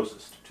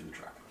closest to the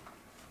truck.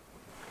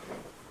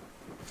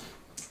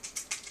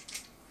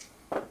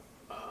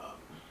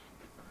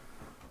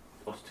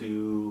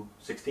 +2,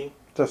 16. Is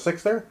that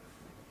 6 there?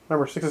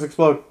 Remember, 6s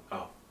explode.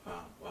 Oh,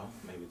 well,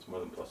 maybe it's more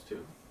than +2.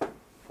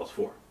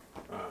 +4,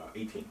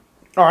 18.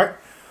 All right.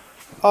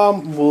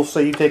 We'll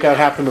say you take out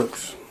half the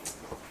mooks.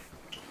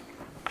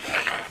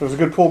 There's a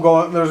good pull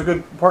going. There's a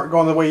good part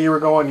going the way you were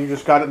going. You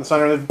just got it in the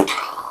center. And then,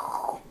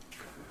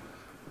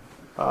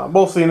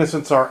 most of the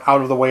innocents are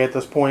out of the way at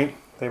this point.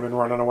 They've been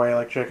running away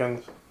like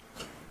chickens.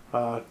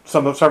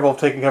 Several have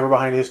taken cover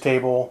behind his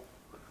table.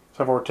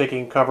 Several are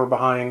taking cover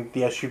behind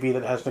the SUV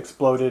that hasn't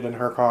exploded in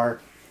her car.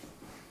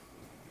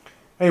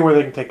 Anywhere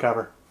they can take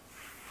cover.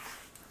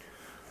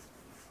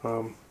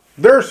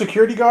 There are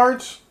security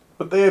guards,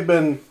 but they have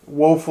been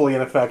woefully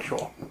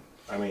ineffectual.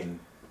 I mean,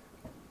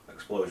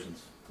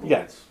 explosions. Yeah.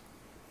 bullets.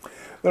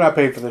 They're not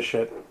paid for this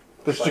shit.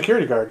 They're Like-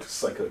 security guards.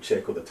 Psycho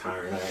chick with a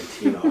tire iron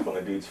teeing off on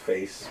a dude's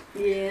face.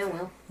 Yeah,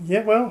 well,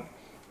 Yeah, well,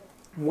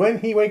 when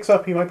he wakes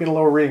up, he might be in a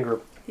lower reading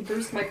group. he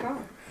bruised my car.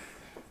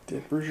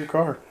 Did bruise your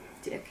car.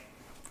 Dick.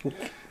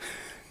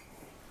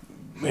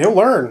 He'll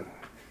learn.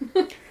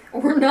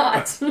 Or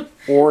not.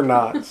 Or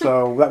not.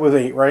 So that was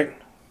 8, right?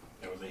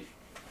 That was 8.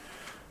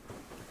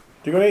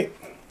 Do you go 8?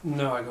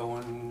 No, I go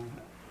in.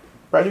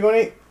 Brad, you going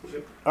 8?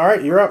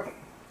 Alright, you're up.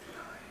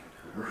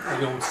 I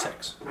go in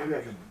 6. Maybe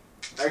I can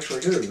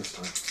actually hit her this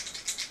time.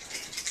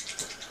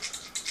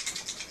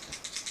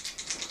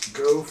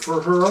 Go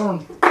for her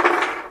arm.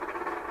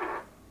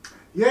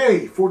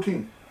 Yay!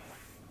 14.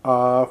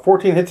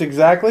 14 hits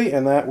exactly,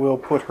 and that will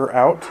put her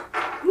out.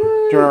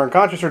 You're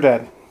unconscious or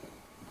dead?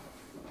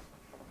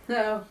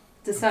 No.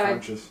 Decide.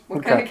 Conscious.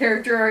 What kind Okay. of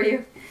character are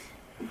you?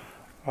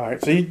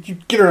 Alright, so you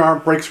get her arm,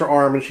 breaks her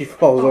arm, and she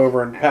falls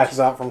over and passes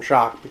out from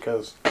shock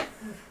because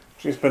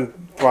she's been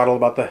throttled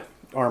about the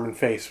arm and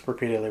face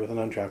repeatedly with a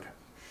nunchuck.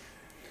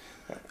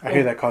 I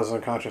hear that causes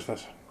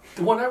unconsciousness.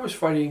 The one I was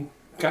fighting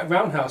got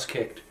roundhouse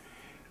kicked,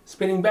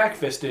 spinning back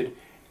fisted,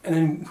 and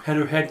then had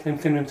her head slam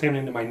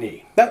into my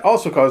knee. That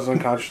also causes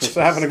unconsciousness.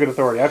 Having a good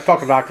authority. I've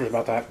talked to doctors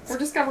about that. We're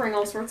discovering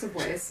all sorts of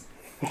ways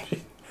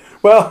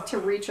Well, to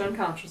reach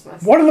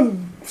unconsciousness. one of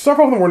them,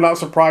 several of them were not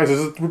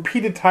surprises.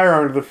 Repeated tire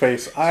iron to the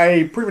face.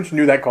 I pretty much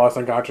knew that caused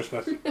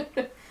unconsciousness.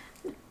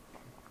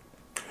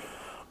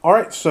 All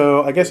right,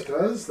 so I guess It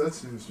does?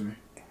 That's news to me.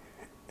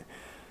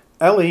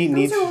 Ellie Those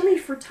needs. are only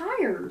for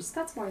tires.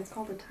 That's why it's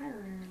called a tire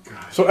iron.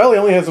 So Ellie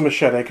only has a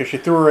machete because she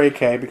threw her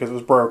AK because it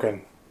was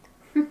broken.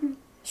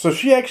 So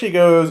she actually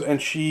goes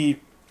and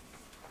she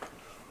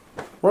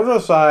runs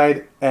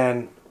aside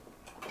and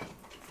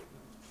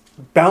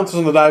bounces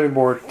on the diving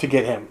board to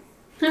get him.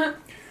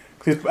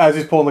 As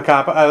he's pulling the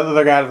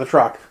other guy out of the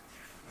truck.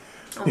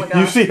 Oh my You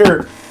gosh. see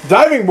her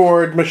diving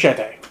board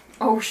machete.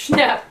 Oh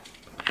snap.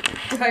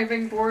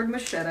 Diving board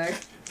machete.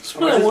 So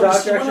What's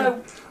his dodge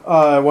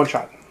action? One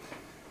shot.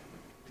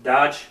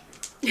 Dodge.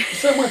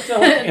 Someone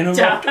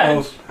interrupt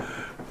of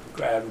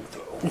grab and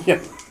throw.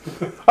 Yeah.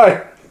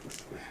 Hi.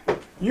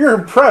 You're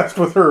impressed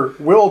with her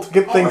will to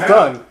get things yeah.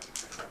 done.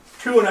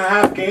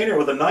 2.5 gainer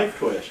with a knife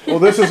twist. Well,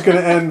 this is going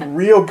to end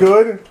real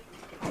good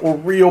or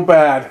real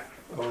bad.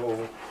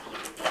 Oh.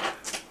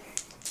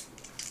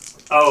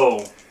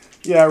 Oh.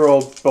 Yeah, I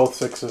rolled both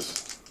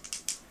sixes.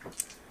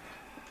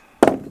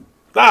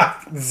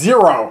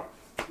 0.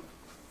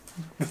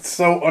 It's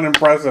so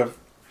unimpressive.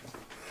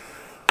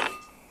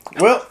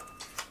 Well,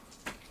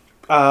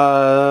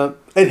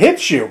 it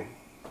hits you.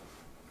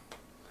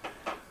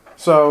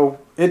 So,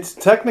 it's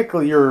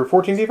technically your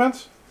 14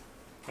 defense?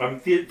 I'm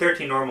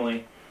 13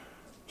 normally.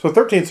 So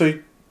 13, so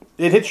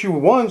it hits you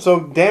 1,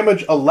 so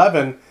damage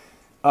 11.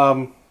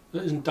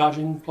 Isn't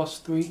dodging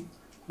 +3?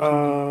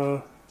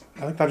 I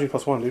think dodging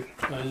 +1, dude.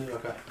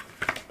 Okay.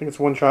 I think it's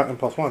 1 shot and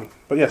 +1.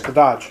 But yes, the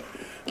dodge.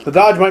 The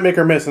dodge might make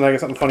her miss, and I get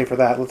something funny for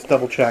that. Let's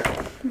double check.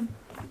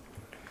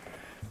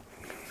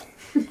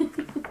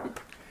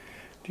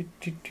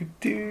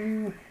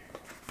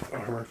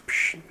 Armor.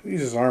 Psh,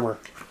 uses armor.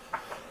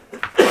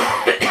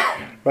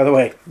 By the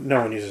way,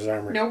 no one uses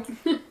armor. Nope.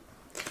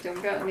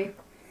 Don't got any.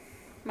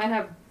 Might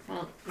have.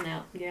 Well,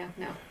 no. Yeah,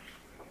 no.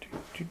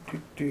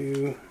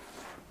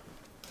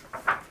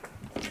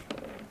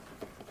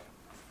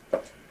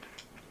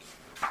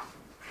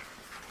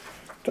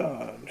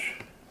 Dodge.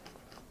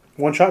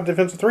 1 shot,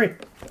 defense of 3.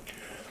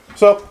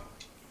 So,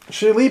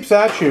 she leaps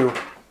at you,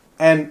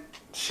 and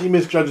she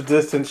misjudges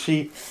distance.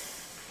 She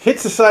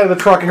hits the side of the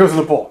truck and goes in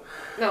the pool.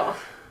 No.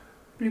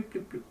 Bloop,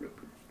 bloop, bloop, bloop.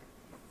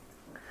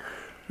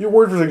 Your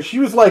word for it, she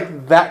was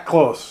like that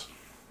close.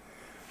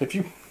 If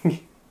you...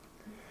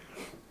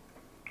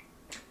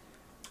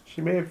 She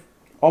may have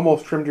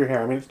almost trimmed your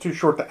hair. I mean, it's too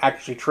short to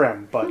actually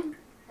trim, but...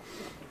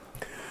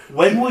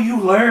 When will you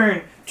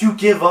learn to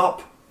give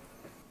up?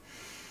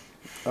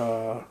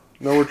 No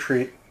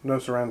retreat, no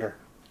surrender.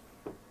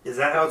 Is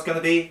that how it's going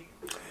to be?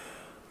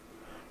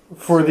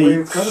 For That's the way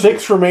the it's gotta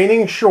 6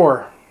 remaining,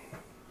 sure.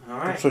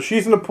 Alright. So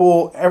she's in the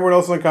pool, everyone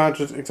else is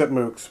unconscious except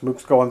Mooks.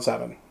 Mooks go on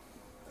 7.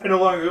 I no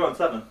longer go on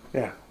 7.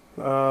 Yeah.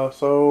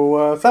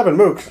 7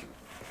 Mooks.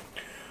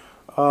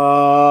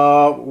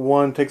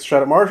 1 takes a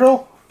shot at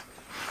Marshall.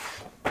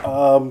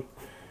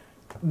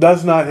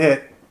 Does not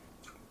hit.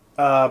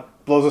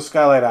 Blows a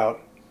skylight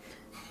out.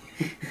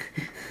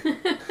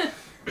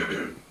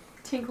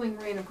 Tinkling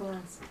rain of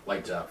glass.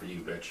 Lights out for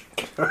you, bitch.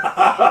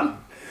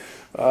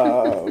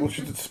 One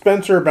shoots at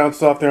Spencer,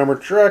 bounced off the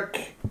armored truck.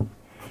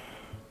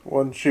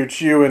 1 shoots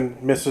you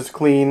and misses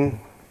clean.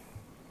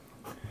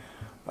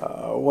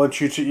 1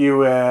 shoots at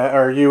you,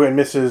 you and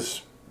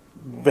misses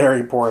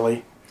very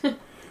poorly.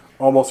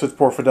 Almost hits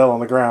poor Fidel on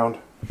the ground.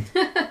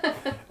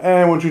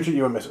 And 1 shoots at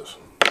you and misses.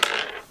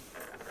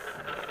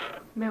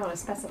 You may want to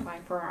specify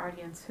for our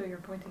audience who you're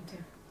pointing to.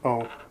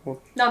 Oh,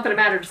 well, Not that it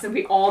matters, since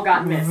we all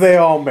got missed. they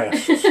all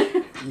missed.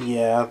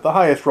 Yeah, the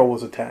highest roll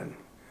was a 10.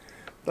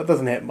 That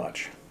doesn't hit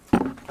much.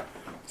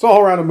 So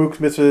all around of Mooks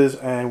misses,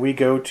 and we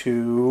go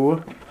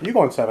to... You go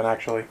on 7,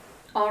 actually.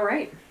 All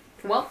right.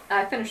 Well,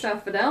 I finished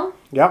off Fidel.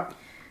 Yep.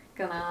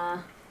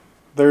 Gonna.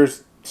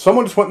 There's...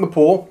 Someone just went in the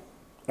pool,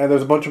 and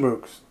there's a bunch of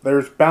Mooks.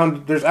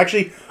 There's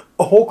actually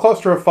a whole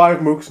cluster of 5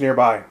 Mooks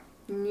nearby.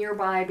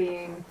 Nearby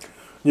being.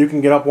 You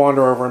can get up,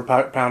 wander over, and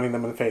pounding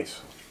them in the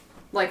face.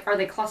 Like, are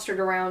they clustered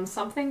around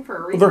something for a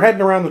Well, reason? they're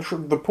heading around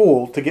the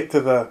pool to get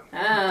to the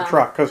Ah.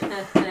 truck. Because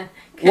Can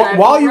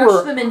While I you rush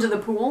were- them into the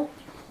pool?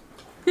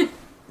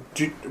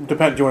 do you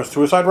want a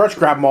suicide rush?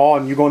 Grab them all,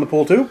 and you go in the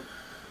pool too?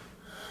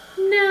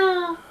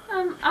 No.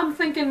 I'm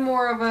thinking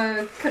more of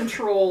a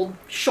controlled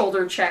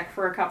shoulder check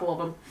for a couple of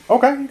them.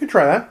 Okay, you can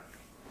try that.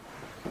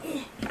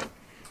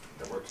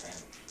 That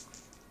works,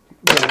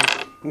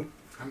 man.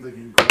 I'm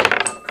thinking go in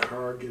the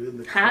car, get in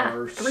the Ha!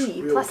 car,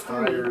 3 wheel plus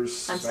 3.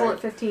 tires, I'm still at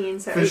 15,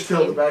 so fishtail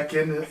 18. the back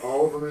end, and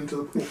all of them into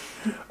the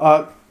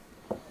pool.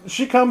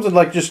 She comes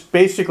and just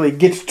basically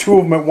gets 2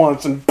 of them at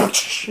once and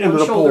into No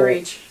the shoulder pool.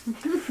 reach.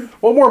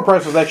 Well, more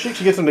impressive is that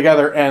she gets them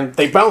together and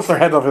they bounce their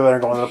heads over there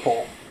and go into the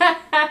pool.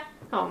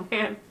 Oh,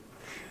 man.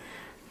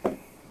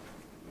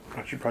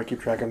 I should probably keep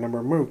track of the number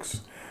of mooks.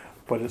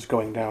 but it's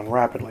going down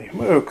rapidly.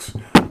 Mooks.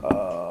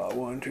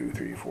 1, 2,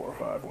 3, 4,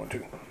 5, 1,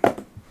 2.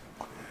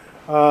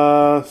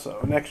 So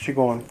next you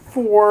go on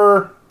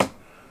 4.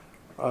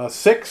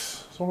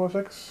 6. Someone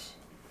 6.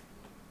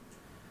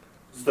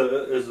 Is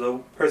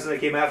the person that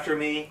came after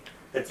me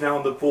that's now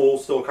in the pool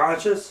still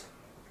conscious?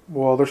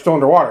 Well, they're still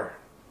underwater.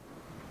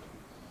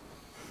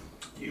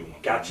 You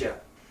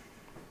Gotcha.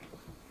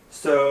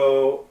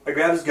 So I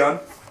grab his gun,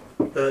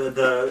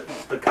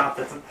 the cop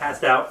that's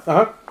passed out.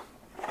 Uh-huh.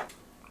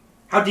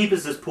 How deep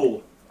is this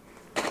pool?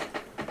 At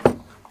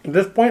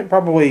this point,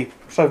 probably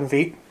 7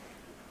 feet.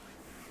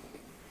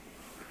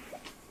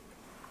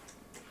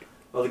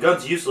 Well, the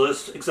gun's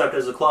useless except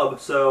as a club,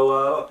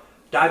 so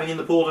diving in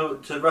the pool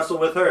to wrestle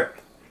with her.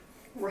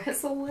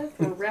 Wrestle with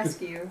or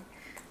rescue?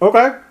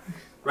 Okay.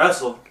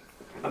 Wrestle.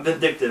 I'm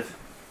vindictive.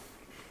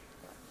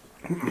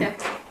 Okay.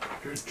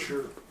 Good,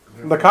 sure.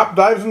 The cop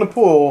dives in the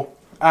pool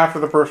after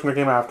the person who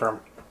came after him.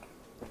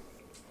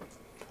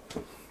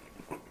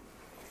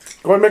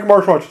 Go ahead and make a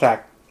martial arts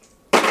attack.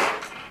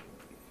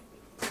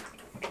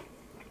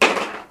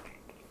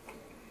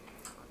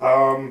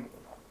 Um,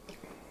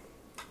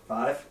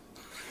 5.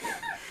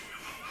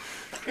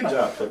 Good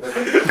job, Pepper.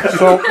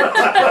 So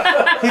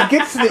he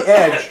gets to the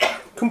edge,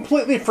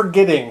 completely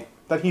forgetting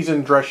that he's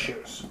in dress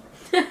shoes.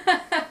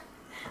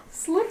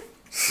 Slip.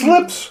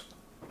 Slips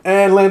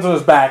and lands on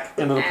his back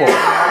into the pool.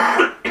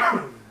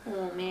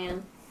 Oh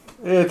man.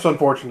 It's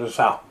unfortunate as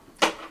hell.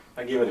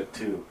 I give it a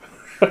 2.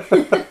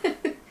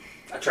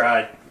 I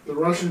tried. The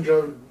Russian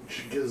judge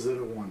gives it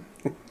a 1.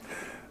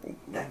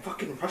 That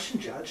fucking Russian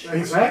judge.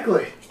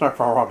 Exactly. It's not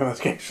far wrong in this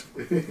case.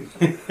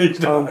 He's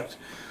not.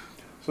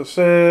 So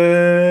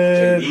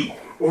Sid... JD.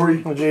 Or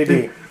he,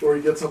 JD. or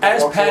he gets up and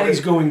As walks Patty's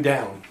away. going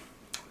down,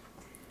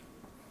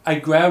 I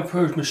grab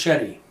her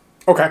machete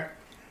Okay.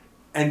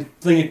 and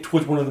fling it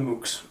towards one of the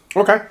mooks.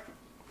 Okay.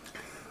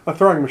 A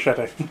throwing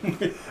machete.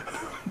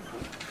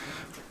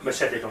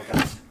 Machete don't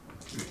cast.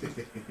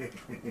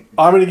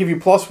 I'm going to give you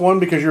 +1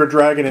 because you're a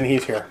dragon and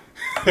he's here.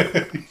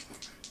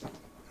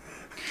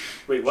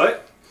 Wait,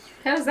 what?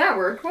 How does that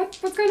work? What's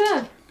going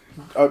on?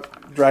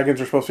 Dragons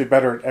are supposed to be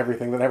better at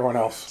everything than everyone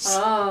else.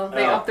 Oh,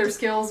 they Oh. up their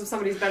skills if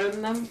somebody's better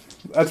than them?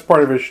 That's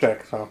part of his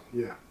shtick, so...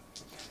 Yeah.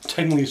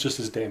 Technically, it's just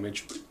his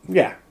damage. But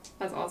Yeah.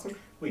 That's awesome.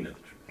 We know the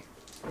truth.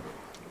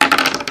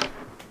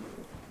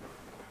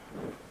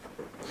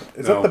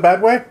 Is No. that the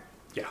bad way?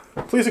 yeah.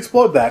 Please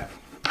explode that.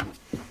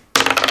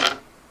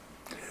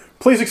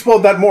 Please explode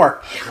that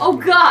more. Oh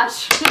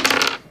gosh!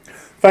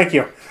 Thank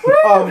you.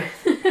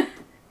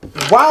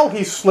 While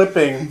he's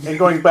slipping and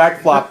going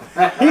back flop,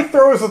 he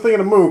throws the thing in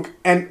a mook,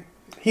 and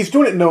he's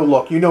doing it no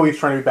look. You know he's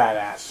trying to be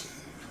badass.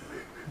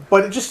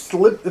 But it just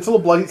slipped. It's a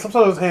little bloody. It slips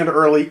on his hand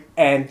early,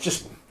 and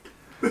just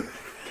in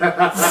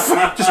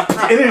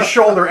his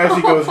shoulder as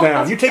he goes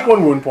down. You take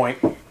 1 wound point.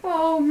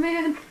 Oh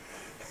man.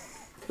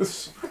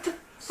 This-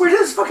 Where does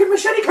this fucking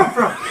machete come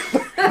from?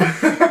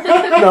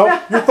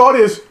 no, your thought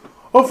is,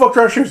 oh fuck,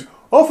 dress shoes.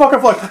 Oh fuck,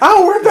 I'm like,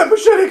 ow, where'd that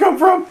machete come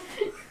from?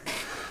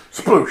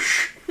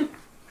 Sploosh.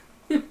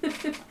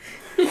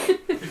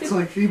 It's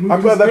like he moved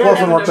I'm glad his that plus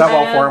hand. one worked out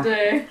well for him.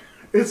 Day.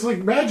 It's like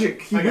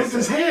magic. He Like I moved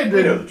his said, hand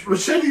we know the and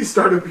truth. machetes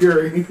start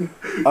appearing. Who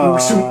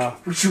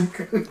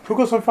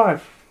goes on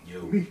 5?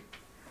 You.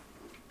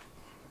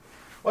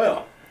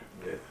 Well,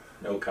 with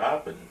no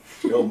cop and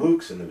no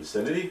mooks in the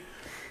vicinity.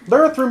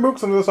 There are 3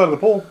 mooks on the other side of the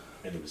pool.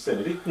 In the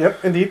vicinity,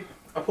 Yep, indeed.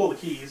 I pull the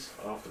keys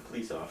off the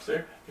police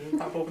officer and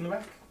pop open the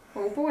back.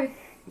 Oh boy.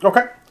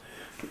 Okay.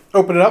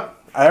 Open it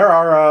up. There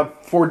are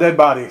 4 dead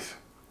bodies.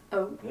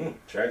 Oh.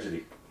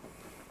 Tragedy.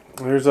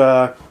 There's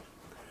and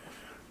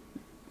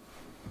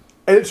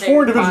it's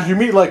 4 individuals you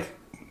meet, like,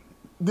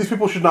 these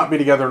people should not be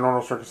together in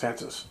normal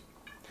circumstances.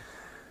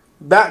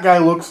 That guy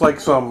looks like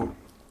some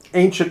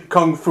ancient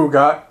kung fu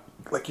guy,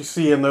 like you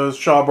see in those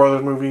Shaw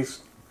Brothers movies.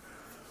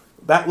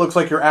 That looks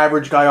like your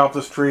average guy off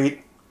the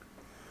street.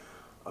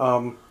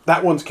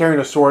 That one's carrying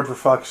a sword, for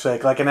fuck's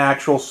sake, like an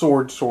actual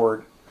sword.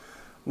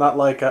 Not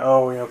like,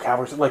 cavalry,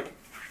 like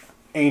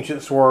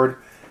ancient sword.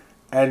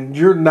 And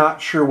you're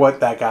not sure what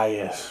that guy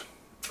is.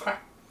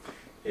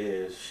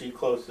 Is she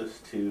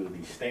closest to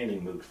the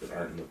standing mooks that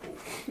aren't in the pool?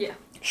 Yeah.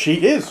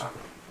 She is.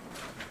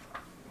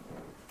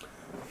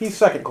 He's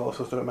second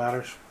closest if it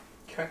matters.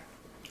 Okay.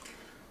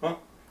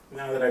 Well,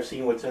 now that I've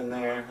seen what's in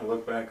there, I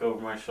look back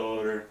over my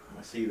shoulder.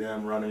 I see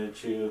them running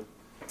at you.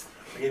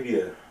 I give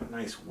you a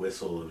nice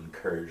whistle of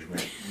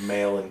encouragement,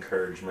 male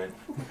encouragement.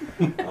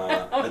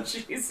 Oh A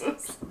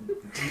Jesus.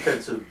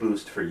 defensive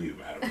boost for you,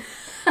 madam.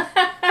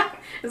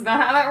 Is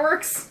that how that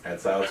works?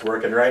 That's how it's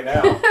working right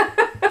now.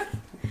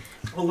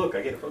 Oh, look,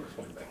 I get a focus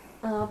point back.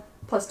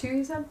 +2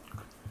 you said?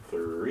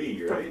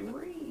 3, right?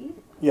 3.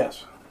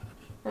 Yes.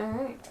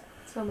 Alright.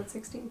 So I'm at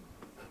 16.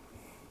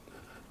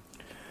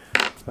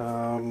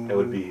 That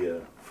would be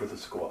for the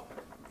squad.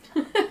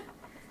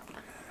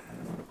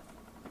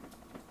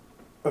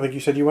 I think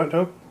you said you went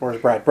to? Or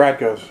is Brad? Brad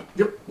goes.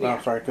 Yep. No,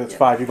 Yeah. sorry, 'cause it's Yep.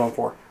 5, you're going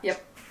 4.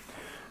 Yep.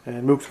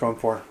 And Mook's going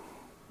 4.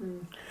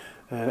 And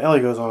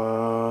Ellie goes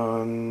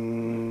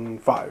on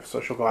 5,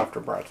 so she'll go after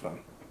Brad's done.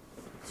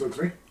 So it's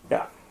me?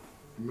 Yeah.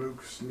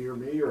 mooks near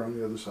me or on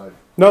the other side?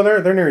 No,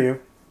 they're near you.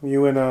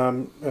 You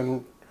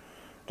and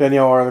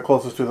Danielle are the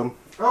closest to them.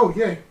 Oh,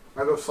 yay.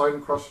 I go sliding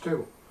across the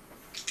table.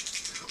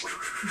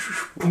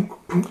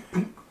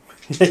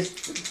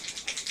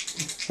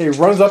 He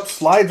runs up,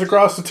 slides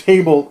across the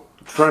table,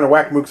 trying to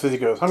whack Mooks as he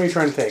goes. How many are you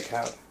trying to take?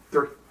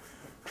 3.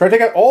 Try to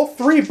take out all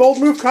 3. Bold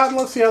move, Cotton.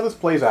 Let's see how this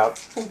plays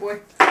out. Oh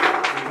boy.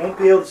 You won't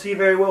be able to see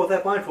very well with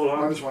that blindfold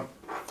on.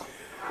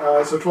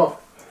 -1. So 12.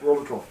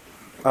 Roll to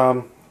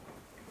 12.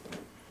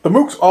 The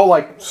Mooks all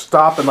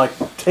stop and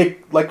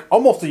take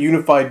almost a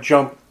unified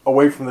jump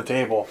away from the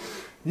table.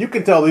 You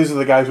can tell these are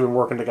the guys who've been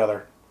working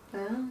together.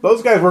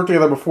 Those guys worked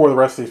together before the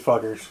rest of these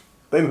fuckers.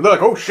 They're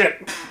like, oh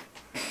shit.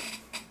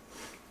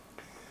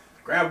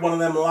 Grab one of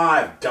them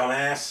alive,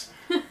 dumbass.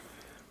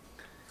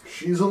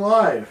 She's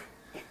alive.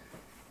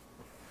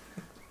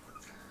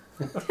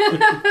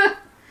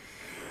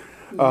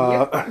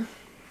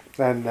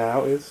 And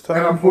now it's And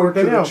time I'm for pointing to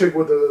the Danielle. chick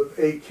with the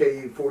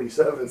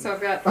AK-47. So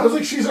I've got I was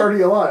like, she's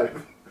already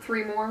alive.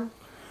 3 more.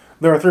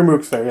 There are 3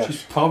 Mooks there, yes.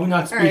 She's probably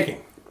not All right.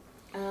 speaking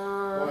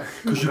Uh,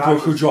 because you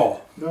broke her jaw.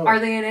 No. are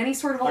they in any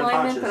sort of alignment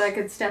Unconscious. that I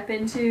could step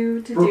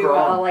into to Broke do her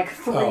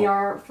a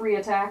arm. free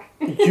attack?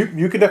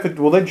 you could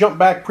definitely... Well, they jumped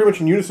back pretty much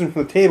in unison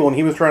from the table, and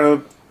he was trying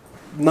to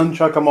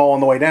nunchuck them all on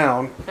the way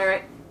down. All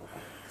right.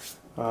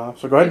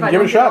 So go ahead If and I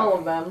give it don't a get shot. all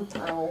of them,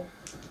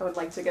 I would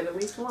like to get at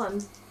least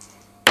one.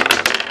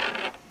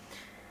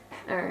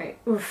 All right.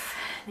 Oof.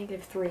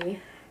 -3,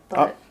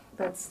 but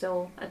that's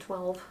still a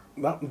 12.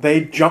 No,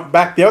 they jump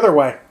back the other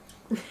way.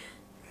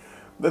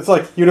 It's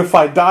like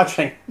unified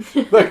dodging.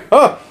 Like,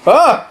 oh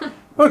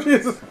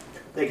Jesus.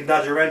 They can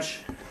dodge a wrench.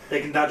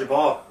 They can dodge a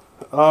ball.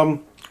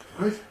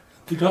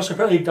 You can also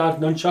apparently dodge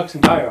nunchucks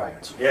and tire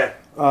irons. Yeah.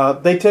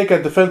 They take a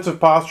defensive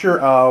posture.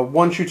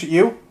 One shoots at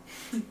you.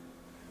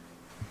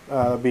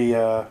 That'll be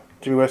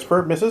Jimmy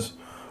Whisper, misses.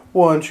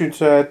 One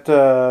shoots at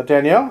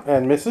Danielle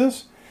and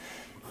misses.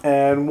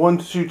 And one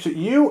shoots at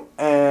you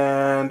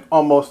and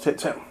almost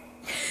hits him.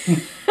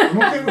 I'm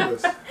okay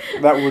with this.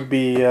 That would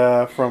be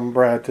from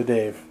Brad to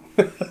Dave.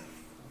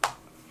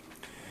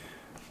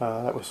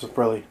 That was just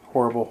really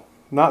horrible.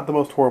 Not the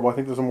most horrible. I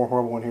think there's a more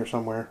horrible one here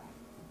somewhere.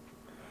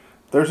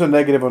 There's a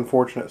negative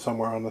unfortunate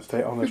somewhere on this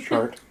on this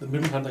chart. The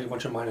middle had a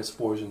bunch of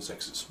 -4s and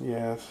 6s.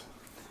 Yes.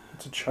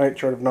 It's a giant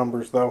chart of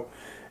numbers, though.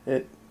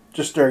 It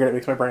just staring at it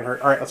makes my brain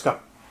hurt. All right, let's go.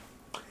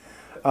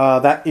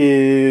 That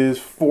is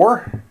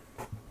 4.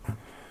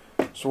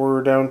 So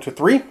we're down to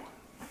 3.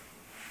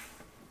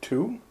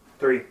 2.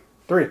 3.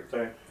 3.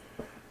 Sorry.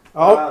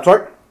 Oh,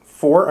 sorry.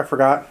 4. I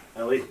forgot.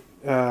 Ellie.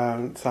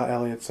 It's not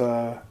Ellie. It is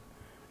Ellie.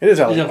 It's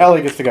Ellie.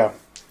 Ellie gets to go.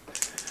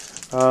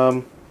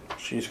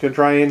 She's gonna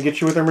try and get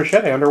you with her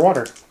machete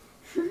underwater.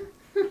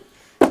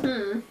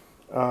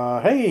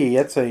 Hey,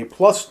 that's a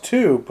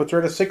 +2. Puts her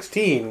at a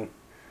 16.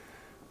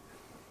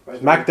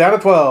 Smack down to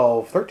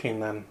 12. 13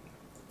 then.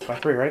 By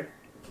 3, right?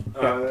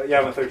 Yeah,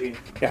 I'm a 13.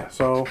 Yeah,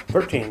 so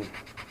 13.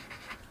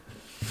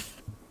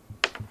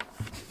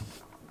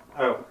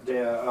 Oh,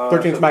 yeah.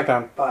 13 so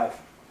smackdown. 5.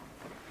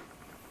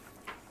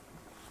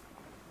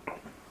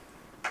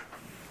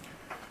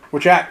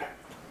 Which at?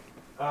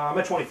 I'm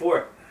at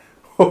 24.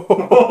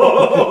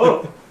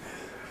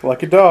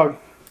 Lucky dog.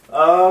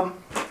 Um,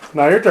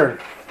 Now your turn.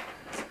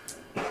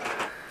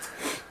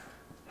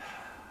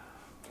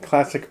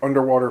 Classic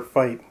underwater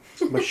fight.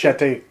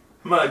 Machete.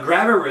 I'm gonna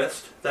grab her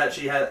wrist that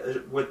she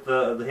had with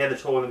the hand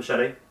that's holding the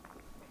machete,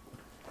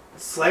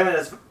 slam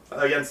it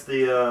against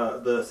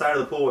the side of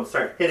the pool, and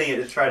start hitting it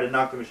to try to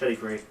knock the machete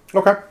free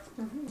Okay.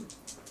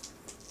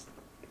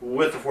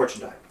 with the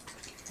fortune die.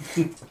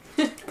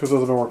 Because those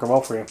have been working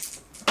well for you.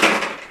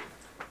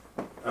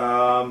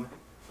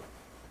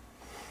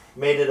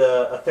 Made it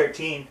a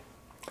 13.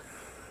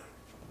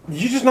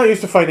 You're just not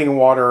used to fighting in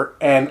water,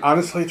 and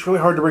honestly, it's really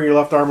hard to bring your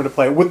left arm into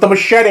play with the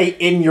machete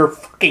in your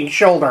fucking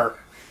shoulder.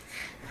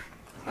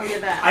 I'll get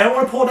that. I don't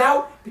want to pull it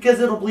out because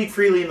it'll bleed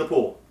freely in the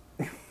pool.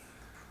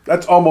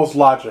 That's almost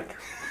logic.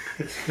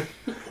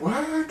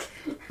 What?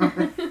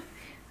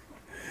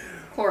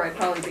 Or I'd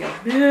probably be a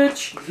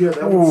bitch. Yeah,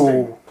 that would sting.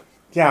 Ooh.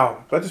 Yeah,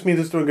 that just means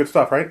it's doing good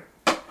stuff, right?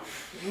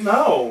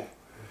 No,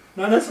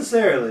 not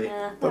necessarily.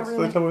 Not That's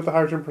really. they tell me with the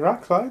hydrogen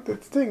peroxide.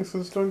 It stings, so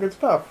it's doing good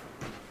stuff.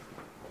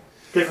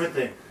 Different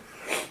thing.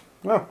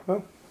 Oh,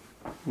 well,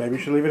 maybe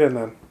you should leave it in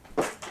then.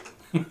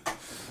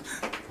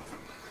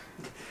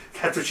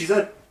 That's what she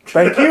said.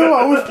 Thank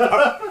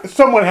you.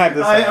 Someone had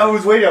this. I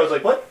was waiting. I was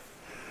like, what?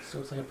 So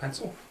it's like a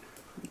pencil.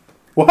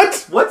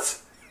 What? What?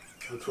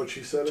 That's what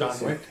she said. John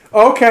Wick.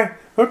 Okay.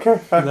 Okay.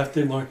 You left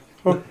in, Lauren.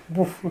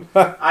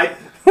 I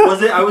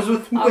was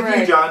with All you,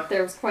 right. John.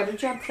 There was quite a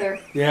jump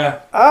there. Yeah.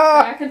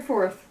 Back and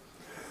forth.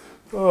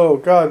 Oh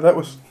God, that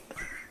was.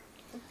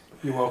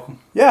 You're welcome.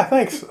 Yeah,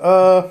 thanks.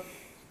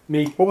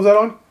 Me. What was that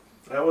on?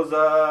 That was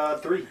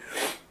 3.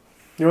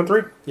 You on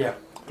 3? Yeah.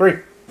 3.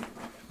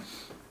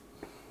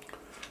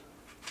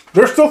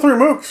 There's still 3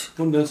 mooks.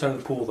 On the other side of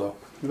the pool, though.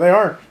 They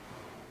are.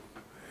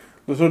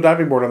 There's no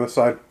diving board on this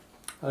side.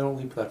 I don't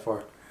leap that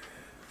far.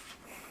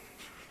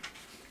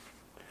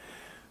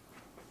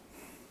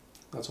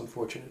 That's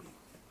unfortunate.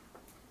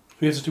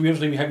 We have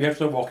to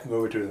start walking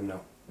over to them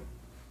now.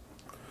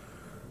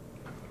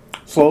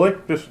 Slowly,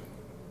 just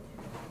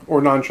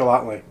or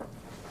nonchalantly.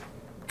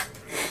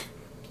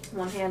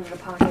 One hand in a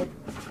pocket,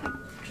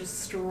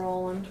 just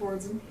strolling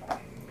towards him.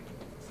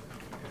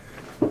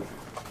 The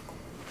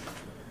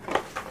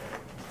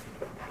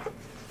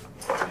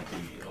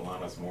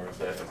Alanis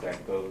Morissette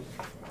attack pose.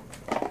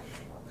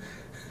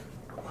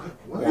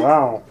 What?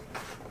 Wow.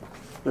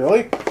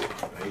 Really? Hey,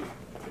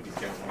 if he's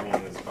got money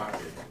in his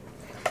pocket.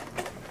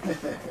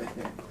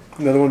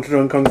 Another one's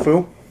doing kung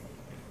fu.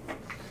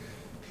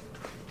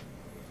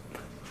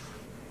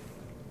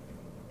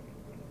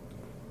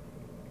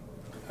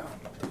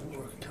 Doesn't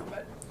work in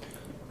combat.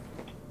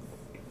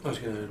 I was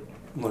gonna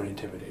learn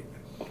intimidate.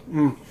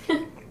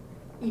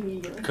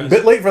 Immediately.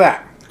 Bit late for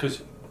that.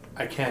 Because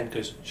I can,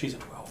 because she's a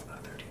 12, not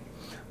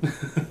a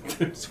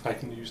 13. So I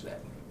can use that.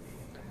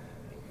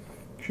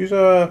 She's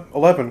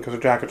 11 because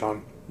of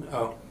Jackaton.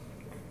 Oh.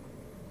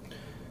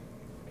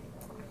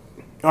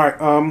 All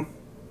right.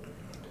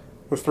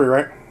 Was 3,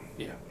 right?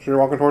 Yeah. So you're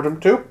walking towards him.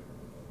 2.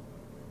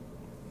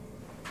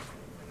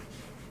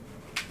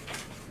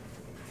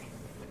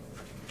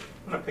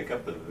 I'm gonna pick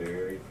up the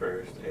very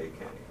first AK.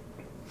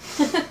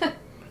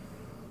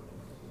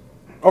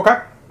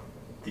 Okay.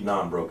 The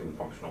non-broken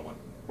functional one.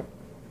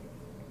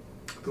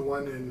 The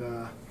one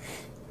in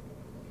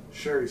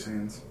Sherry's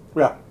hands.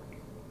 Yeah.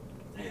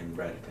 And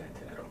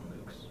rat-a-tat-tat on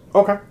Luke's.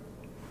 Okay.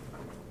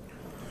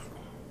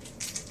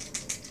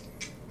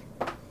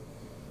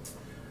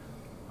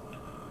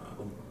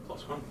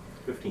 +1.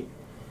 15.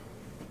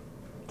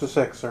 To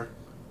 6, sir.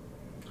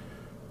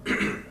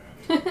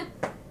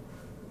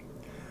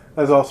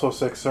 That's also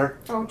 6, sir.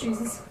 Oh,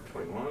 Jesus.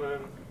 21.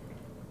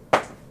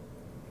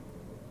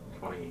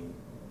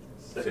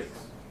 26.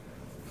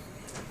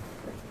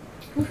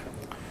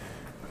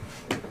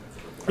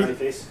 Frowny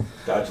face.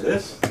 Dodge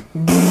this.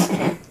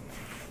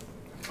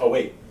 Oh,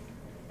 wait.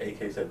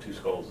 AKs have 2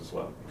 skulls as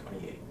well.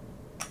 28.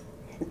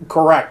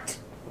 Correct.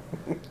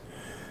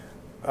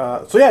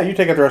 So yeah, you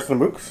take out the rest of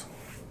the mooks.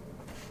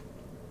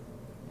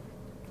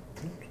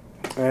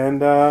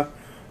 And I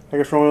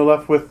guess we're only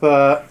left with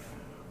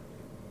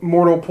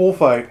Mortal Pool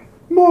Fight.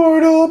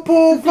 Mortal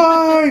Pool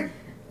Fight!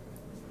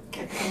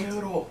 Get the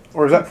noodle.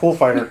 Or is that Pool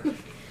Fighter?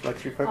 Like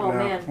Street Fighter? Oh, No.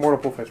 man. Mortal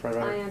Pool Fight's right I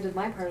better. ended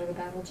my part of the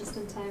battle just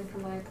in time for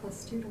my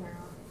 +2 to wear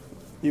off.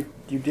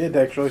 You did,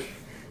 actually.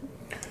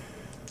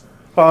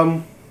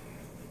 Let's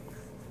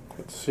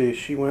see,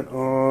 she went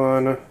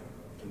on...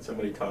 Can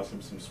somebody toss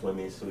him some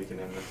swimmies so we can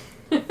end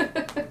this?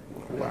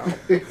 Wow.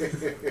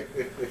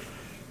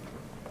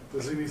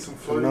 Does he need some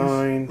floaties?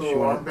 9, she Little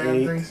went armband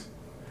 8. things?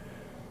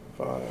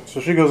 5. So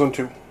she goes on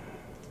 2.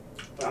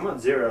 I'm on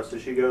 0, so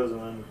she goes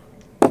on.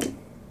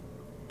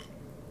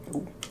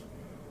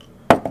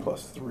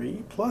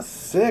 +3,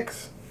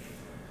 +6.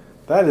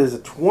 That is a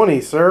 20,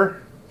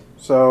 sir.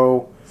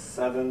 So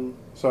 7,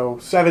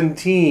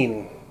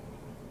 17.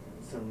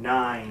 so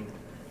 9,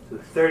 so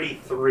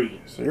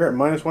 33. So you're at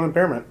 -1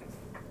 impairment.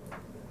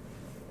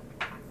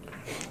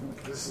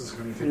 This is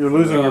going to take. You're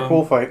losing your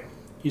pool fight.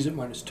 He's at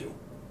 -2.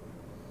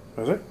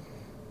 Is it?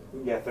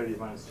 Yeah, 30 is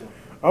 -2.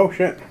 Oh,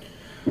 shit.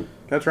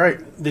 That's right.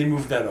 They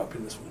moved that up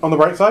in this one. On the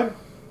bright side,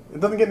 it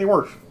doesn't get any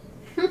worse.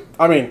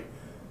 I mean,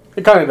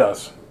 it kind of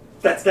does.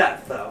 That's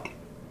death, though.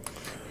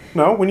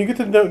 No, when you get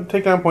to the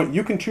takedown point,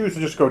 you can choose to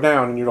just go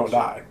down and you don't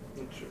die.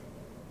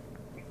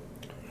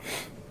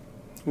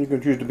 You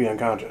can choose to be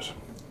unconscious.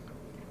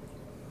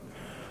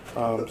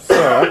 So,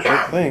 I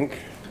should think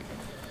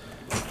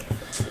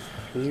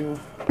you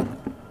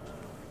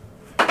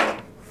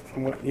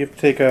have to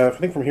take a. I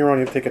think from here on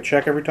you have to take a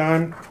check every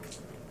time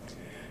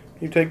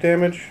you take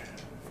damage.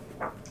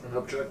 An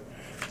up check.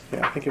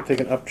 Yeah, I think you have to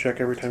take an up check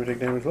every time you take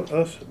damage. Let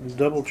us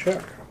double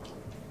check.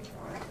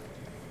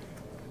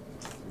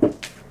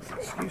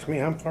 Excuse me,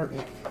 I'm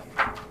farting.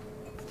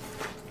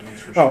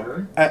 Thanks for Oh,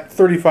 sharing. at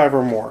 35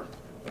 or more.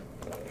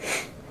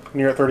 And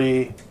you're at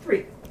 30.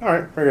 3.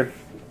 Alright, very good.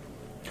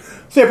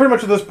 So yeah, pretty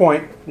much at this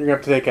point, you're going to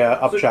have to take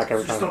a up check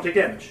every Just don't time. take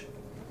damage.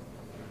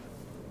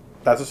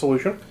 That's a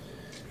solution.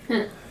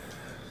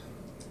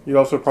 You'd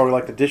also probably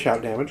like to dish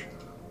out damage.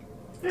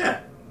 Yeah.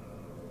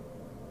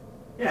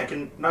 Yeah, I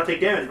can not take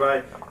damage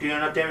by doing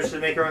enough damage to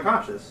make her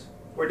unconscious.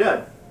 We're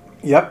dead.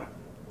 Yep.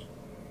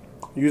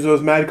 Use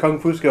those mad kung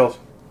fu skills.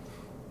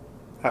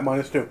 At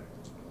 -2.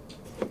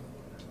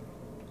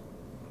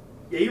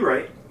 Yeah, you're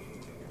right.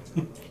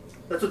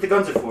 That's what the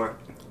guns are for.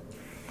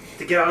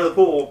 To get out of the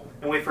pool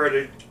and wait for her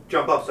to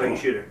jump up so I can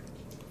shoot her.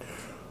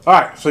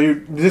 Alright, so you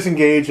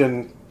disengage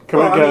and come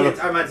Well, out. I mean,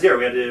 I'm at 0.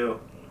 We had to do...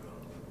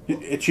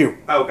 It's you.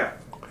 Oh, okay.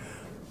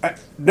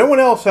 No one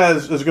else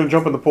is going to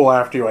jump in the pool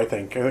after you, I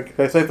think. Can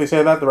I safely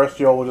say that? The rest of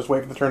you all will just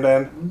wait for the turn to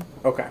end?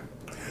 Okay.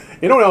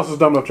 Yeah, no one else is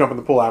dumb enough to jump in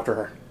the pool after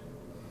her.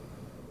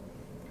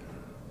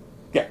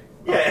 Yeah.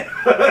 Yeah.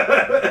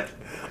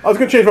 I was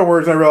going to change my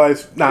words and I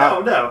realized, nah,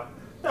 No.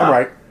 I'm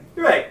right.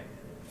 You're right.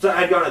 So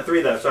I'd gone at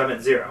 3, though, so I'm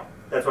at 0.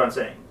 That's what I'm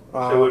saying.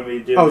 So when we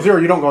do... Oh, 0,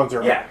 you don't go on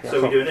 0. Yeah,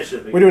 so we do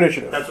initiative. We do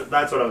initiative.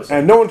 That's what I was saying.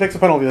 And no one takes a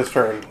penalty this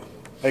turn,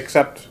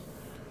 except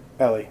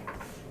Ellie.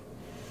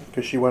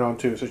 because she went on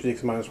 2, so she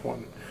takes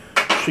 -1.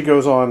 She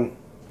goes on.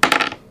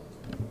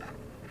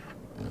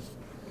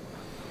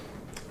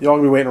 Y'all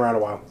gonna be waiting around a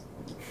while.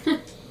 Do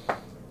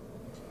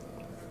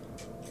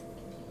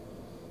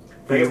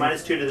I get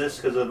 -2 to this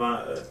because of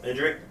my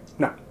injury?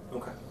 No.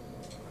 Okay.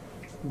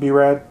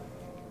 B-Rad.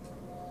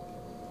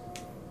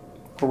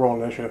 We're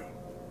rolling initiative.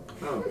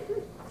 Oh.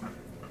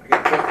 I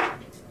got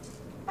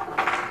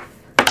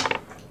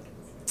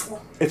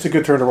It's a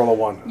good turn to roll a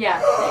 1.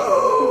 Yeah.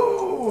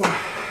 Oh.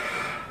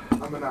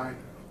 I'm a 9.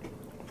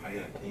 I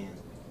got a 10.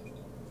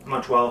 I'm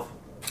on 12.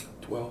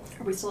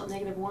 12. Are we still at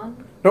 -1?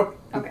 Nope.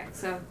 Okay,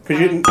 so.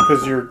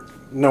 Because you're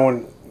no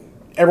one.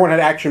 Everyone had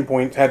action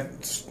points,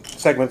 had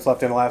segments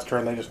left in the last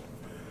turn. They just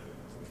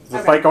the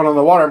Okay. fight going on in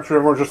the water. I'm sure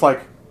everyone's just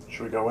like,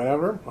 should we go in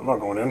ever? I'm not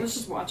going in. Let's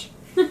just watch.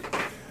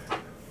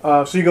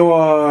 So you go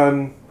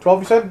on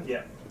 12. You said.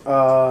 Yeah.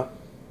 Uh,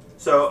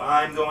 So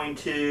I'm going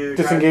to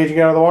disengaging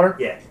out of the water.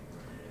 Yeah.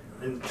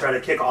 And try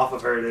to kick off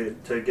of her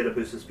to get a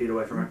boost of speed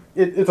away from her.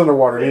 It's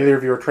underwater. Yeah. Neither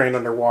of you are trained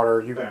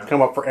underwater. You Yeah.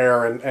 come up for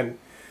air, and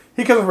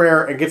he comes up for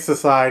air and gets to the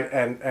side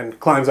and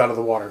climbs out of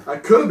the water. I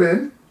could have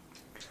been.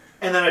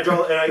 And then I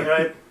draw. And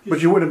I But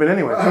you wouldn't have been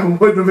anyway. I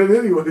wouldn't have been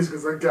anyways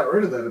because I got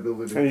rid of that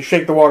ability. And you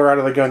shake the water out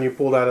of the gun you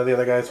pulled out of the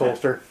other guy's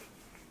holster.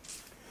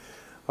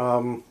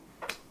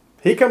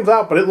 He comes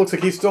out, but it looks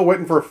like he's still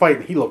waiting for a fight,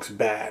 and he looks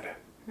bad.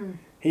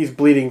 He's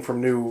bleeding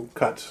from new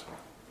cuts.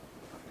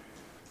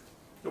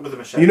 with a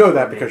machete. You know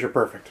that because you're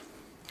perfect.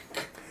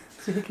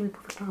 See, he can be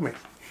perfect Tommy.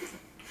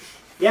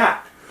 Yeah.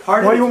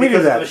 Part Why of do you it's want me to do because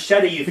of that? the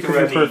machete you Because threw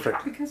you're at me.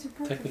 perfect. Because you're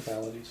perfect.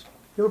 Technicalities.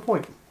 You have a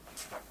point.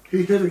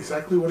 He hit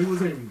exactly what he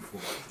was aiming for.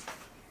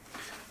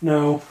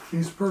 No.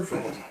 He's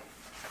perfect.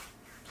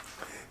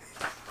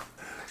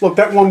 Look,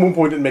 that one wound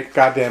point didn't make a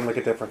goddamn lick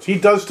of difference. He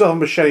does still have a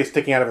machete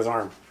sticking out of his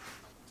arm.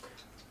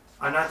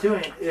 I'm not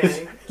doing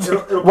anything.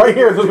 Right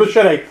here is his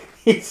machete.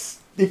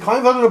 He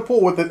climbs out of the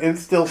pool with it, and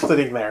it's still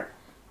sitting there.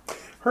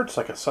 Hurts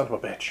like a son of a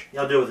bitch.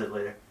 I'll deal with it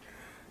later.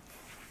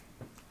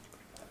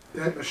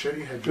 That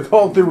machete had. With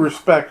all due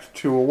respect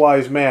to a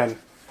wise man,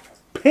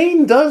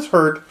 pain does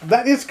hurt.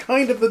 That is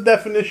kind of the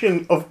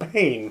definition of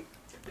pain.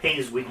 Pain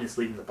is weakness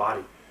leaving the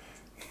body.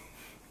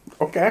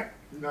 Okay?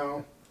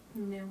 No.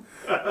 No.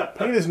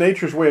 Pain is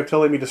nature's way of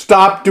telling me to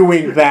stop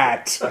doing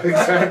that.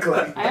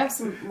 Exactly. I have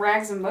some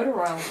rags and motor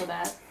oil for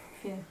that.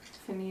 If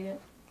you need it.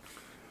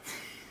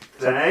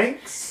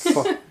 Thanks.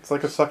 It's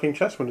like a sucking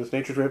chest wound. It's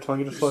nature's way of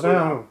telling you to slow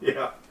down.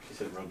 Yeah. She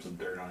said rub some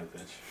dirt on it,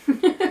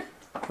 bitch.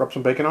 Rub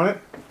some bacon on it.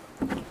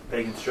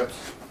 Bacon strips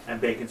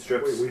and bacon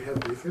strips. Wait, we have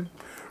bacon?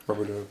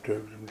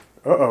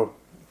 Uh-oh.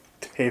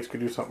 Taves could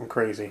do something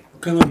crazy.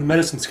 Kind of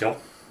medicine skill.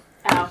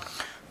 Ow.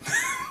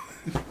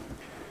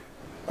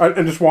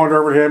 And just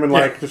wander over to him and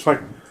just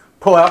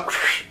pull out.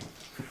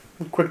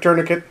 Quick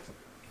tourniquet.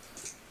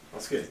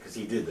 That's good, because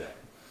he did that.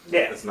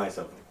 Yeah. That's nice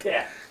of him.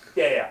 Yeah.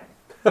 Yeah. Yeah.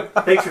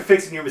 Thanks for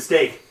fixing your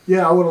mistake.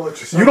 Yeah, I want to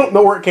let you. You don't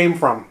know where it came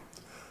from.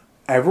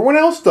 Everyone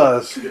else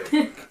does.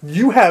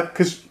 You have,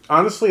 because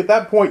honestly, at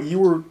that point,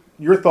 your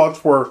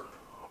thoughts were,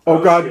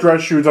 oh God, shit.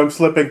 dress shoes, I'm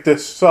slipping,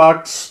 this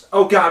sucks.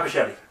 Oh God,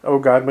 machete. Oh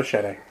God,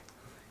 machete.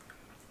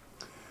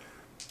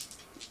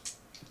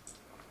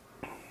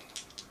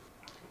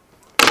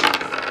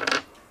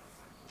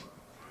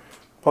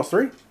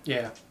 +3?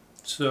 Yeah.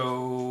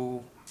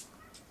 So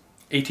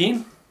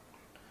 18?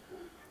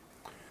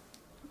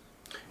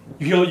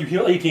 You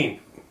heal 18.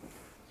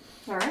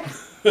 Alright.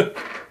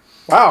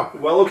 Wow.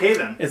 Well, okay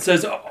then. It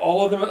says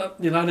all of them are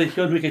allowed to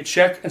heal to make a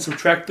check and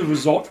subtract the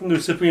result from the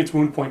recipient's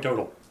wound point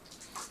total.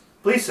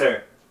 Please,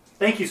 sir.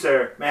 Thank you,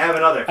 sir. May I have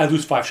another? I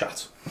lose 5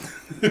 shots.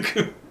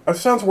 That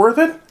sounds worth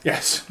it?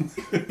 Yes.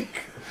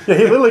 Yeah,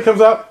 he literally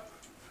comes up,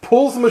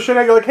 pulls the machete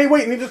out, you're like, hey,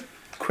 wait, and he just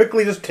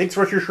quickly just takes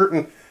the rest of your shirt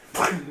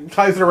and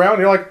ties it around,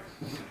 and you're like,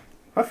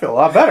 I feel a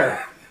lot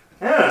better.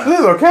 Yeah. This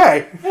is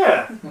okay.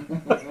 Yeah.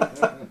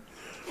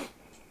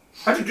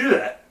 How'd you do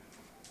that?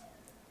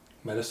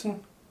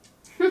 Medicine?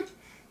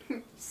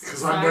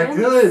 Because I'm that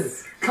good.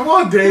 Come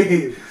on,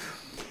 Dave.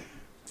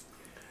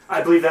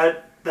 I believe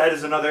that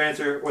is another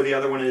answer, or the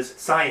other one is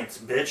science,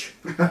 bitch.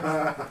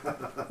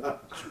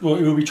 Well,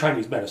 it would be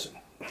Chinese medicine.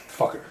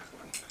 Fucker.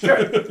 Sure.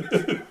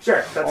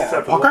 Sure. That's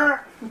acceptable. Fucker.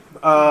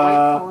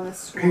 Calling us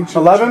squad. Ancient,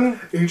 11?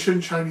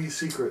 Ancient Chinese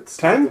secrets.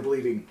 10? The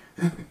bleeding.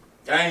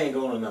 I ain't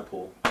going in that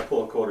pool. I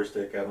pull a quarter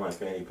stick out of my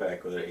fanny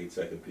pack with an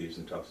 8-second fuse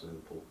and toss it in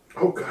the pool.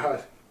 Oh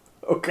God.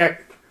 Okay.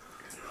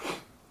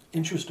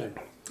 Interesting.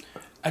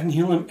 I can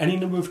heal him any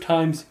number of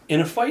times in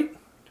a fight,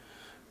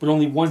 but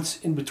only once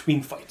in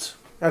between fights.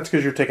 That's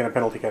because you're taking a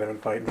penalty kind of in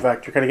fight. In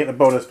fact, you're kind of getting a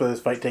bonus for this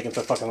fight taking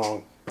so fucking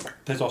long.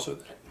 There's also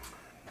that.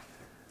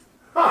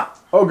 Huh.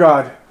 Oh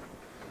God.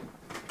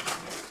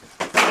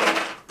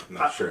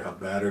 Not sure how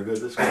bad or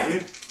good this could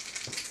be.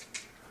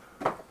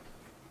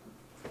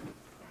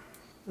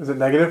 Is it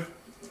negative?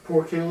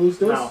 Poor Kalos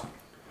does. No.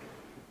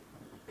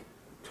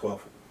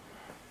 12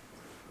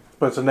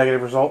 But it's a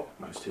negative result?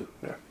 -2.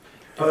 Yeah.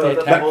 Oh, If they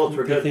the attack, bullets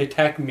were if good. they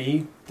attack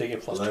me, they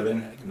get +2.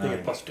 11, They 9.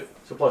 get +2.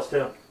 So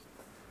 +2.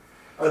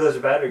 Oh, those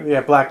are bad. Or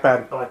Yeah, black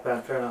bad. I like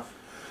bad. Fair enough.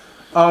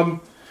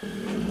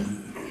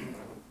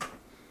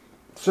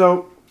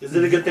 So Is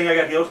it a good thing I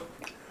got healed?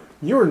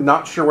 you're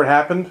not sure what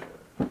happened,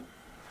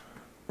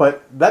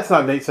 but that's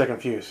not an 8-second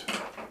fuse.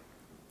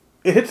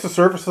 It hits the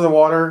surface of the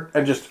water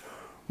and just,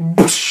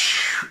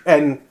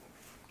 and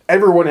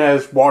everyone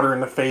has water in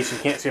the face and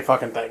can't see a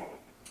fucking thing.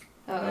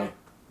 Uh-oh.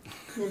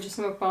 Ninja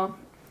smoke bomb.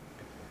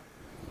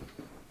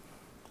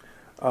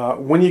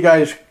 When you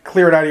guys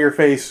clear it out of your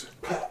face,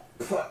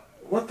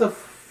 What the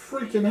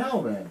freaking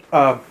hell, man?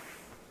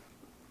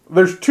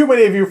 there's too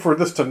many of you for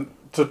this to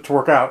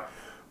work out.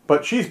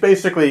 But she's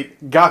basically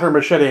got her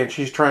machete and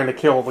she's trying to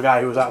kill the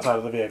guy who was outside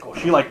of the vehicle.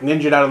 She like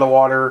ninja'd out of the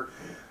water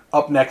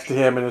up next to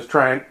him and is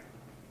trying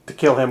to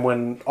kill him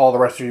when all the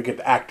rest of you get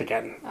to act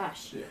again. Ah,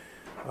 shit.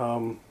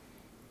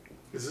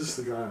 Is this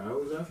the guy I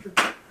was after?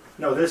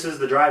 No, this is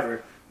the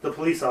driver, the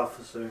police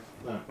officer.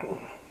 No.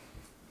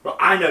 Well,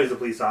 I know he's a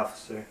police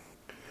officer.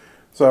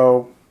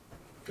 So,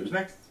 Who's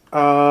next?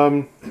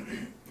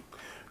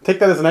 take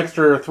that as an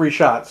extra 3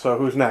 shots. So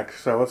who's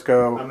next? So let's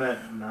go. I'm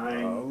at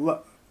 9.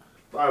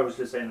 I was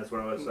just saying that's what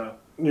I was, so.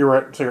 You're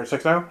at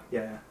 6 now?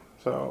 Yeah.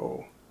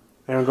 So,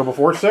 anyone go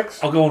before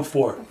 6? I'll go on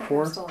 4. Okay, 4?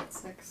 we're still at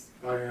 6.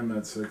 I am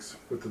at 6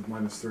 with the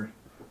 -3.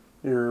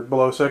 You're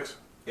below 6?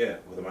 Yeah,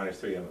 with a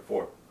 -3, I'm at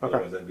 4. Okay.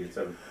 Otherwise, that'd be at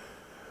 7.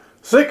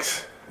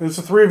 6. It's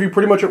the 3 of you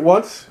pretty much at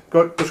once.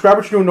 Go describe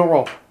what you're doing. Don't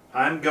roll.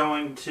 I'm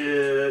going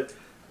to.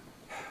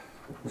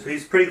 So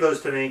he's pretty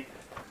close to me.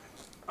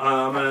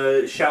 I'm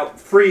gonna shout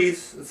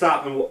freeze,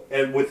 stop,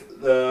 and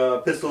with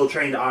the pistol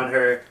trained on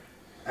her,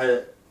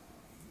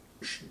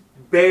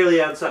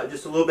 barely outside,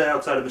 just a little bit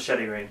outside of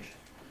machete range.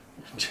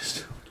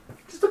 Just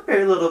Just a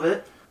very little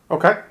bit.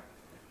 Okay.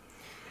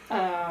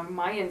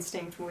 My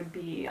instinct would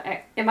be,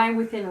 am I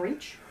within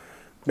reach?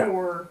 No.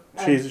 Or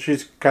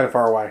She's kind of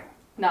far away.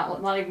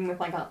 not even with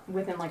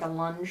within like a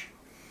lunge.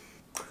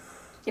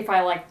 If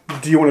I like,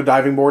 Do you want to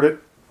diving board it?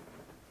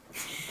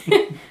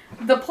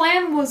 the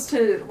plan was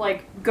to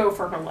like go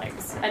for her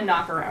legs and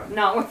knock her out,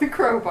 not with the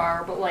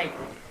crowbar, but like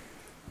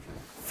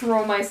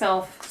throw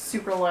myself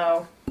super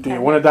low. Do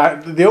you want to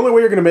dive? The only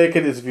way you're going to make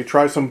it is if you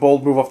try some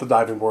bold move off the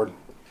diving board.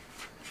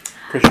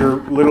 Because you're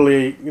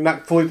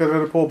not fully to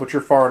the pool, but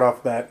you're far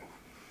enough that.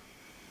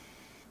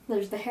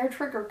 There's the hair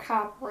trigger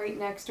cop right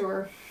next to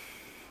her.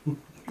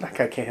 That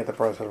guy can't hit the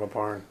broadside of a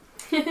barn.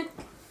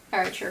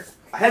 Alright, sure.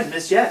 I hadn't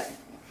missed yet.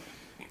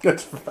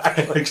 That's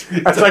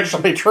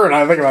actually true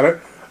now I think about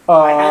it.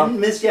 I hadn't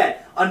missed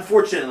yet,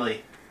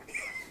 unfortunately.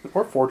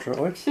 Or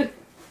fortunately.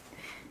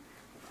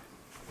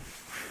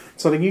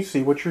 So then you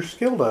see what your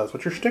skill does,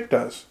 what your stick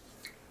does.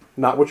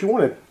 Not what you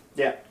wanted.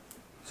 Yeah.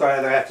 So I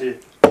either have to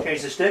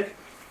change the stick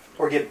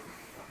or get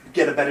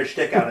a better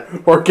stick out of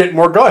it. Or get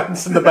more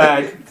guns in the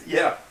bag.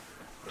 Yeah.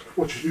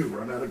 What you do?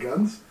 Run out of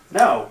guns?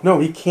 No, No,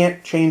 he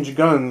can't change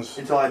guns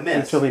until I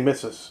miss. until he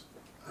misses.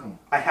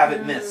 I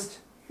haven't missed.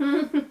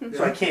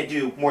 So I can't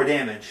do more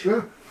damage.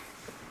 Yeah.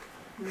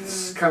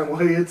 It's kind of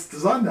why it's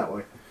designed that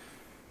way.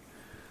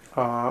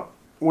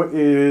 What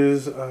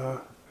is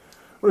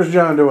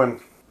John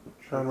doing?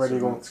 John Red So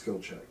Eagle. not skill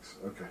checks.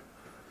 Okay.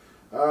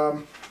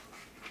 I'm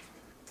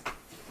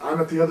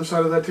at the other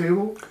side of that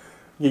table.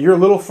 Yeah, you're a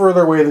little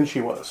further away than she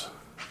was.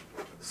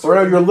 Or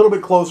no, you're a little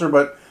bit closer,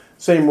 but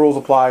same rules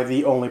apply.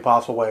 The only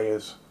possible way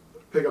is.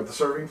 Pick up the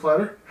serving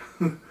platter,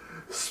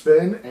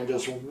 spin, and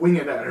just wing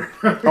it at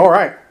her. All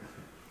right.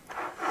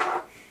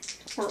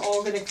 We're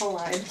all gonna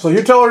collide. So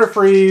you tell her to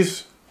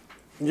freeze.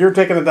 You're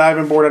taking the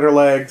diving board at her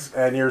legs,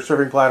 and you're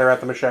serving platter at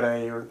the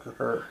machete. Or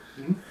her.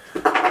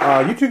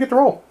 You two get to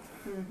roll.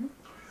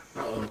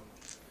 Uh-oh.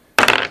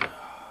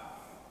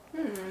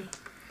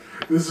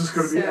 This is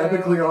going to be So-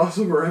 epically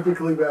awesome or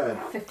epically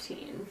bad.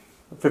 15.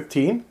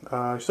 15.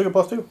 You still get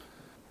 +2.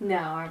 No,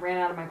 I ran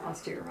out of my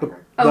 +2,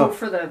 remember? The-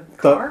 For the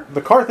car?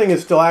 The car thing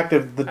is still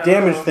active. The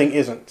damage thing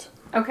isn't.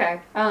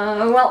 Okay.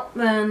 Well,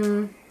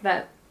 then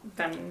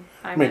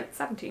I'm Wait. at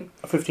 17.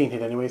 A 15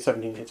 hit anyway.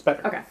 17 hits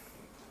better. Okay.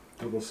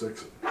 Double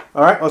 6.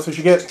 All right. Let's see what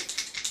you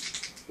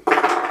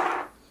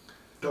get.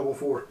 Double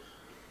 4.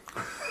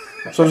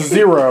 So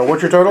 0.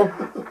 What's your total?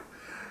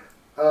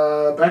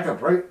 Back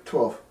up, right?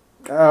 12.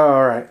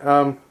 All right.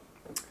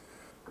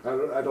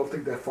 I don't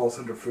think that falls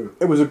under food.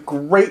 It was a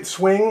great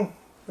swing.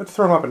 Let's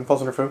throw him up and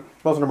falls under food.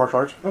 Falls under martial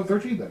arts. Oh,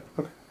 13 then.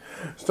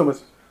 Still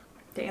miss. Of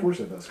Damn. course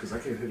it does, because I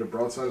can't hit a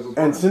broadside of a And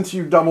barn. since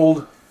you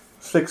doubled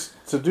 6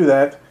 to do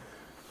that,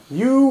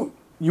 you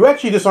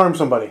actually disarmed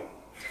somebody.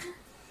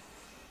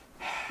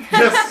 He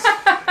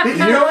can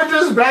go and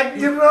just back and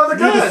get another You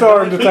gun.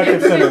 disarmed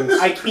Detective Simmons.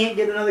 I can't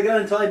get another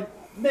gun until I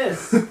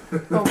miss.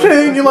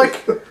 And you're like,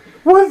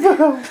 what the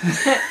hell?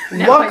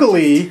 Now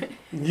Luckily,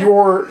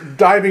 your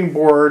diving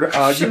board, you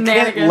can't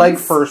Shenanigans. leg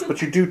first,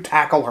 but you do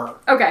tackle her.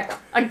 Okay.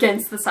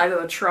 Against the side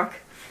of the truck,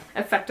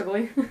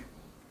 effectively.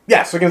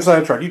 Yes, against the side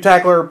of the truck. You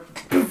tackle her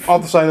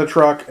off the side of the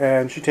truck,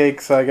 and she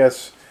takes, I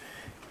guess,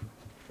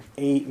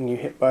 8, and you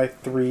hit by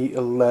 3,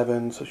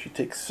 11, so she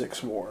takes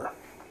 6 more.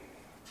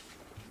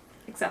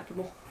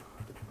 Acceptable.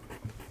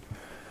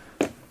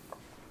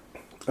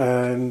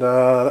 And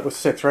that was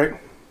 6, right?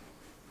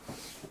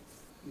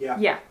 Yeah.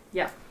 Yeah.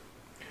 Yeah.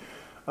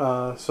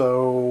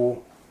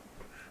 So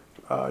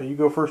You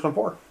go first on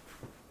 4.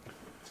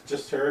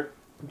 Just her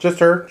Just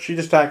her. She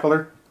just tackled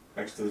her.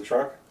 next to the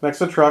truck. Next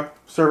to the truck.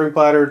 Serving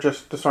platter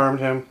just disarmed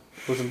him.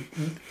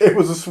 It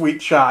was a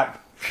sweet shot.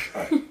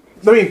 Alright.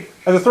 I mean,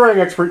 as a throwing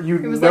expert, you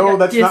It was know like a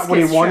that's not what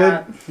he discus wanted.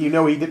 shot. You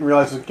know he didn't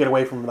realize he could get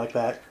away from him like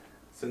that.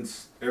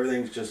 Since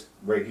everything's just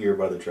right here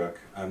by the truck,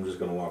 I'm just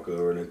gonna walk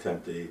over and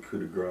attempt a coup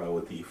de grace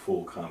with the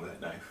full combat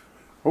knife.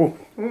 Oh,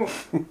 Ooh.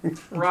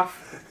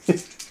 Rough.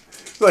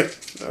 it's like,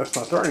 that's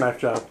not a throwing knife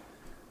job.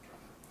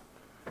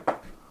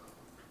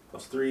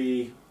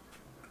 +3,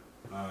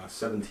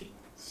 17.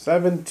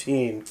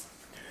 17.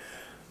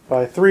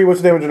 By 3,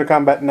 what's the damage on a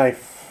combat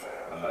knife?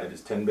 It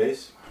is 10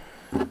 base.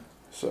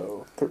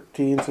 So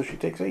 13, so she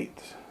takes 8.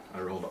 I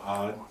rolled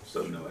odd,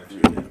 so no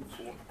extra damage.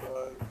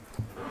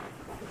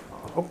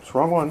 Oops,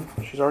 wrong one.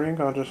 She's already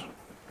unconscious.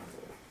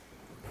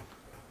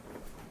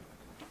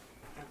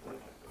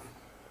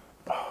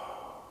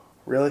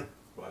 Really?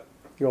 What?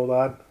 You old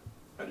odd?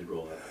 I did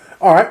roll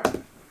that.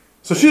 Alright.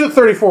 So she's at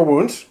 34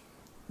 wounds.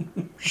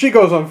 She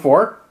goes on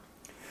 4.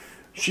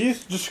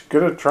 She's just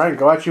gonna try and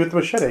go at you with the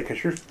machete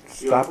because you're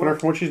stopping her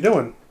from what she's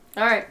doing.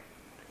 Alright.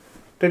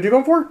 Did you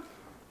go for?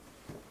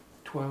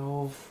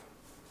 12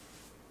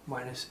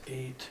 minus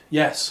 8.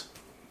 Yes.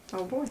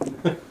 Oh boy.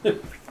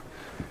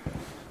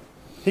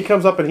 He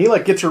comes up and he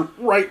like gets her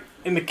right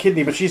in the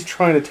kidney, but she's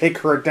trying to take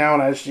her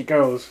down as she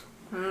goes.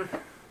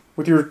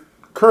 With your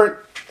current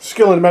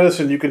skill in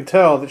medicine, you can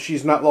tell that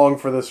she's not long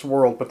for this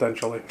world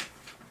potentially.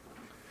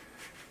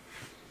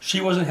 She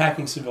wasn't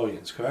hacking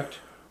civilians, correct?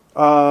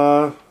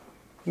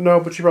 No,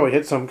 but she probably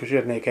hit some because she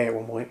had an AK at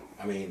one point.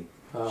 I mean,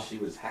 Oh. she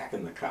was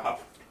hacking the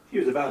cop. He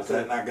was about Is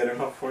that not good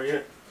enough for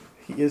you?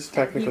 He is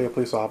technically a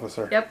police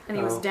officer. Yep, and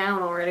he was Oh.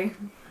 down already.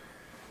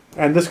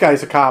 And this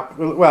guy's a cop.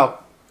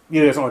 Well, he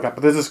is only a cop,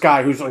 but there's this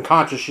guy who's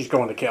unconscious she's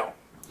going to kill.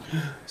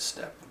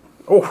 Step.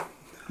 Oh,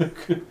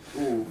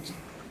 Ooh.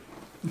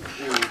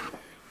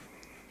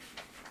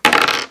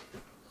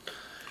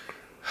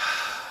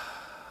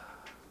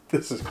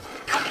 this is...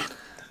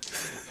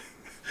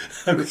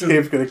 This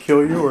game's going to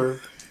kill you, or...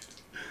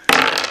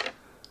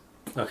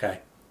 Okay.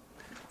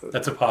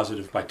 That's a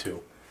positive by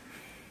 2.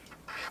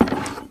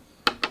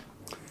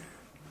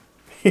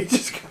 He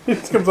just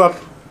comes up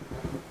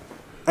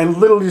and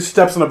literally just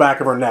steps on the back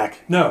of her neck.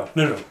 No.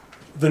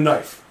 The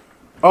knife.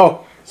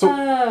 Oh, so...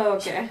 Oh,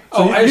 okay.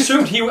 Oh, you- I you-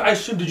 assumed he. I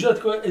assumed. Did you have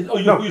to go? Oh,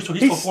 you. No, so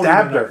he he's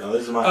stabbed her. No,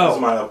 this is my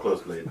up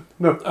close blade.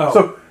 No. Oh.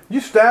 So you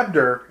stabbed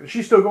her, and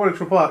she's still going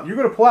to pull out. You're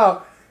going to pull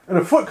out, and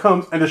a foot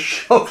comes and just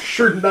shoves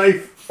your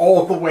knife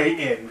all the way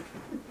in,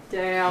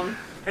 Damn.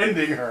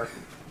 ending her.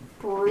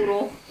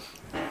 Brutal.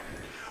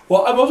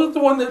 Well, I wasn't the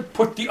one that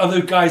put the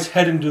other guy's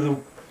head into the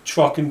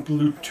truck and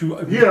blew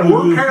 2. Yeah,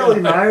 we're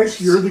apparently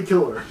nice. You're the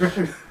killer.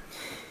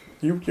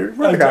 You're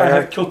I the guy.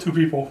 have Right? killed 2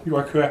 people. You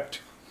are correct.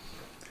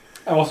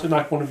 I also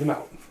knocked one of them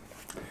out.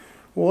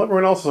 Well,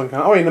 everyone else is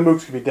unconscious. Oh, wait, the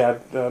mooks could be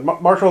dead.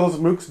 Marshall, those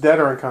mooks dead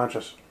or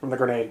unconscious from the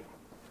grenade?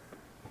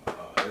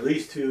 At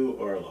least 2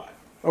 are alive.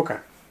 Okay.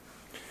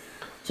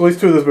 So at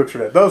least 2 of those mooks are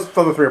dead. Those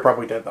other 3 are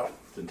probably dead, though.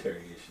 It's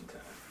interrogation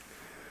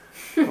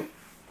time.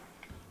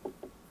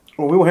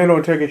 Well, we will handle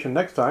interrogation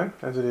next time,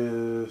 as it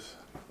is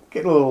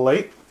getting a little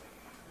late.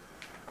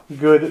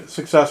 Good,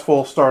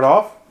 successful start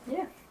off.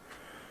 Yeah.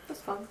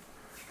 That's fun.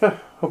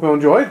 Hope you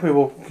enjoyed. We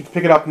will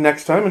pick it up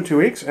next time in 2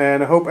 weeks,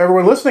 and I hope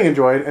everyone listening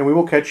enjoyed, and we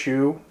will catch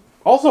you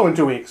also in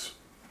 2 weeks.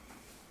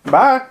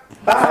 Bye.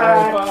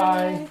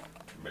 Bye.